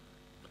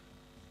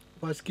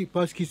 Parce que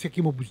ce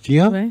qu'il m'a dit,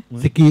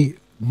 c'est que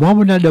moi,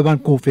 on a devant une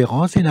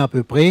conférence, il y a à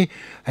peu près,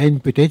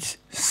 peut-être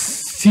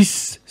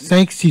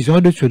 5-6 ans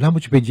de cela, moi,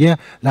 tu peux dire,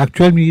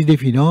 l'actuel ministre des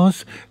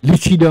Finances,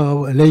 ici,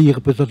 là, il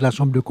représente la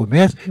Chambre de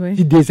commerce,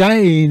 il déjà,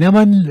 il y a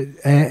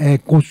une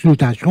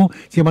consultation,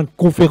 c'est une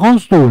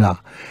conférence, là.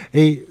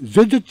 Et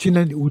je dis,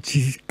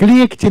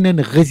 clair qu'il y a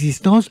une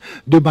résistance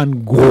de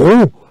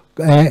gros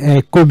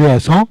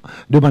commerçants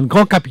de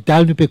grand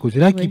capital de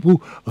là qui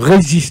pour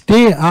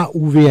résister à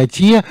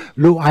ouverture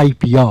le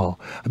IPO.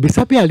 Mais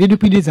ça peut aller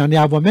depuis des années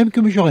avant même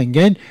que M.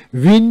 Rengen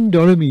vienne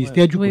dans le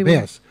ministère du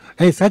Commerce.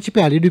 Et ça, tu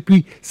peux aller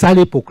depuis ça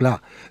l'époque-là.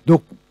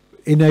 Donc,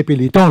 il n'y a pas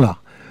les temps là.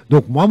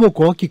 Donc, moi, mon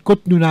corps qui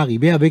continue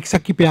d'arriver avec ça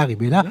qui peut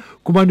arriver là,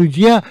 comment nous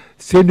dire,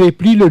 ce n'est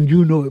plus le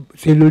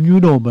new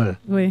normal.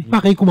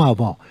 Pareil comme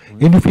avant.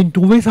 Et nous finissons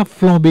trouver ça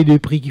flambée de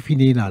prix qui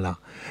finit là.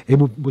 Et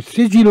je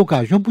saisis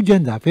l'occasion pour dire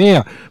une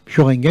affaire.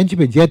 M. Rengen, tu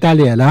peux dire, tu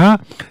es là,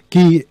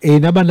 qui est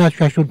dans une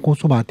association de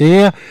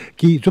consommateurs,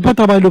 qui ne pas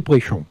travail de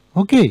pression.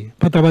 OK,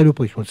 pas travail de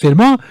pression.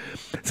 Seulement,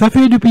 ça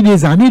fait depuis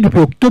des années, depuis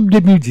octobre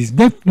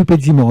 2019, nous peut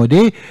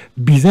demander,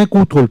 bizarre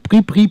contrôle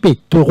prix peut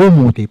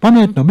remonter. Pas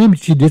maintenant, même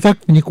si des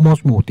actes commencent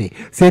à monter.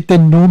 Certains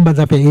nombres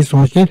d'affaires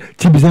essentielles,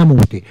 tu bizarre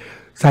monter.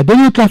 Ça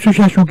donne notre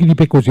association qui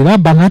peut causer là,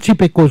 tu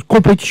peux cause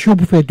compétition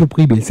pour faire le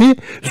prix baisser,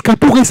 jusqu'à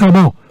tout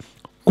récemment.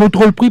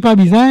 Contrôle prix pas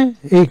bizarre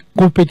et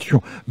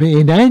compétition. Mais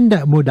il y a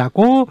un mot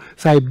d'accord,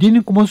 ça a dit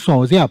nous commence à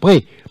changer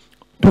après.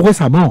 Tout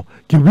récemment,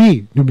 qui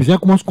oui, nous bizarre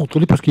commence à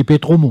contrôler parce qu'il peut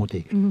trop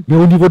monter. Mais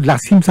au niveau de la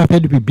CIM, ça fait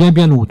depuis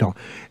bien longtemps.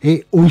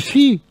 Et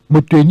aussi, me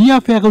tenir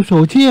à faire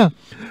ressortir,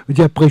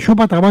 dire pression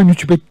pas travail, nous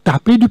tu peux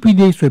taper depuis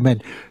des semaines.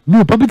 Nous, on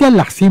ne peut pas dire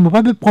la CIM, on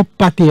ne peut pas prendre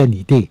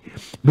paternité.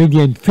 Mais il y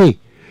a un fait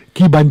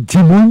qui va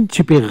dire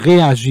tu peux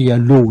réagir à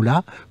l'eau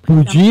là pour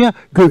dire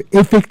que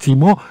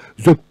effectivement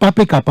je ne suis pas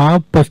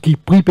capable parce qu'il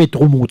prix peut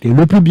trop monter.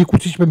 Le public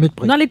aussi je peux mettre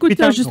prix. Dans l'écoute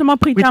justement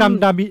prix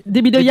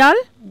débit de Yal.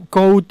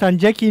 Quand vous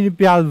entendez qu'il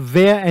va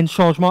vers un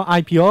changement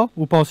IPO,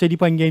 vous pensez qu'il n'y a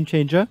pas un game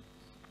changer?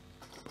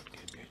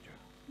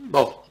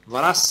 Bon,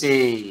 voilà,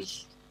 c'est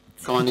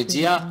comment on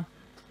dit,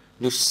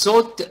 nous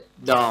sautons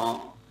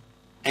dans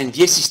un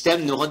vieux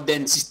système, nous rentrons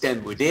dans un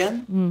système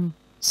moderne,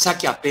 ça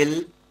qui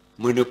appelle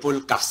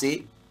monopole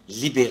cassé,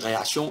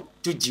 libération,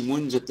 tout le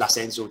monde de la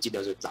scène sorti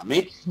dans notre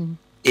main,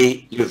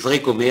 et le vrai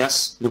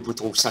commerce, nous pouvons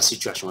trouver sa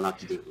situation-là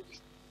qui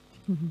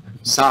déroule.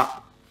 Ça,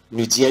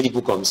 nous dit un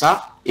peu comme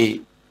ça,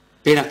 et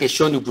puis la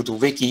question, nous pouvons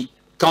trouver qui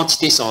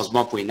quantité de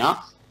changement pour nous,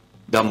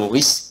 dans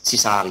Maurice, si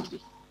ça arrive.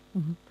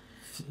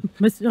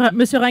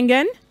 Monsieur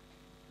Rengen?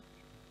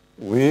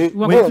 Oui.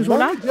 Vous êtes toujours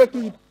là?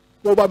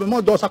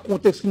 Probablement, dans ce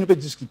contexte que nous pouvons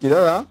discuter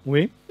là,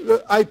 oui.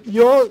 Le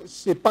IPO,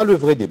 ce n'est pas le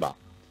vrai débat.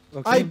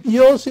 Okay.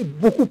 IPO, c'est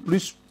beaucoup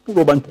plus pour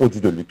le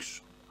produit de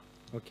luxe.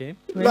 Okay.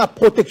 La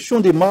protection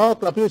des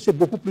marques, c'est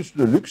beaucoup plus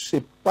de luxe,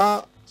 c'est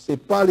pas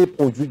les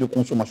produits de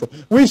consommation.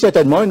 Oui,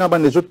 certainement, il y a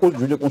les autres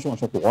produits de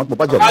consommation courante, on ne peut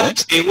pas dire non.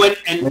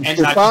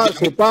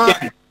 C'est pas...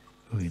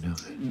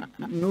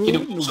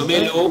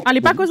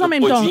 Allez, pas cause en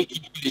même temps.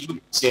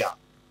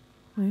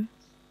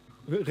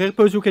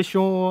 Repose aux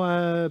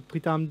questions,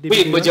 Pritam.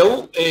 Oui,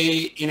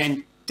 il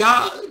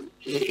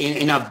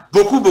y a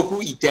beaucoup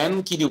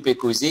d'items qui nous peuvent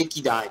causer,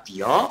 qui dans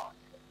IPO.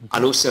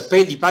 Alors, ça peut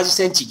être pas juste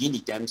un petit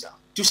item, ça.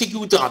 Tout ce qui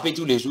vous rappelle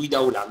tous les jours, il y a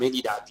la main,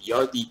 il y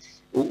a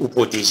ou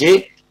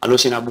protéger. Alors,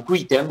 il y a beaucoup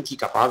d'items qui sont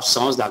capables,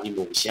 sans la vie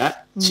mauricienne,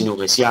 si nous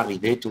réussissons à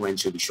arriver à trouver une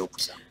solution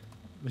pour ça.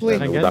 Oui.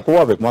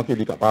 D'accord avec moi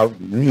qu'il est capable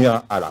de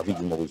nuire à la vie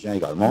du Mauricien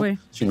également. Oui.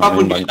 Sinon, pas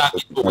pour nuire à la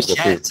vie du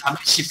Mauricien.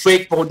 Si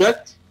fake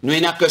product, nous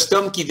avons un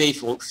custom qui veut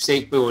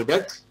fake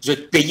product, je vais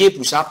payer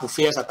pour ça, pour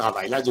faire ce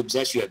travail-là, je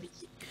besoin sur habillé.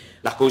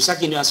 La cause ça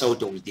qui nous a cette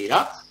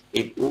autorité-là,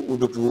 et on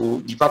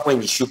ne dit pas pour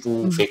une issue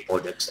pour fake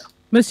product ça.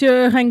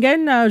 Monsieur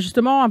Rengen,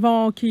 justement,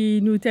 avant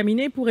qu'il nous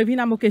termine, pour revenir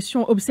à ma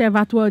question,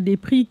 observatoire des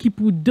prix qui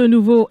peut de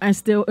nouveau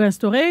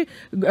instaurer,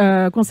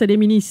 Conseil des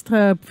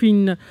ministres,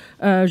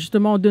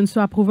 justement, donne son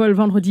approval le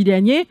vendredi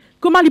dernier.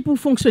 Comment il peut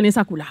fonctionner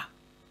ça coup-là?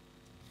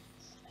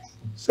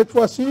 Cette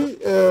fois-ci,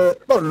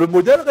 le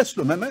modèle reste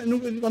le même. Hein. Nous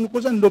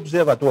causons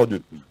l'observatoire de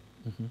prix.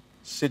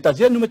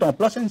 C'est-à-dire, nous mettons en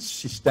place un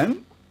système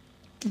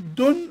qui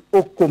donne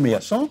aux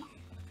commerçants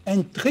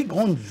une très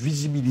grande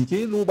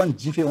visibilité dans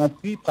différents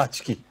prix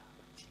pratiqués.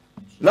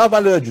 La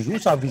valeur du jour,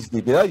 sa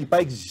visibilité, il n'a pas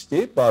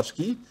existé parce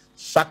que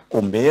chaque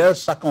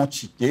commerce, chaque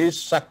quantité,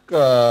 chaque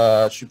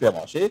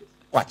supermarché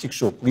pratique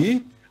ce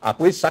prix.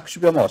 Après, chaque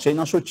supermarché, il y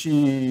a un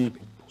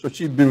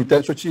petit bulletin,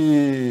 un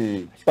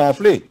petit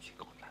pamphlet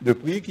de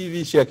prix qui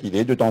vient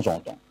circuler de temps en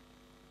temps.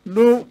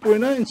 Nous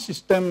prenons un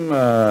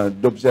système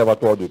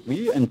d'observatoire de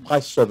prix, un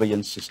price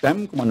surveillance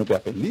system, comment nous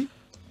appelons,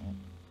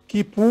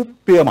 qui pour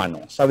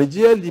permanent. Ça veut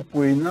dire qu'il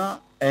prend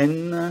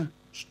une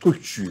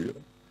structure.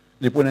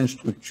 Il prend une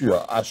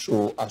structure à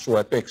son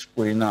apex,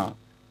 prenant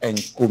un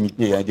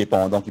comité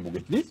indépendant qui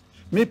pourrait être,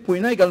 mais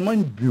prenant également un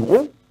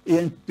bureau et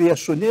un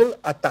personnel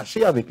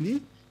attaché avec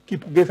lui qui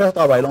pourrait faire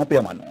travail en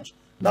permanence.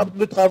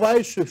 Le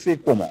travail se fait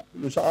comment?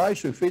 Le travail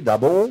se fait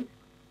d'abord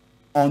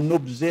en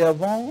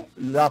observant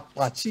la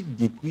pratique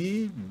des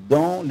prix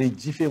dans les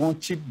différents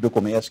types de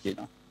commerce qu'il y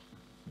a.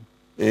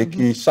 Et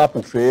qui ça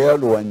pour faire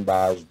une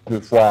base 2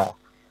 fois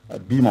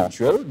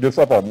bimensuelle, 2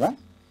 fois par mois,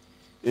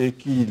 et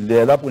qui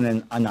est là pour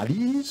une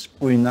analyse,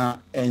 pour un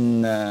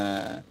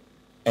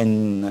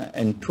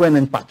trend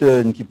and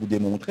pattern qui peut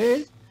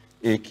démontrer,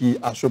 et qui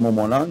à ce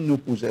moment-là, nous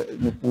pour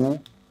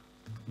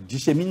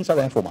disséminer cette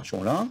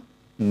information-là,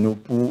 nous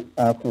pour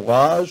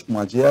encourager,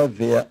 comment dire,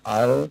 vers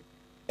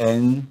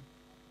un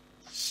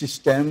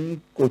système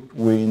qui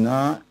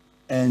a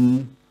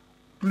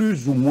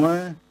plus ou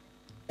moins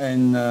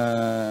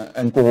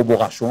une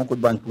corroboration,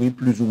 qui a prix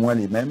plus ou moins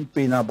les mêmes,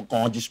 puis une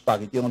grande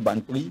disparité entre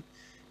les prix,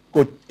 qui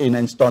a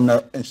une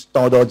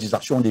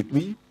standardisation des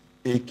prix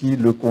et qui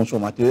le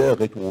consommateur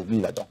retrouve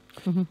là-dedans.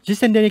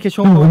 Juste une dernière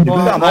question.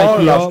 Notamment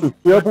la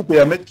structure pour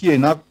permettre qu'il y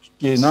ait un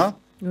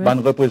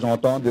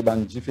représentant de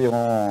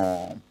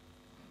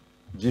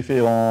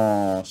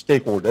différents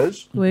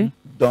stakeholders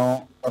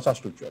dans sa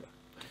structure-là.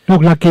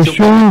 Donc la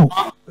question,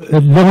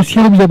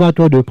 l'ancien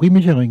observatoire de prix,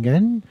 M.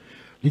 Rengen,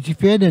 il est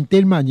fait d'une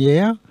telle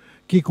manière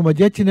que, comment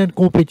dire, tu as une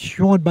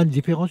compétition entre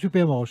différents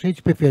supermarchés.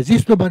 Tu peux faire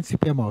juste le ban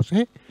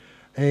supermarché,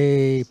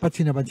 et pas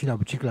de la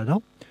boutique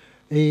là-dedans.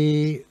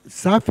 Et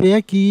ça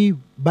fait que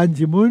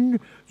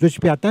je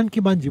suis attendre que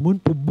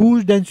pour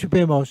bouger d'un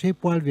supermarché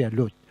pour aller vers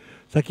l'autre.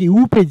 Ce qui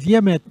vous peut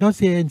dire maintenant,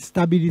 c'est une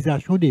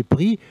stabilisation des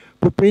prix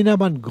pour payer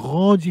une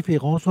grande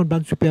différence entre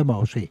les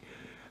supermarchés.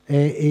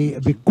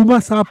 Mais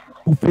comment ça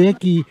pour faire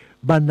que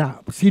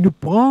si nous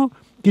prenons,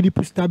 qu'il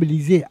peut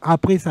stabiliser,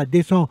 après ça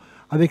descend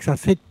avec sa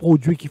 7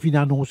 produits qui finissent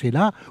annoncés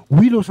là,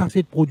 oui, ça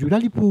 7 produits-là,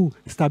 il peut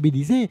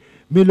stabiliser,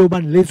 mais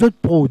les autres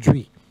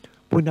produits,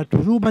 on a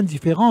toujours une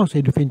différence,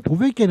 et nous faisons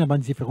trouver qu'il y a une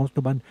différence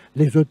dans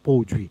les autres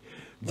produits.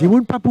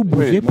 Dis-moi pas pour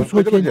bouger, pour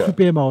sortir du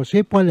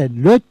supermarché, pour aller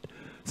l'autre,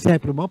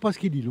 simplement parce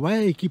qu'il est loin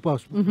et qu'il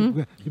passe.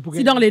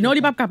 Si dans les noms, il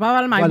n'est pas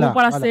capable, mais pour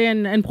passer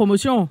une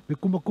promotion. Mais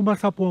comment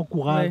ça peut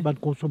encourager le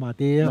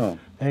consommateur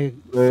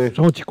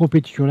sans une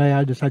compétition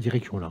là, de sa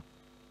direction-là?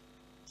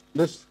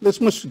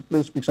 Laisse-moi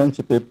expliquer ça un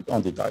petit peu en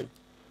détail.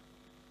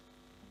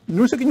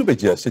 Nous, ce qu'il nous veut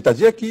dire,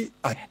 c'est-à-dire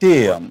qu'à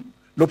terme,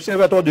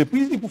 l'observatoire de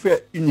prix, il peut faire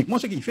uniquement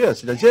ce qu'il fait,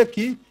 c'est-à-dire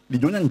qu'il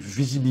donne une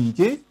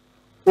visibilité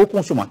aux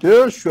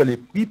consommateurs sur les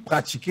prix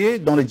pratiqués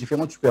dans les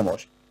différents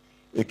supermarchés.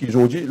 Et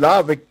qu'aujourd'hui,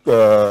 là,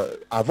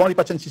 avant, il n'y a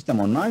pas de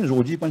système online,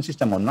 aujourd'hui, il n'y a pas de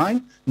système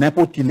online,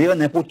 n'importe qui l'heure,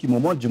 n'importe qui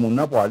moment du monde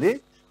pour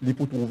aller, il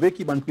peut trouver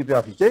qu'il y a un prix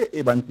affiché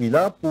et un prix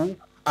là pour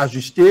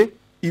ajuster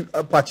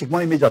pratiquement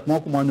immédiatement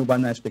comment nous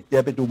allons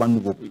inspecter et tout un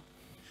nouveau prix.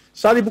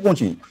 Ça, il peut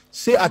continuer.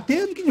 C'est à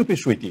terme qui nous peut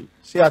souhaiter.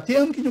 C'est à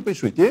terme qui nous peut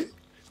souhaiter.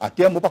 À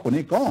terme, on ne peut pas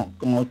connaître quand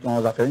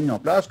on a fait en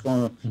place,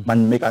 quand un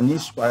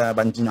mécanisme,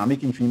 une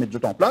dynamique qui finit de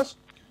mettre en place,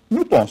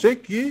 nous pensons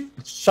que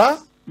ça,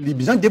 il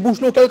besoin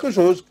débouche quelque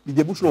chose. Il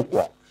débouche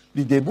quoi?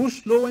 Il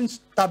débouche une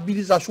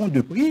stabilisation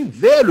de prix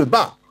vers le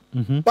bas,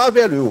 pas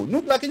vers le haut.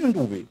 Nous, là, qu'est-ce que nous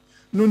trouvons?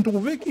 Nous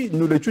trouvons que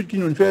nous, l'étude qui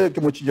nous fait, que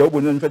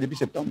nous fait depuis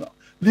septembre,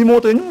 il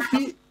montre nous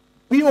que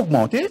prix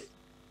augmenté,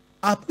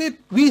 après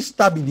prix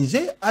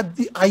stabilisé à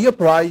the higher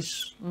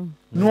price.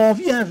 Nous, on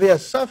vient vers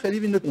ça, faire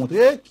le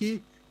contraire,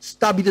 qui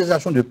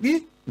stabilisation de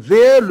prix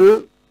vers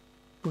le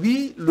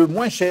prix le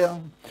moins cher.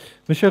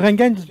 Monsieur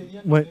Rengen,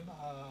 oui.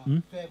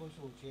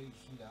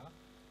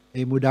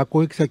 Et je suis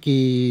d'accord avec ce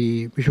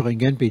que M.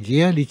 Rengen peut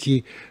dire.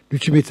 Nous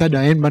mettons ça dans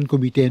un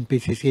comité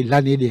NPCC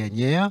l'année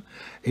dernière,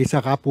 et ça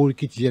rapport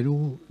qui tient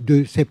nous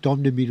de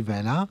septembre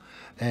 2020 là.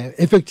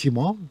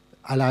 Effectivement,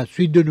 à la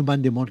suite de nous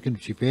demandes que nous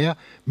faire,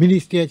 le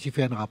ministère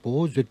fait un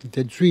rapport, je vais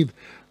suivre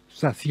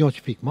ça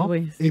scientifiquement,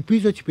 et puis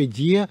je peux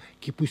dire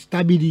qu'il peut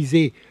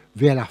stabiliser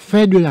vers la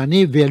fin de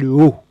l'année vers le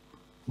haut.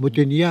 Je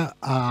tenir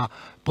à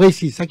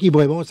préciser. Ça qui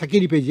vraiment, ça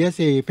qu'il peut dire,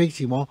 c'est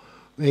effectivement,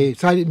 et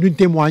ça nous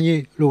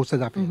témoigner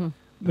cette affaire.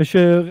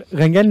 Monsieur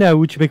Rengen,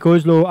 où tu peux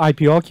cause le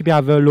IPO qui peut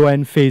avoir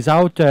l'ON phase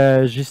out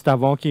juste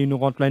avant qu'il nous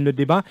rentre le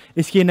débat.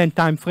 Est-ce qu'il y a un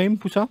time frame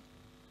pour ça?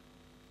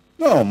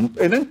 Non,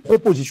 il y a une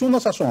proposition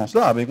dans ce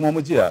sens-là. Avec moi,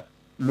 me dire,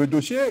 le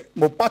dossier,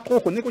 je ne pas trop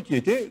connaître qui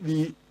était,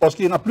 parce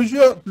qu'il y a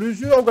plusieurs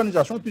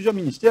organisations, plusieurs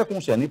ministères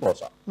concernés par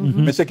ça.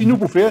 Mais ce qui nous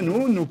peut faire,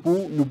 nous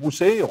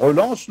pousser,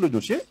 relance le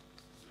dossier.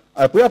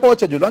 Après, à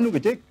partir de là, nous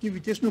mettons qui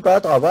vitesse nous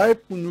travail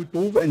pour nous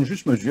trouver une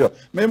juste mesure.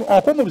 Mais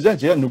encore, nous besoin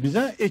dire, nous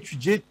besoin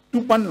étudier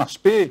tout un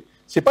aspect.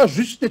 C'est pas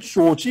juste être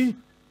sorti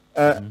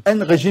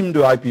un régime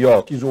de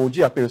IPR, qu'ils ont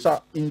dit, appellent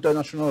ça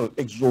International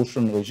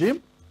Exhaustion Regime,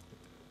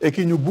 et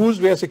qui nous pousse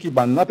vers ce qui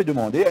là peut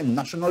demander un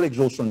National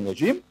Exhaustion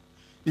Regime.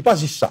 Il n'est pas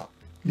juste ça.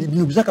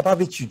 Nous besoin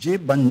capable d'étudier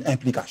une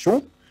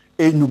implication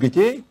et nous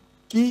guetter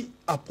qui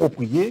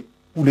approprié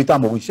pour l'État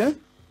mauricien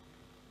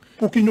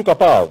pour qu'il nous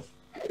capable.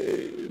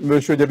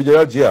 Monsieur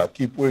Debidea dit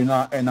qu'il pour une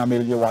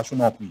amélioration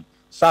en prix.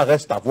 Ça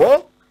reste à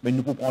voir, mais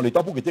nous pouvons prendre le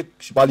temps pour que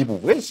si pas pour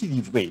vrai, si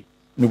livré.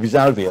 Nous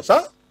besoin enlever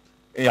ça.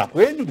 Et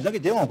après, nous besoin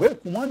en vrai,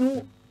 comment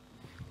nous,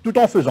 tout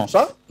en faisant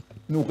ça,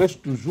 nous restons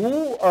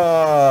toujours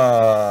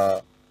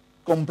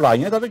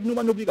compliant avec nos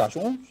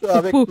obligations,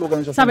 avec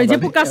l'organisation. Ça veut dire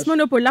pour casse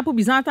monopole là, pour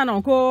besoin attendre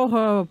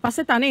encore, pas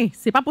cette année,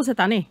 c'est pas pour cette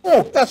année.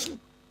 Oh,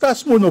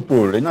 casse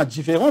monopole, il y a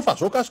différentes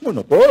façons de casse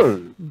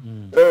monopole.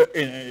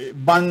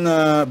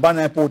 Ban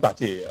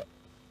importateur,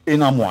 il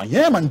y a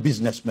moyen, ban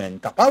businessman,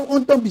 capable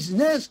en tant que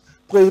business,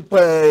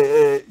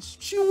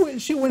 si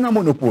vous avez un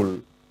monopole,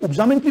 vous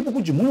avez plus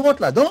beaucoup de monde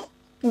là-dedans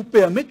pour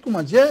permettre,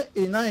 comment dire,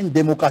 il y a une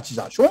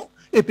démocratisation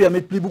et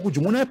permettre plus beaucoup de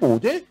monde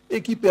importer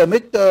et qui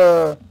permettent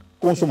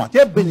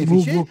consommateurs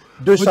bénéficier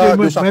de sa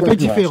un peu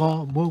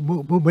différent.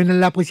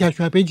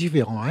 L'appréciation un peu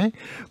différente. Hein,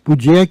 pour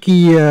dire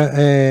qu'il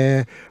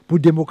pour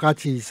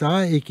démocratiser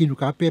ça et qui nous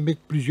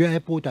permettre plusieurs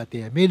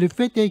importateurs. Mais le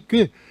fait est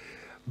que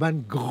ben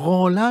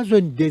grand là, je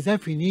des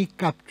infinis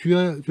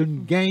capture, je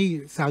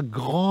gagne sa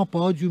grande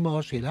part du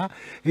marché là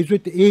et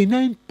il y a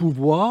un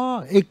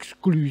pouvoir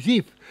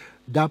exclusif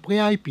d'après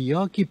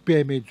IPA qui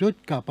permet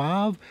d'être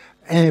capable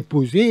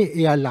imposer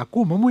et à la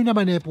cour. Moi, il y a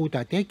un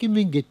importateur qui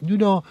vient nous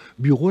dans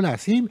le bureau la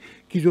CIM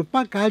qui ne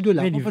pas cadre de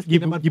la cour.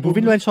 Il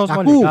pouvait nous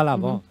changement légal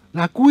avant.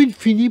 La cour, il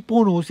finit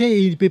prononcer et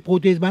il peut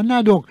protéger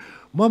maintenant. Donc,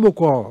 moi, mon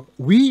corps,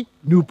 oui,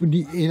 nous,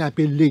 il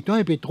appelle l'État,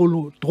 il fait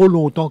trop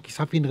longtemps qu'il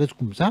ça finit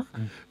comme ça.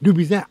 Nous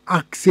devons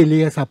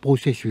accélérer ce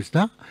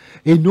processus-là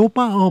et non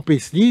pas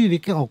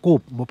empêcher, encore,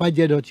 je ne vais pas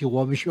dire dans le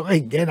tiroir, mais je ne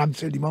suis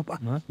absolument pas.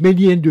 Mais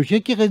il y a un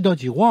dossier qui reste dans le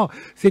tiroir.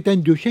 C'est un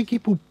dossier qui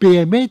peut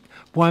permettre,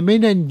 pour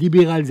amener une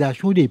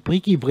libéralisation des prix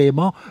qui est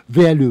vraiment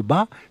vers le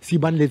bas, si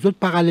les autres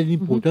parallèles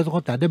importeurs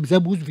rentables, ça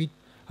bouge vite.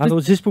 Alors,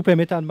 juste pour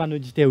permettre à nos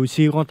auditeurs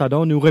aussi,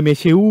 nous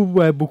remercions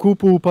beaucoup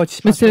pour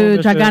participer.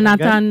 Monsieur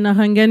Jaganathan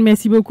Rangen,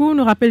 merci beaucoup.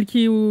 Nous rappelle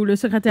qui est le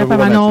secrétaire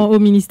permanent au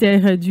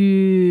ministère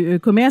du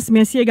Commerce.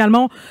 Merci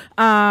également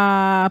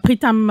à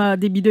Pritam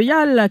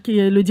Debidoyal, qui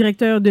est le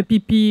directeur de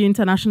Pipi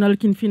International,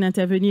 qui nous fait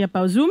intervenir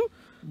par Zoom.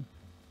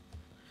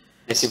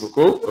 Merci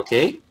beaucoup. OK.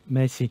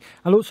 Merci.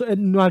 Alors,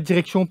 nous avons la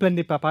direction Pleine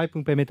des Papayes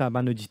pour permettre à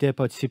nos auditeurs de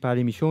participer à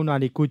l'émission. Nous avons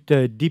l'écoute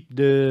Deep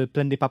de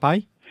Pleine des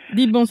Papayes.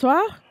 Deep, bonsoir.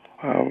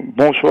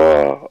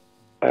 Bonsoir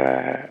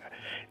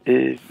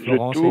et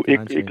je tout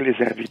avec les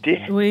invités.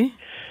 Oui.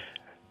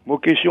 Mon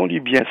question est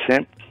bien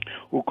simple.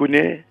 Vous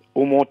connaissez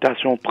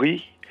augmentation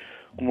prix.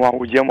 Moi,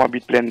 vous dire, moi,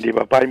 habite plein de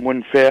papas. Moi,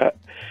 faire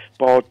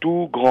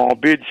partout, grand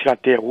B, de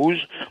terre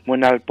rouge. Moi,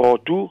 n'al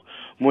partout.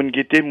 Moi,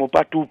 guetter, moi,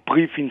 pas tout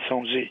prix fin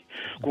changé.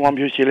 Comment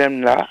bien c'est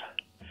là?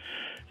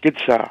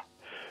 Qu'est-ce ça?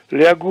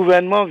 Le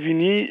gouvernement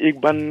vini avec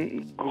un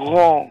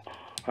grand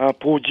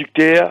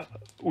producteur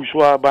ou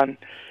soit ban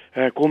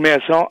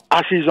commerçants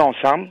assis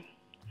ensemble.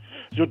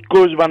 D'autres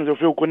causes,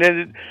 vous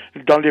connaissez,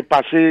 dans le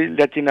passé,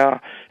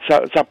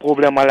 sa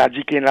problème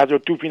maladie qui est là,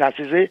 tout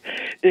financé.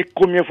 Et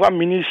combien de fois, le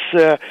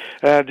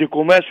ministre du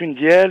Commerce,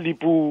 il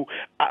pour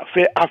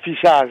faire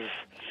affichage,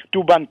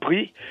 tout ban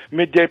prix,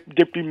 mais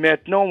depuis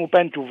maintenant, on ne peut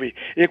pas trouver.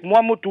 Et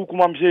moi,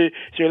 comment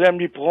je l'aime,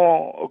 il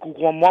prend,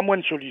 moi,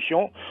 une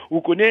solution,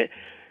 vous connaissez,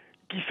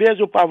 qui fait,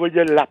 je pas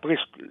dire la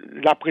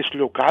presse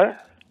locale,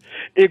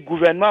 et le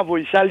gouvernement, voit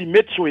ça, il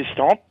met sur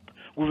estampe.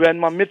 Le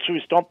gouvernement met sur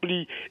estampe,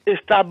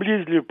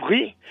 établit le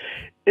prix,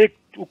 et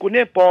vous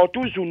connaissez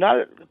partout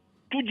journal,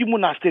 tout le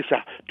monde achète ça,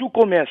 tout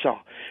commerçant.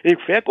 Et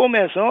fait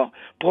commerçant,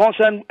 prend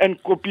une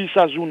copie de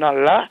ce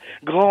journal-là,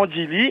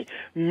 grandit-le,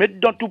 met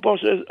dans tout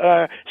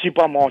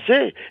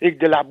supermarché, et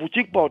de la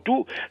boutique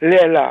partout,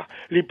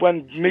 les points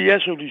de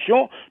meilleure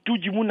solution, tout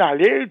le monde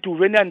allait, tout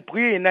venait un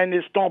prix, et une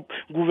estampe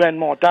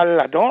gouvernementale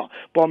là-dedans,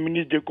 par le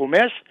ministre du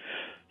Commerce.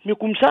 Mais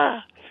comme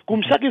ça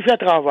qu'il fait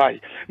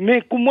travail.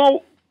 Mais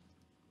comment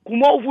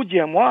vous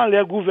dire, moi,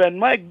 le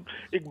gouvernement et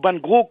les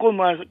gros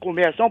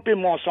commerçants peuvent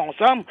manger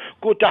ensemble,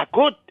 côte à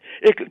côte,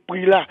 et le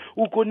prix là,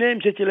 vous connaissez,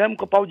 M. Télem,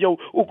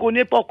 vous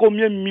connaissez pas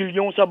combien de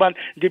millions ça va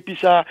depuis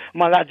sa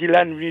maladie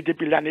là,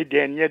 depuis l'année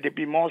dernière,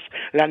 depuis mars,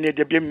 l'année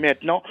depuis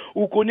maintenant,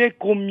 vous connaissez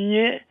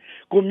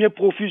combien de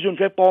profits je ne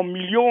fais par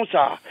million,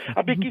 ça.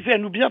 Après, qui fait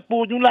nous bien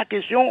pour nous la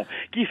question,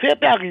 qui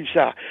fait arrive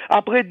ça.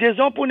 Après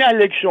 2 ans pour une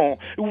élection,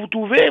 vous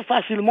trouvez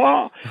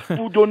facilement,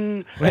 vous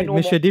donner mais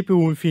je dis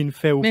pour une fin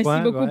fait ou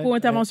Merci beaucoup pour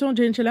l'intervention,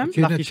 Jane Chelam.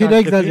 C'est une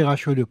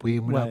exagération de prix,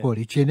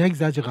 c'est une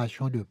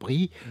exagération de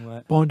prix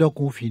pendant le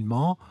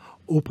confinement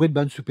auprès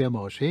de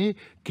supermarchés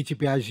qui tu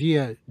peux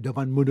agir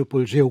devant un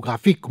monopole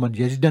géographique, comme on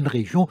dit, dans une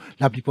région,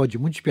 la plupart du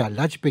monde, tu peux aller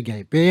là, tu peux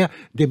gagner paire,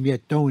 des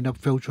miettes de temps, on a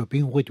fait au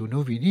shopping, on retourne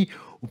au vini,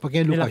 on peut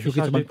gagner l'occasion.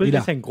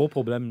 C'est un gros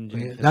problème.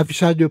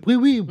 L'affichage de prix,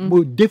 oui,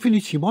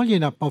 définitivement, il y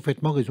en a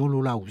parfaitement raison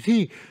là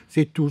aussi.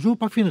 C'est toujours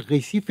pas fin de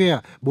récit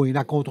faire. Bon, il y a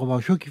une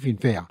contravention qui finit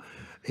de faire.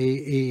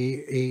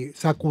 Et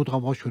ça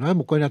contravention là,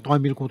 on connaît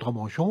 3000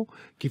 contraventions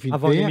qui finissent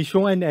avant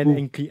l'émission et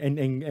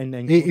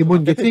mon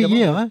guetté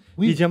hier, hein,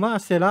 oui. Évidemment,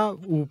 c'est là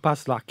où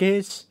passe la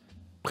caisse,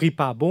 prix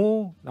pas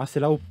bon, là c'est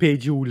là où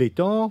paye ou les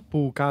temps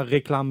pour qu'un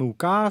réclame ou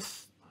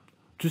casse,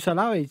 tout ça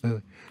là.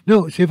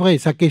 Non, c'est vrai,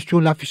 sa question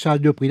de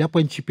l'affichage de prix là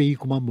pour un petit pays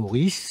comme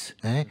Maurice,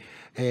 hein,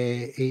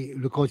 et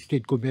le quantité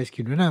de commerce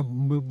qu'il y en a,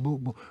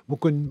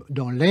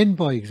 dans l'Aisne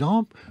par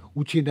exemple,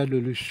 où tu es dans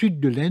le sud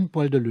de l'Aisne,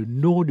 dans le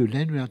nord de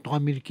l'Aisne, à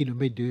 3000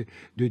 km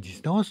de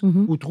distance,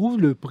 où trouve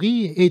le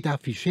prix est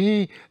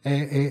affiché,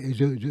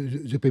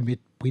 je peux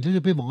mettre prix là, je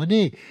peux vendre,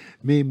 mais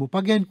je ne peux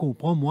pas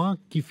comprendre, moi,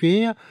 qui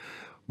fait,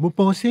 je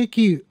pensais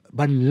que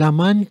la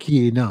manne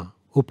qui est là,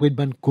 auprès de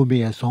ban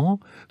commerçants,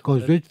 quand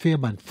je vais faire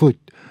ban faute,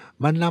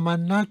 la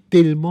manne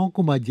tellement,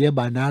 comment dire,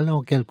 banal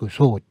en quelque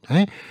sorte,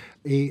 hein.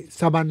 Et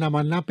ça va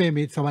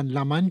permet, ça va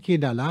la manne qui est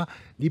là,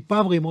 n'est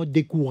pas vraiment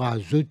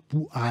décourageux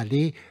pour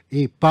aller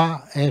et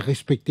pas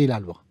respecter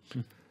la loi.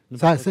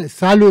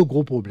 Ça le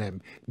gros problème.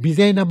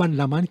 Bizarre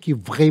la manne qui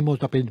vraiment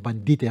s'appelle une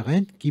bande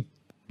différente, qui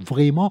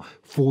vraiment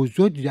faut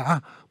autres dire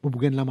ah vous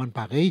gagnez la manne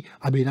pareil,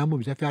 ah ben là moi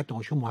vous faire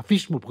attention, moi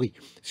affiche mon prix.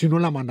 Sinon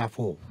la manne a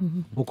fort.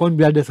 On compte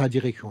bien de sa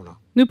direction là.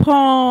 Nous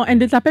prenons un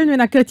des appels, nous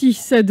avons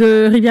Curtis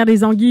de Rivière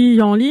des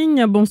Anguilles en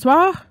ligne.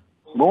 Bonsoir.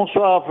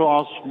 Bonsoir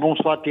Florence,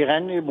 bonsoir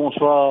Tyrène et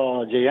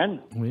bonsoir Jayan.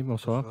 Oui,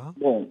 bonsoir.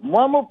 Bon,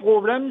 moi mon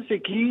problème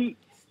c'est qu'il,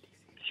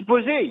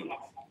 supposé,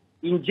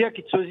 il me dit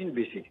qu'il chose une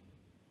baissée.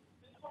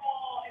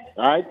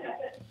 Right?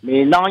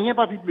 Mais il n'a rien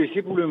pas pu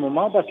baisser pour le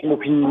moment parce qu'il m'a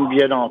fini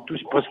bien dans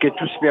presque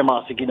tout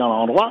supermarché qui est dans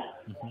l'endroit.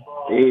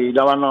 Et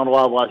dans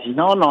l'endroit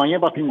voisinant, il n'a rien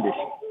pas pu baisser.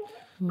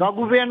 Quand le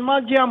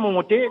gouvernement dit à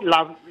monter,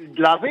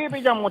 la veille est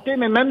déjà monté,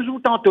 mais même jour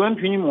tantôt même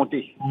fini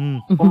monter.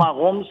 Comme à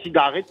Rome,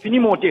 cigarette, fini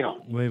monter. Hein.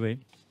 Oui, oui.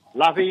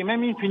 La veille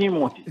même, il finit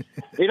monter.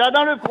 Et là,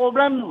 dans le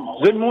problème,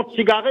 je monte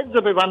cigarette, je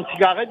peux vendre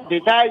cigarette,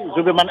 détail,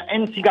 je peux vendre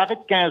une cigarette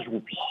 15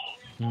 roupies.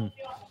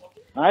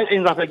 Et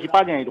une affaire qui n'a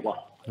pas bien droit.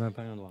 Ouais,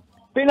 pas bien droit.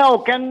 Il n'y a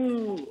aucun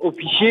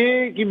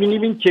officier qui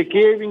vient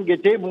checker, vient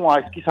guetter, bon,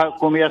 est-ce que ça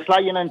commerce là,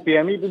 il y a un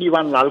permis pour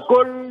vendre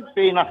l'alcool,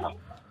 payer ça.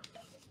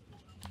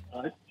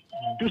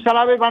 Tout ça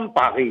là, va vendre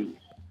pareil.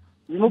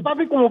 Ils n'ont pas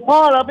pu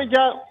comprendre, là,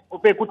 déjà, on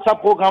peut écouter ce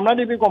programme-là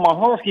depuis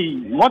commencement, parce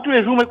que moi, tous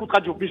les jours, je m'écoute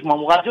Radio Plus. Moi,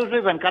 mon radio, je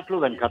vais 24 le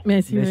 24.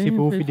 Merci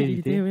pour vos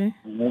fidélités. Oui.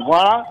 Bon,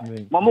 voilà.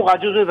 Oui. Moi, mon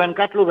radio, je vais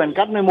 24 le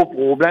 24, mais mon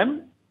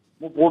problème,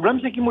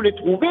 c'est qu'ils m'ont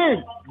trouvé.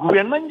 Le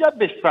gouvernement, il a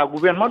baissé ça. Le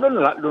gouvernement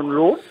donne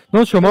l'eau.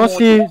 Non, sûrement,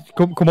 c'est,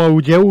 comment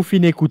vous dire, vous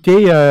finissez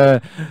d'écouter,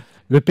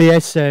 le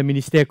PS,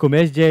 ministère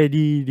commerce,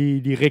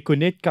 il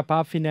reconnaît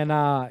capable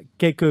finalement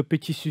quelques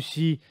petits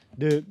soucis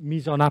de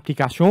mise en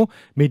application,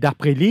 mais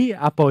d'après lui,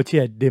 à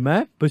partir de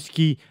demain, parce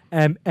qu'il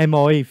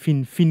MAE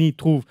fini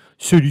trouve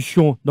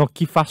solution, donc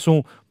qui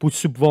façon pour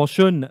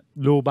subventionner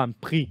le ban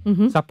prix,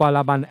 ça par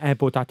la ban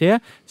importateur,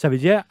 ça veut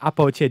dire à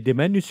partir de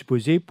demain, nous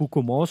supposons pour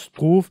commencer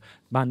trouve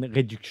ban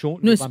réduction.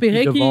 Nous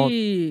espérons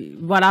qu'il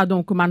voilà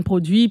donc man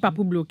produit pas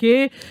pour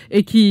bloquer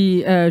et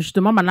qui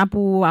justement maintenant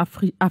pour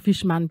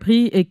affiche man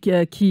prix et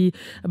qui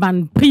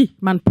ban prix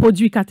man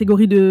produit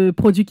catégorie de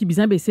produits qui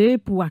bien baissé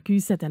pour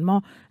accueillir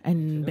certainement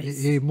une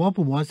baisse. Et moi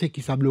pour moi c'est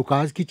qui ça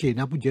blocage qui tient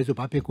là pour dire ce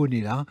pas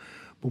connaît là.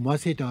 Pour moi,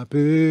 c'est un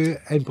peu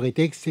un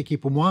prétexte, c'est que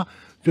pour moi,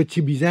 ce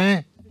petit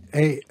bizarre,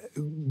 le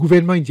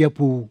gouvernement indien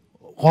pour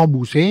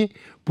rembourser,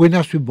 pour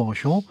une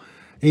subvention,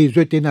 et je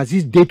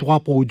t'énazise des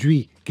 3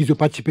 produits qui ne sont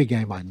pas typés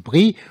gagner un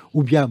prix,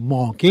 ou bien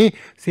manquer,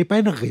 ce n'est pas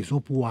une raison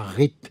pour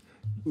arrêter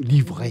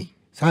livrer.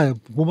 Ça,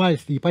 pour moi,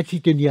 ce n'est pas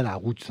si tenir la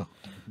route, ça.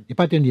 Et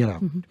pas tenir là.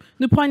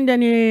 Nous prenons un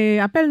dernier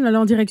appel, nous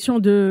allons en direction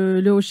de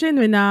Le Hocher.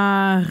 Nous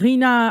avons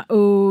Rina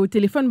au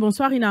téléphone.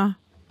 Bonsoir, Rina.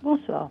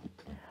 Bonsoir.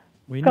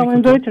 Oui, quand on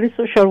doit être les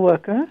social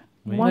workers,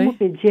 moi, je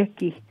peux dire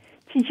que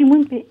si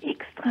je peux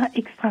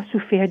extra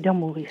souffrir dans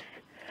Maurice.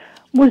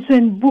 Moi,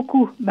 j'aime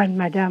beaucoup ban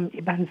madame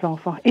et ban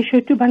enfants, et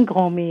surtout ban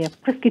grand-mère,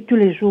 presque tous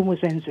les jours, moi,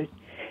 j'aime eux.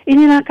 Et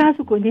dans la case,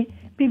 vous connaissez,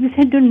 puis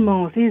vous de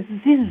manger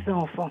 10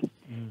 enfants.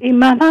 Et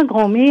maman,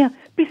 grand-mère,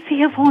 puis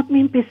servante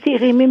même, puis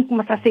serrer même,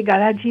 comment ça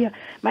s'égale à dire.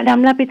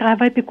 Madame là, puis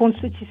travaille, puis compte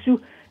ce tissu.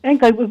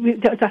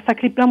 Ça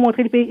clip là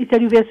montré il s'est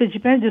versé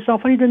du pain de son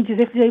enfant il donne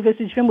disait qu'il a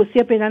versé du pain aussi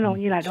à peine non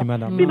il là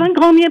donc puis bonne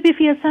grand-mère peut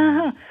faire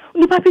ça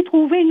on pas pu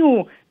trouver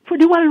nous faut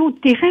devoir l'autre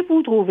terrain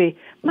pour trouver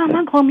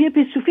maman grand-mère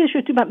peut souffrir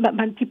surtout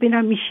petit peine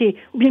à Miché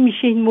ou bien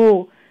Miché une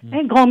mot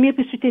grand-mère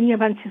peut soutenir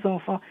 26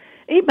 enfants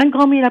Et ben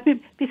grand-mère, puis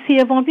c'est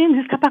avant bien,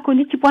 jusqu'à pas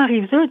connaître qui peut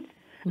arriver,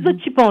 autres,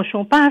 tu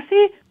penchons pas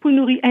assez pour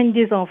nourrir un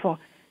des enfants.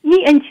 Ni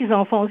un petit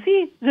enfant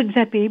aussi, vous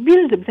devez payer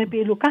billes, vous devez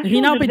payer location.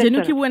 Rina, on peut dire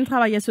nous qui voulons un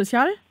travail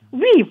social?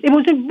 Oui, et vous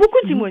avez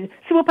beaucoup de monde.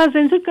 Si vous passez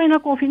un autre quand il y a un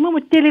confinement,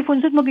 vous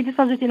téléphonez, vous avez dit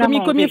ça, vous êtes là.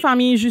 Combien de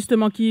familles,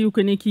 justement, qui vous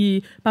connaissez, qui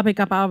ne sont pas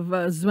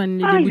capables de joindre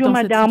les débouts dans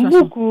cette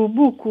situation?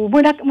 Beaucoup.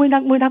 Moi,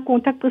 j'ai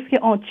contact presque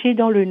entier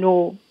dans le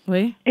Nord.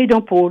 Oui. Et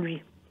dans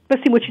Port-Louis. Parce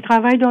que moi, je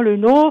travaille dans le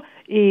Nord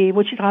et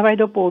moi, je travaille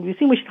dans Port-Louis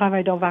aussi. Moi, je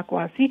travaille dans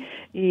Vacoissi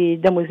et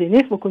dans mes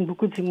aînés, je connais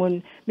beaucoup de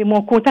monde. Mais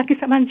mon contact,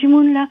 ça m'a dit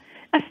monde là.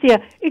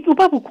 C'est-à-dire, et ne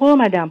pas vous croire,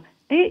 madame.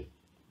 Et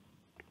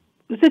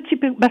ça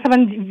va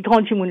me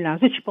grand monde là.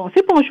 Je pense,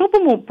 c'est penchons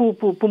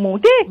pour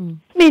monter.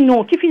 Mais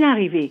non, qui finit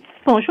d'arriver.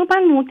 Penchons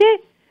pas de monter.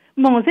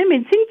 Manger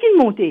médecine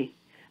qui monter.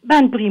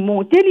 Ban prix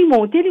monter,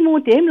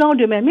 le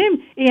lendemain même,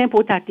 et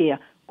importateur.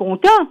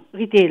 Content,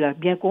 rité là,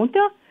 bien content.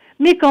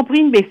 Mais quand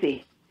prix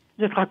baissé.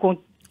 Je te raconte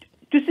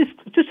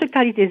toutes ces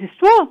qualités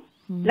d'histoire.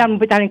 Là, nous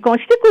peut aller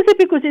quantité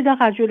causer dans la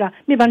radio là.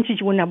 Mais ban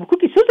si on a beaucoup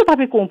qui sont pas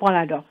comprendre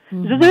là-dedans.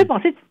 Je devais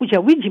penser, oui,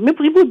 j'ai mes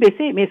prix pour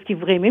baisser. Mais est-ce qu'il est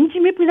vrai même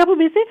j'ai mes prix là pour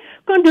baisser?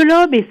 Quand de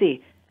l'or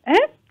baisser. Hein?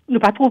 Nous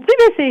pas trop prix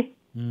baisser.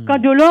 Quand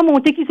de l'or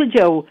monter qui se dit,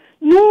 oh,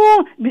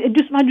 non,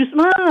 doucement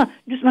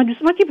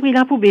qui prix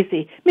là pour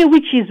baisser. Mais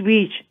which is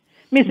which?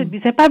 Mais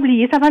c'est pas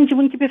oublié, ça va un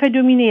petit qui peut faire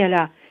dominer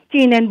là. Qui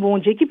est un bon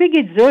Dieu, qui peut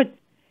guetter les autres.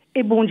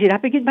 Et bon Dieu, là,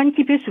 peut guetter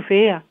qui peut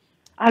souffrir.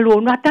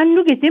 Alors, nous attendons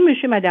nous guetter,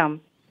 monsieur, madame.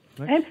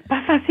 Hein?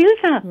 Pas facile,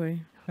 ça. Oui.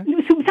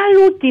 C'est ça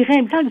l'autre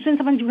terrain, ça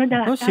va nous dans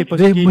la tâche.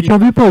 Vous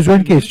avez posé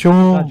une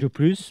question. Radio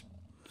Plus.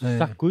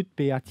 Ça coûte,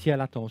 puis attirer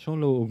l'attention,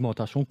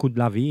 l'augmentation du coût de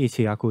la vie, et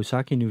c'est à cause de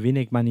ça que nous venons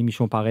avec une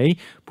émission pareille,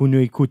 pour nous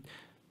écouter,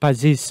 pas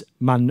juste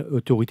mon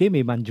autorité,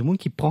 mais du monde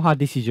qui prend la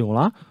décision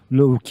là,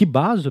 qui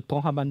base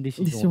prend la bonne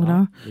décision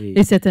là.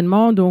 Et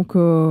certainement, donc,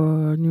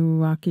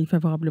 nous accueillons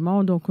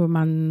favorablement, donc,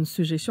 ma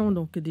suggestion,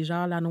 donc,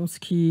 déjà, l'annonce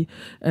qui,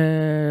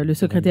 le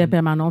secrétaire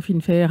permanent fin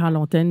de faire à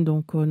l'antenne,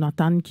 donc,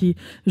 Nathan, qui,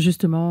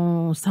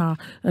 justement, ça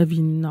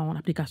vient en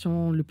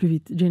application le plus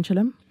vite. Jane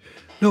Chelem?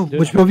 Non,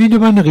 moi, je peux vous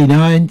demander,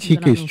 Rina, une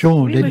petite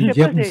question. Oui, de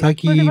dire comme ça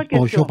qui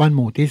penchent pas de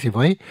monter, c'est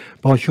vrai.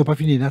 Penchent pas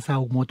finir là, sa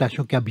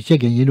augmentation qui a habitué à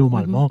gagner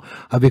normalement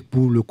avec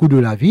pour le coût de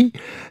la vie.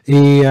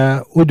 Et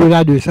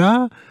au-delà de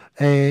ça,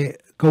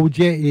 quand vous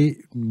dites, et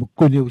vous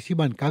connaissez aussi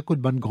le cas que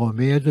de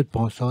grand-mère, de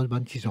penseurs, de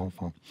petits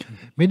enfants.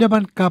 Mais dans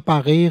le cas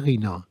pareil,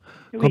 Rina,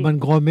 comme une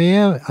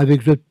grand-mère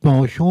avec votre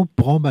pension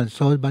prend un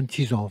sol, de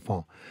petits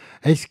enfants.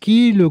 Est-ce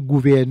que le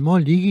gouvernement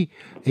lit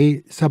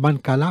et ça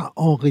cas-là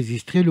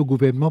enregistré, le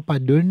gouvernement pas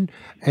donne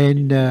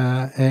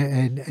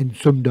une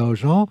somme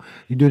d'argent,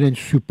 il donne un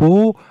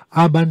support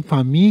à une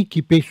famille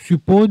qui peut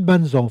supporter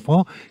des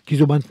enfants qui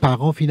ont des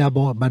parents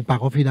finalement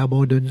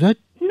abandonnent?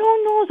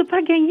 Non, je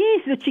pas gagné.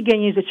 Si tu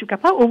gagnes, je suis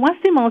capable. Au moins,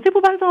 c'est manger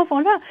pour les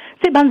enfants là.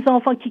 C'est les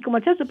enfants qui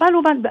commencent à se parler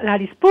la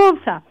liste pauvre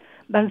ça.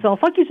 Les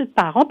enfants qui sont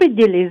parents peuvent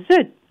aider les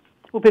autres.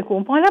 Vous pouvez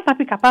comprendre là, pas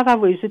plus capable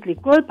d'avoir les autres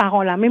l'école,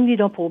 parents là même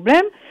dans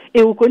problème.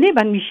 Et vous connaissez,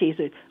 ben, chez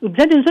eux. Vous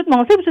avez besoin de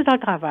manger pour faire le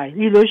travail.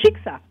 C'est logique,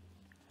 ça.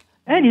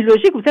 Hein, c'est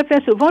logique, vous avez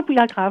fait ce vent pour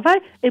le travail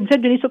et vous avez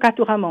donné ce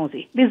cadeau à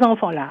manger. Les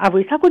enfants là,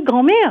 avez ça coûte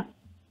grand-mère.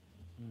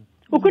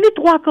 Vous connaissez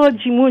 3 quarts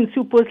du monde si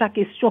vous posez la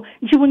question.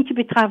 Du monde qui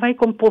peut travailler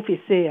comme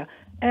professeur.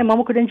 Hein,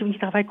 maman connaît du monde qui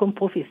travaille comme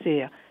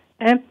professeur.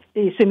 Hein,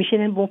 et ce Michel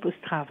est bon pour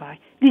ce travail.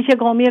 Dis,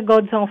 grand-mère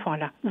garde les enfants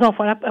là. Les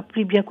enfants là, a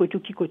pris bien que tout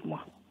qui coûte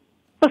moi.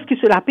 Parce que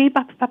cela paye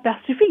pas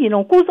suffit. Il y a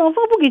encore aux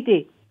enfants pour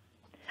guetter.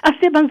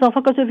 Assez bonnes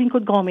enfants quand je viens de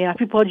grand-mère. La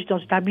plupart du temps,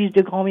 je t'abuse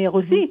de grand-mère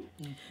aussi.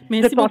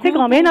 Merci beaucoup.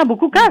 Grand-mère a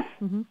beaucoup casse.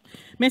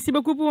 Merci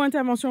beaucoup pour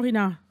l'intervention,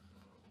 Rina.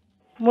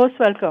 Most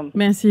welcome.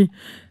 Merci.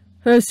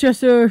 Sur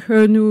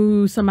ce,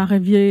 nous sommes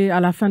arrivés à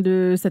la fin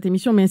de cette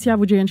émission. Merci à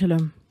vous, Jane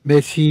Shalom.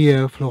 Merci,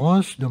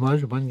 Florence.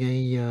 Dommage, bonne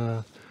gagne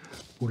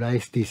pour la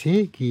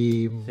STC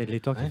qui... C'est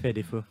l'État qui fait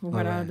défaut.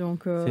 Voilà,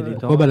 donc... C'est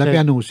l'État. Bon, ben, elle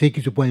a annoncé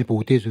qu'il se peut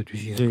importer ce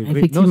tout-ci.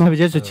 Non, ça veut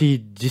dire que tu es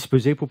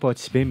disposé pour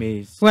participer,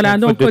 mais... Voilà,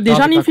 donc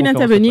déjà, nous finissons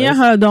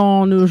d'intervenir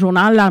dans le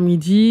journal à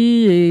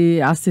midi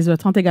et à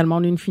 16h30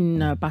 également, nous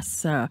finissons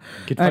passe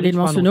les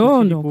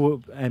mentionaux.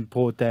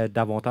 Pour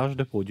davantage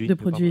de produits. De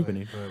produits,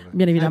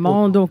 bien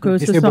évidemment. Donc,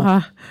 ce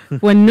sera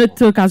pour une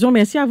autre occasion.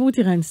 Merci à vous,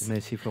 Terence.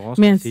 Merci, Florence.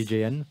 Merci,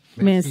 JN.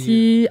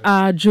 Merci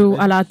à Joe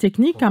à la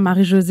technique, à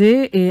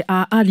Marie-Josée et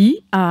à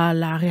Ali à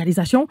la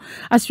réalisation.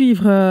 À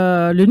suivre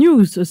le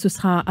news, ce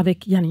sera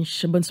avec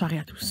Yannick. Bonne soirée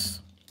à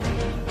tous.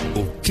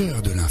 Au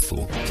cœur de l'info.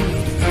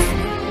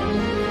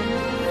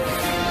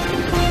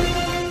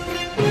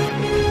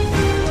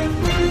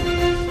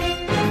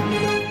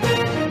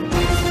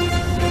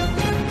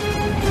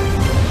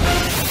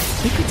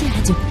 Écoutez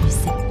Radio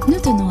Plus,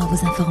 nous tenons à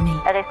vous informer.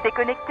 Restez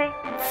connectés.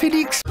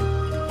 Félix.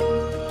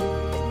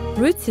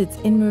 Rooted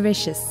in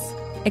Mauritius,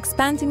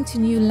 expanding to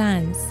new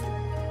lands,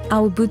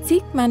 our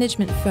boutique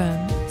management firm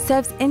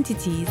serves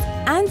entities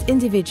and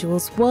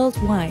individuals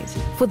worldwide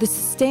for the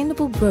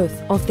sustainable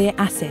growth of their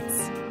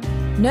assets.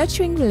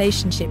 Nurturing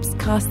relationships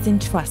cast in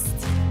trust,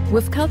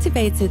 we've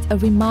cultivated a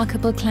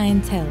remarkable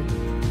clientele.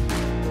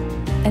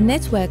 A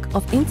network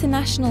of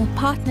international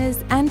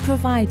partners and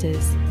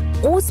providers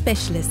all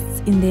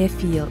specialists in their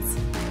fields.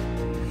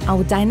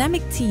 Our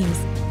dynamic teams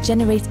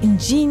generate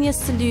ingenious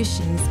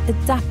solutions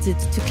adapted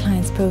to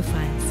clients'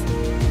 profiles.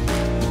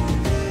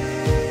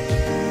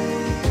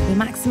 We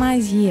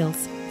maximize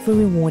yields for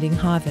rewarding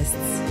harvests.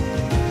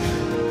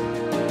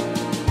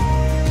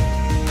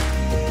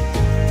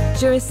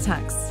 Juris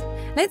Tax.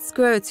 Let's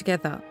grow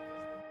together.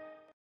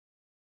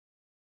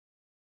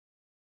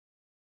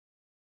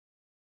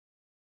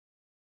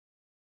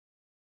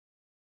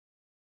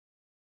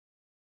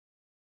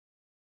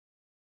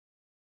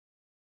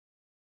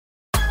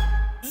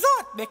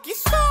 Mais qui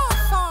sont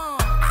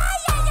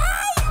aïe aïe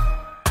aïe.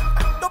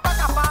 T'es pas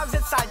capable de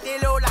salter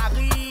l'eau la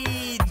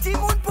rue. Dis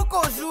moun pour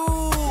qu'on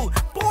joue.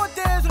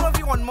 Protège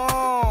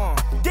l'environnement.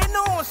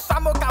 Dénonce à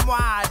mon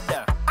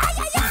camarade. Aïe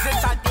aïe aïe. Vous êtes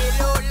salté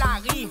l'eau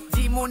la rue.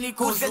 Dis moun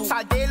vous êtes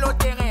salté l'eau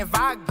terrain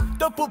vague.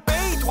 T'es pour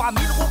payer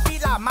 3000 roupies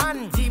la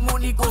manne. Dis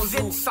moun vous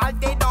êtes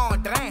salté dans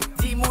le train.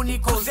 Dis moun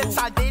vous êtes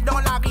salté dans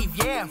la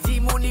rivière.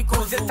 Dis moun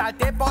vous êtes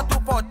salté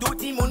partout.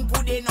 Dis moun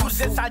pour dénoncer.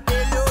 Vous êtes salté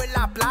l'eau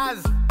la plage.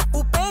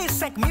 Ou paye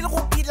 5000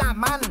 roupies la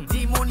manne.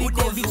 Dis mon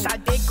niveau vite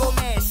santé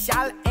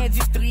commercial,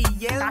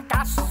 industriel, la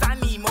casse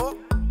animaux.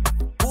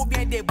 Ou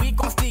bien débris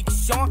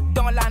construction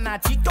dans la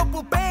nature.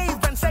 Pour payer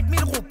 25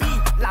 000 roupies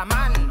la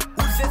manne.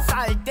 Ou c'est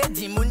saleté,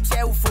 dis mon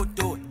tiers ou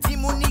photo. Dis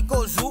mon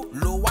Nikozou,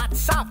 le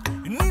WhatsApp.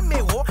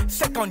 Numéro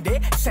 52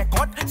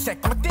 50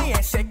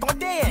 51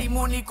 51. Dis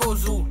mon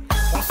Nikozou.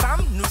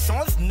 Ensemble, nous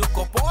changeons nos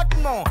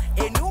comportements.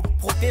 Et nous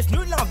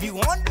protégeons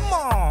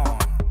l'environnement.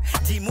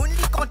 Dis mon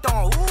li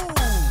content où?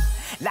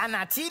 La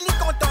nature li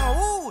content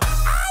où?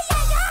 Aïe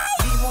aïe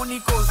aïe! Dis mon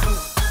Nikozou.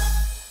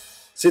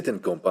 C'est une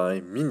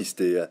campagne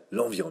ministère de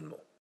l'Environnement.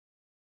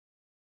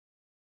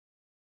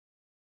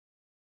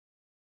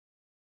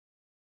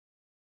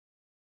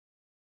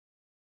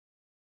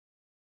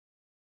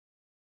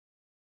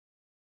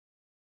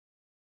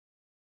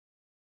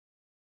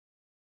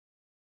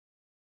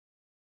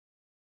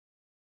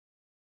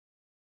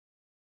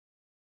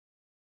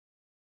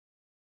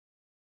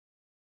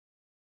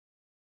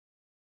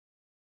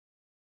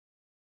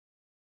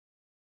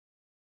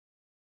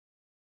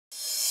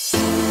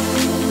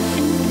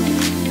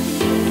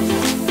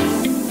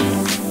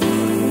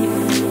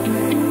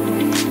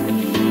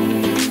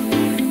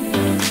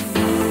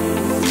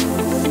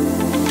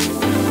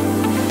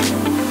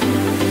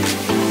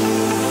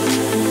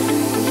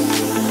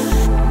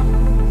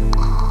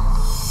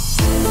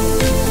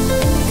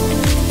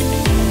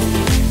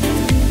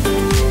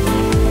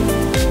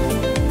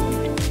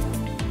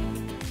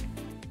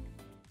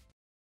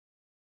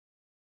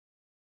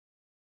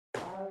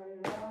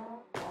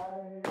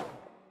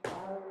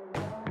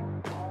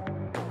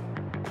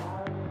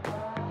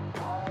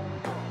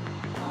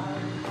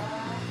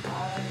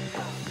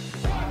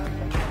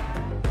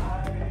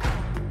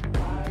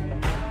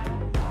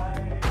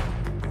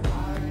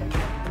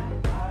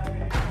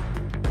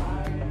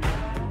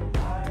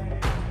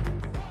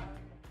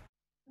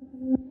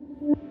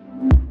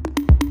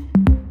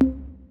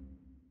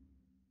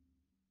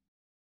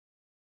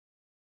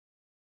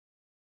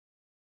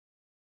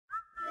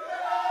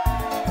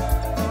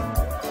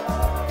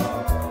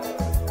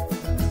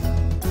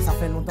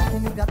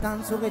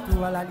 Sur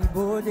retour à la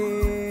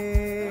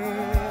libodée.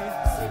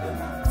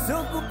 Ce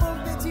couple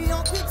petit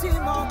en petit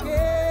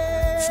manqué.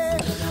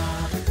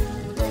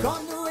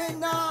 Quand nous est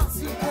là,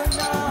 si que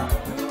là,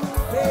 tout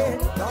fait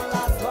dans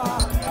la joie.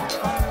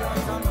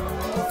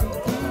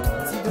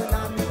 Si de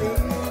là, nous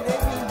pays,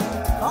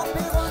 en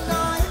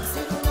Perona et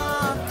Sidona,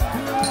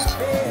 tout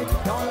fait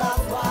dans la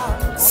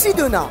joie.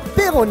 Sidona,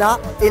 Perona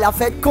et la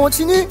fête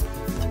continue.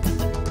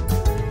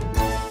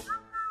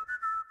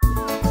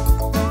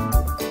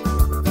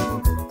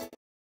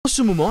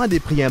 Ce moment à des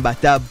prix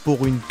imbattables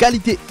pour une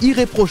qualité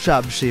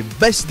irréprochable chez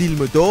Baisse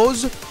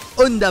Motors,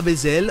 Honda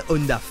Vezel,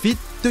 Honda Fit,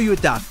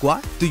 Toyota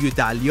Aqua,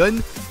 Toyota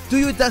Lyon,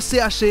 Toyota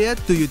CHR,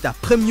 Toyota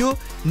Premio,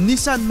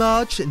 Nissan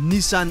March,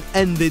 Nissan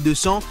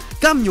NV200,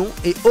 camions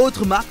et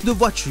autres marques de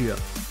voitures.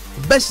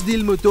 Baisse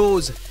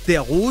Motors,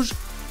 Terre Rouge.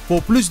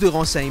 Pour plus de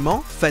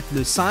renseignements, faites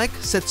le 5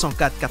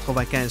 704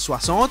 95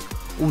 60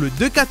 ou le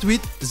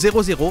 248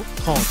 00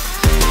 30.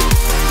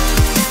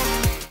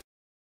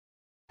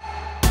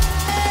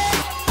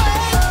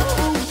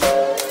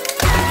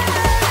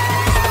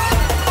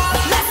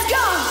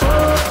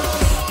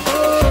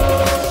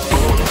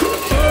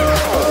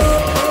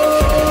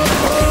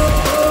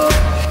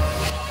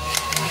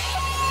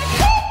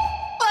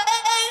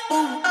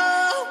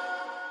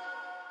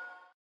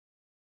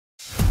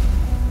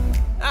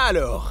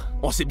 Alors,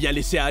 on s'est bien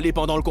laissé aller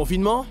pendant le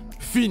confinement?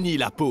 Fini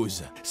la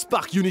pause.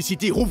 Spark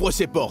Unicity rouvre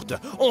ses portes.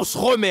 On se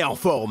remet en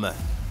forme.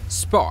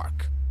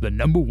 Spark, the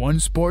 #1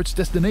 sports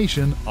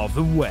destination of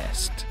the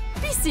West.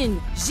 Piscine,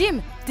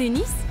 gym,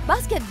 tennis,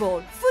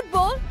 basketball,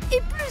 football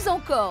et plus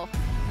encore.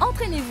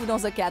 Entraînez-vous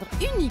dans un cadre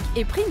unique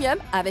et premium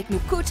avec nos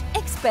coachs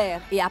experts.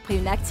 Et après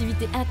une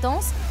activité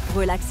intense,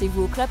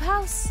 relaxez-vous au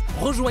Clubhouse.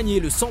 Rejoignez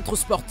le centre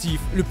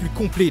sportif le plus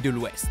complet de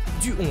l'Ouest.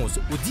 Du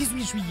 11 au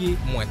 18 juillet,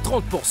 moins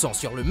 30%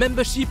 sur le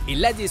membership et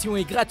l'adhésion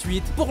est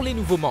gratuite pour les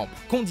nouveaux membres.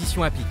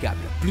 Conditions applicables.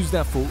 Plus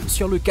d'infos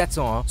sur le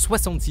 401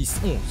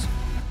 66 11.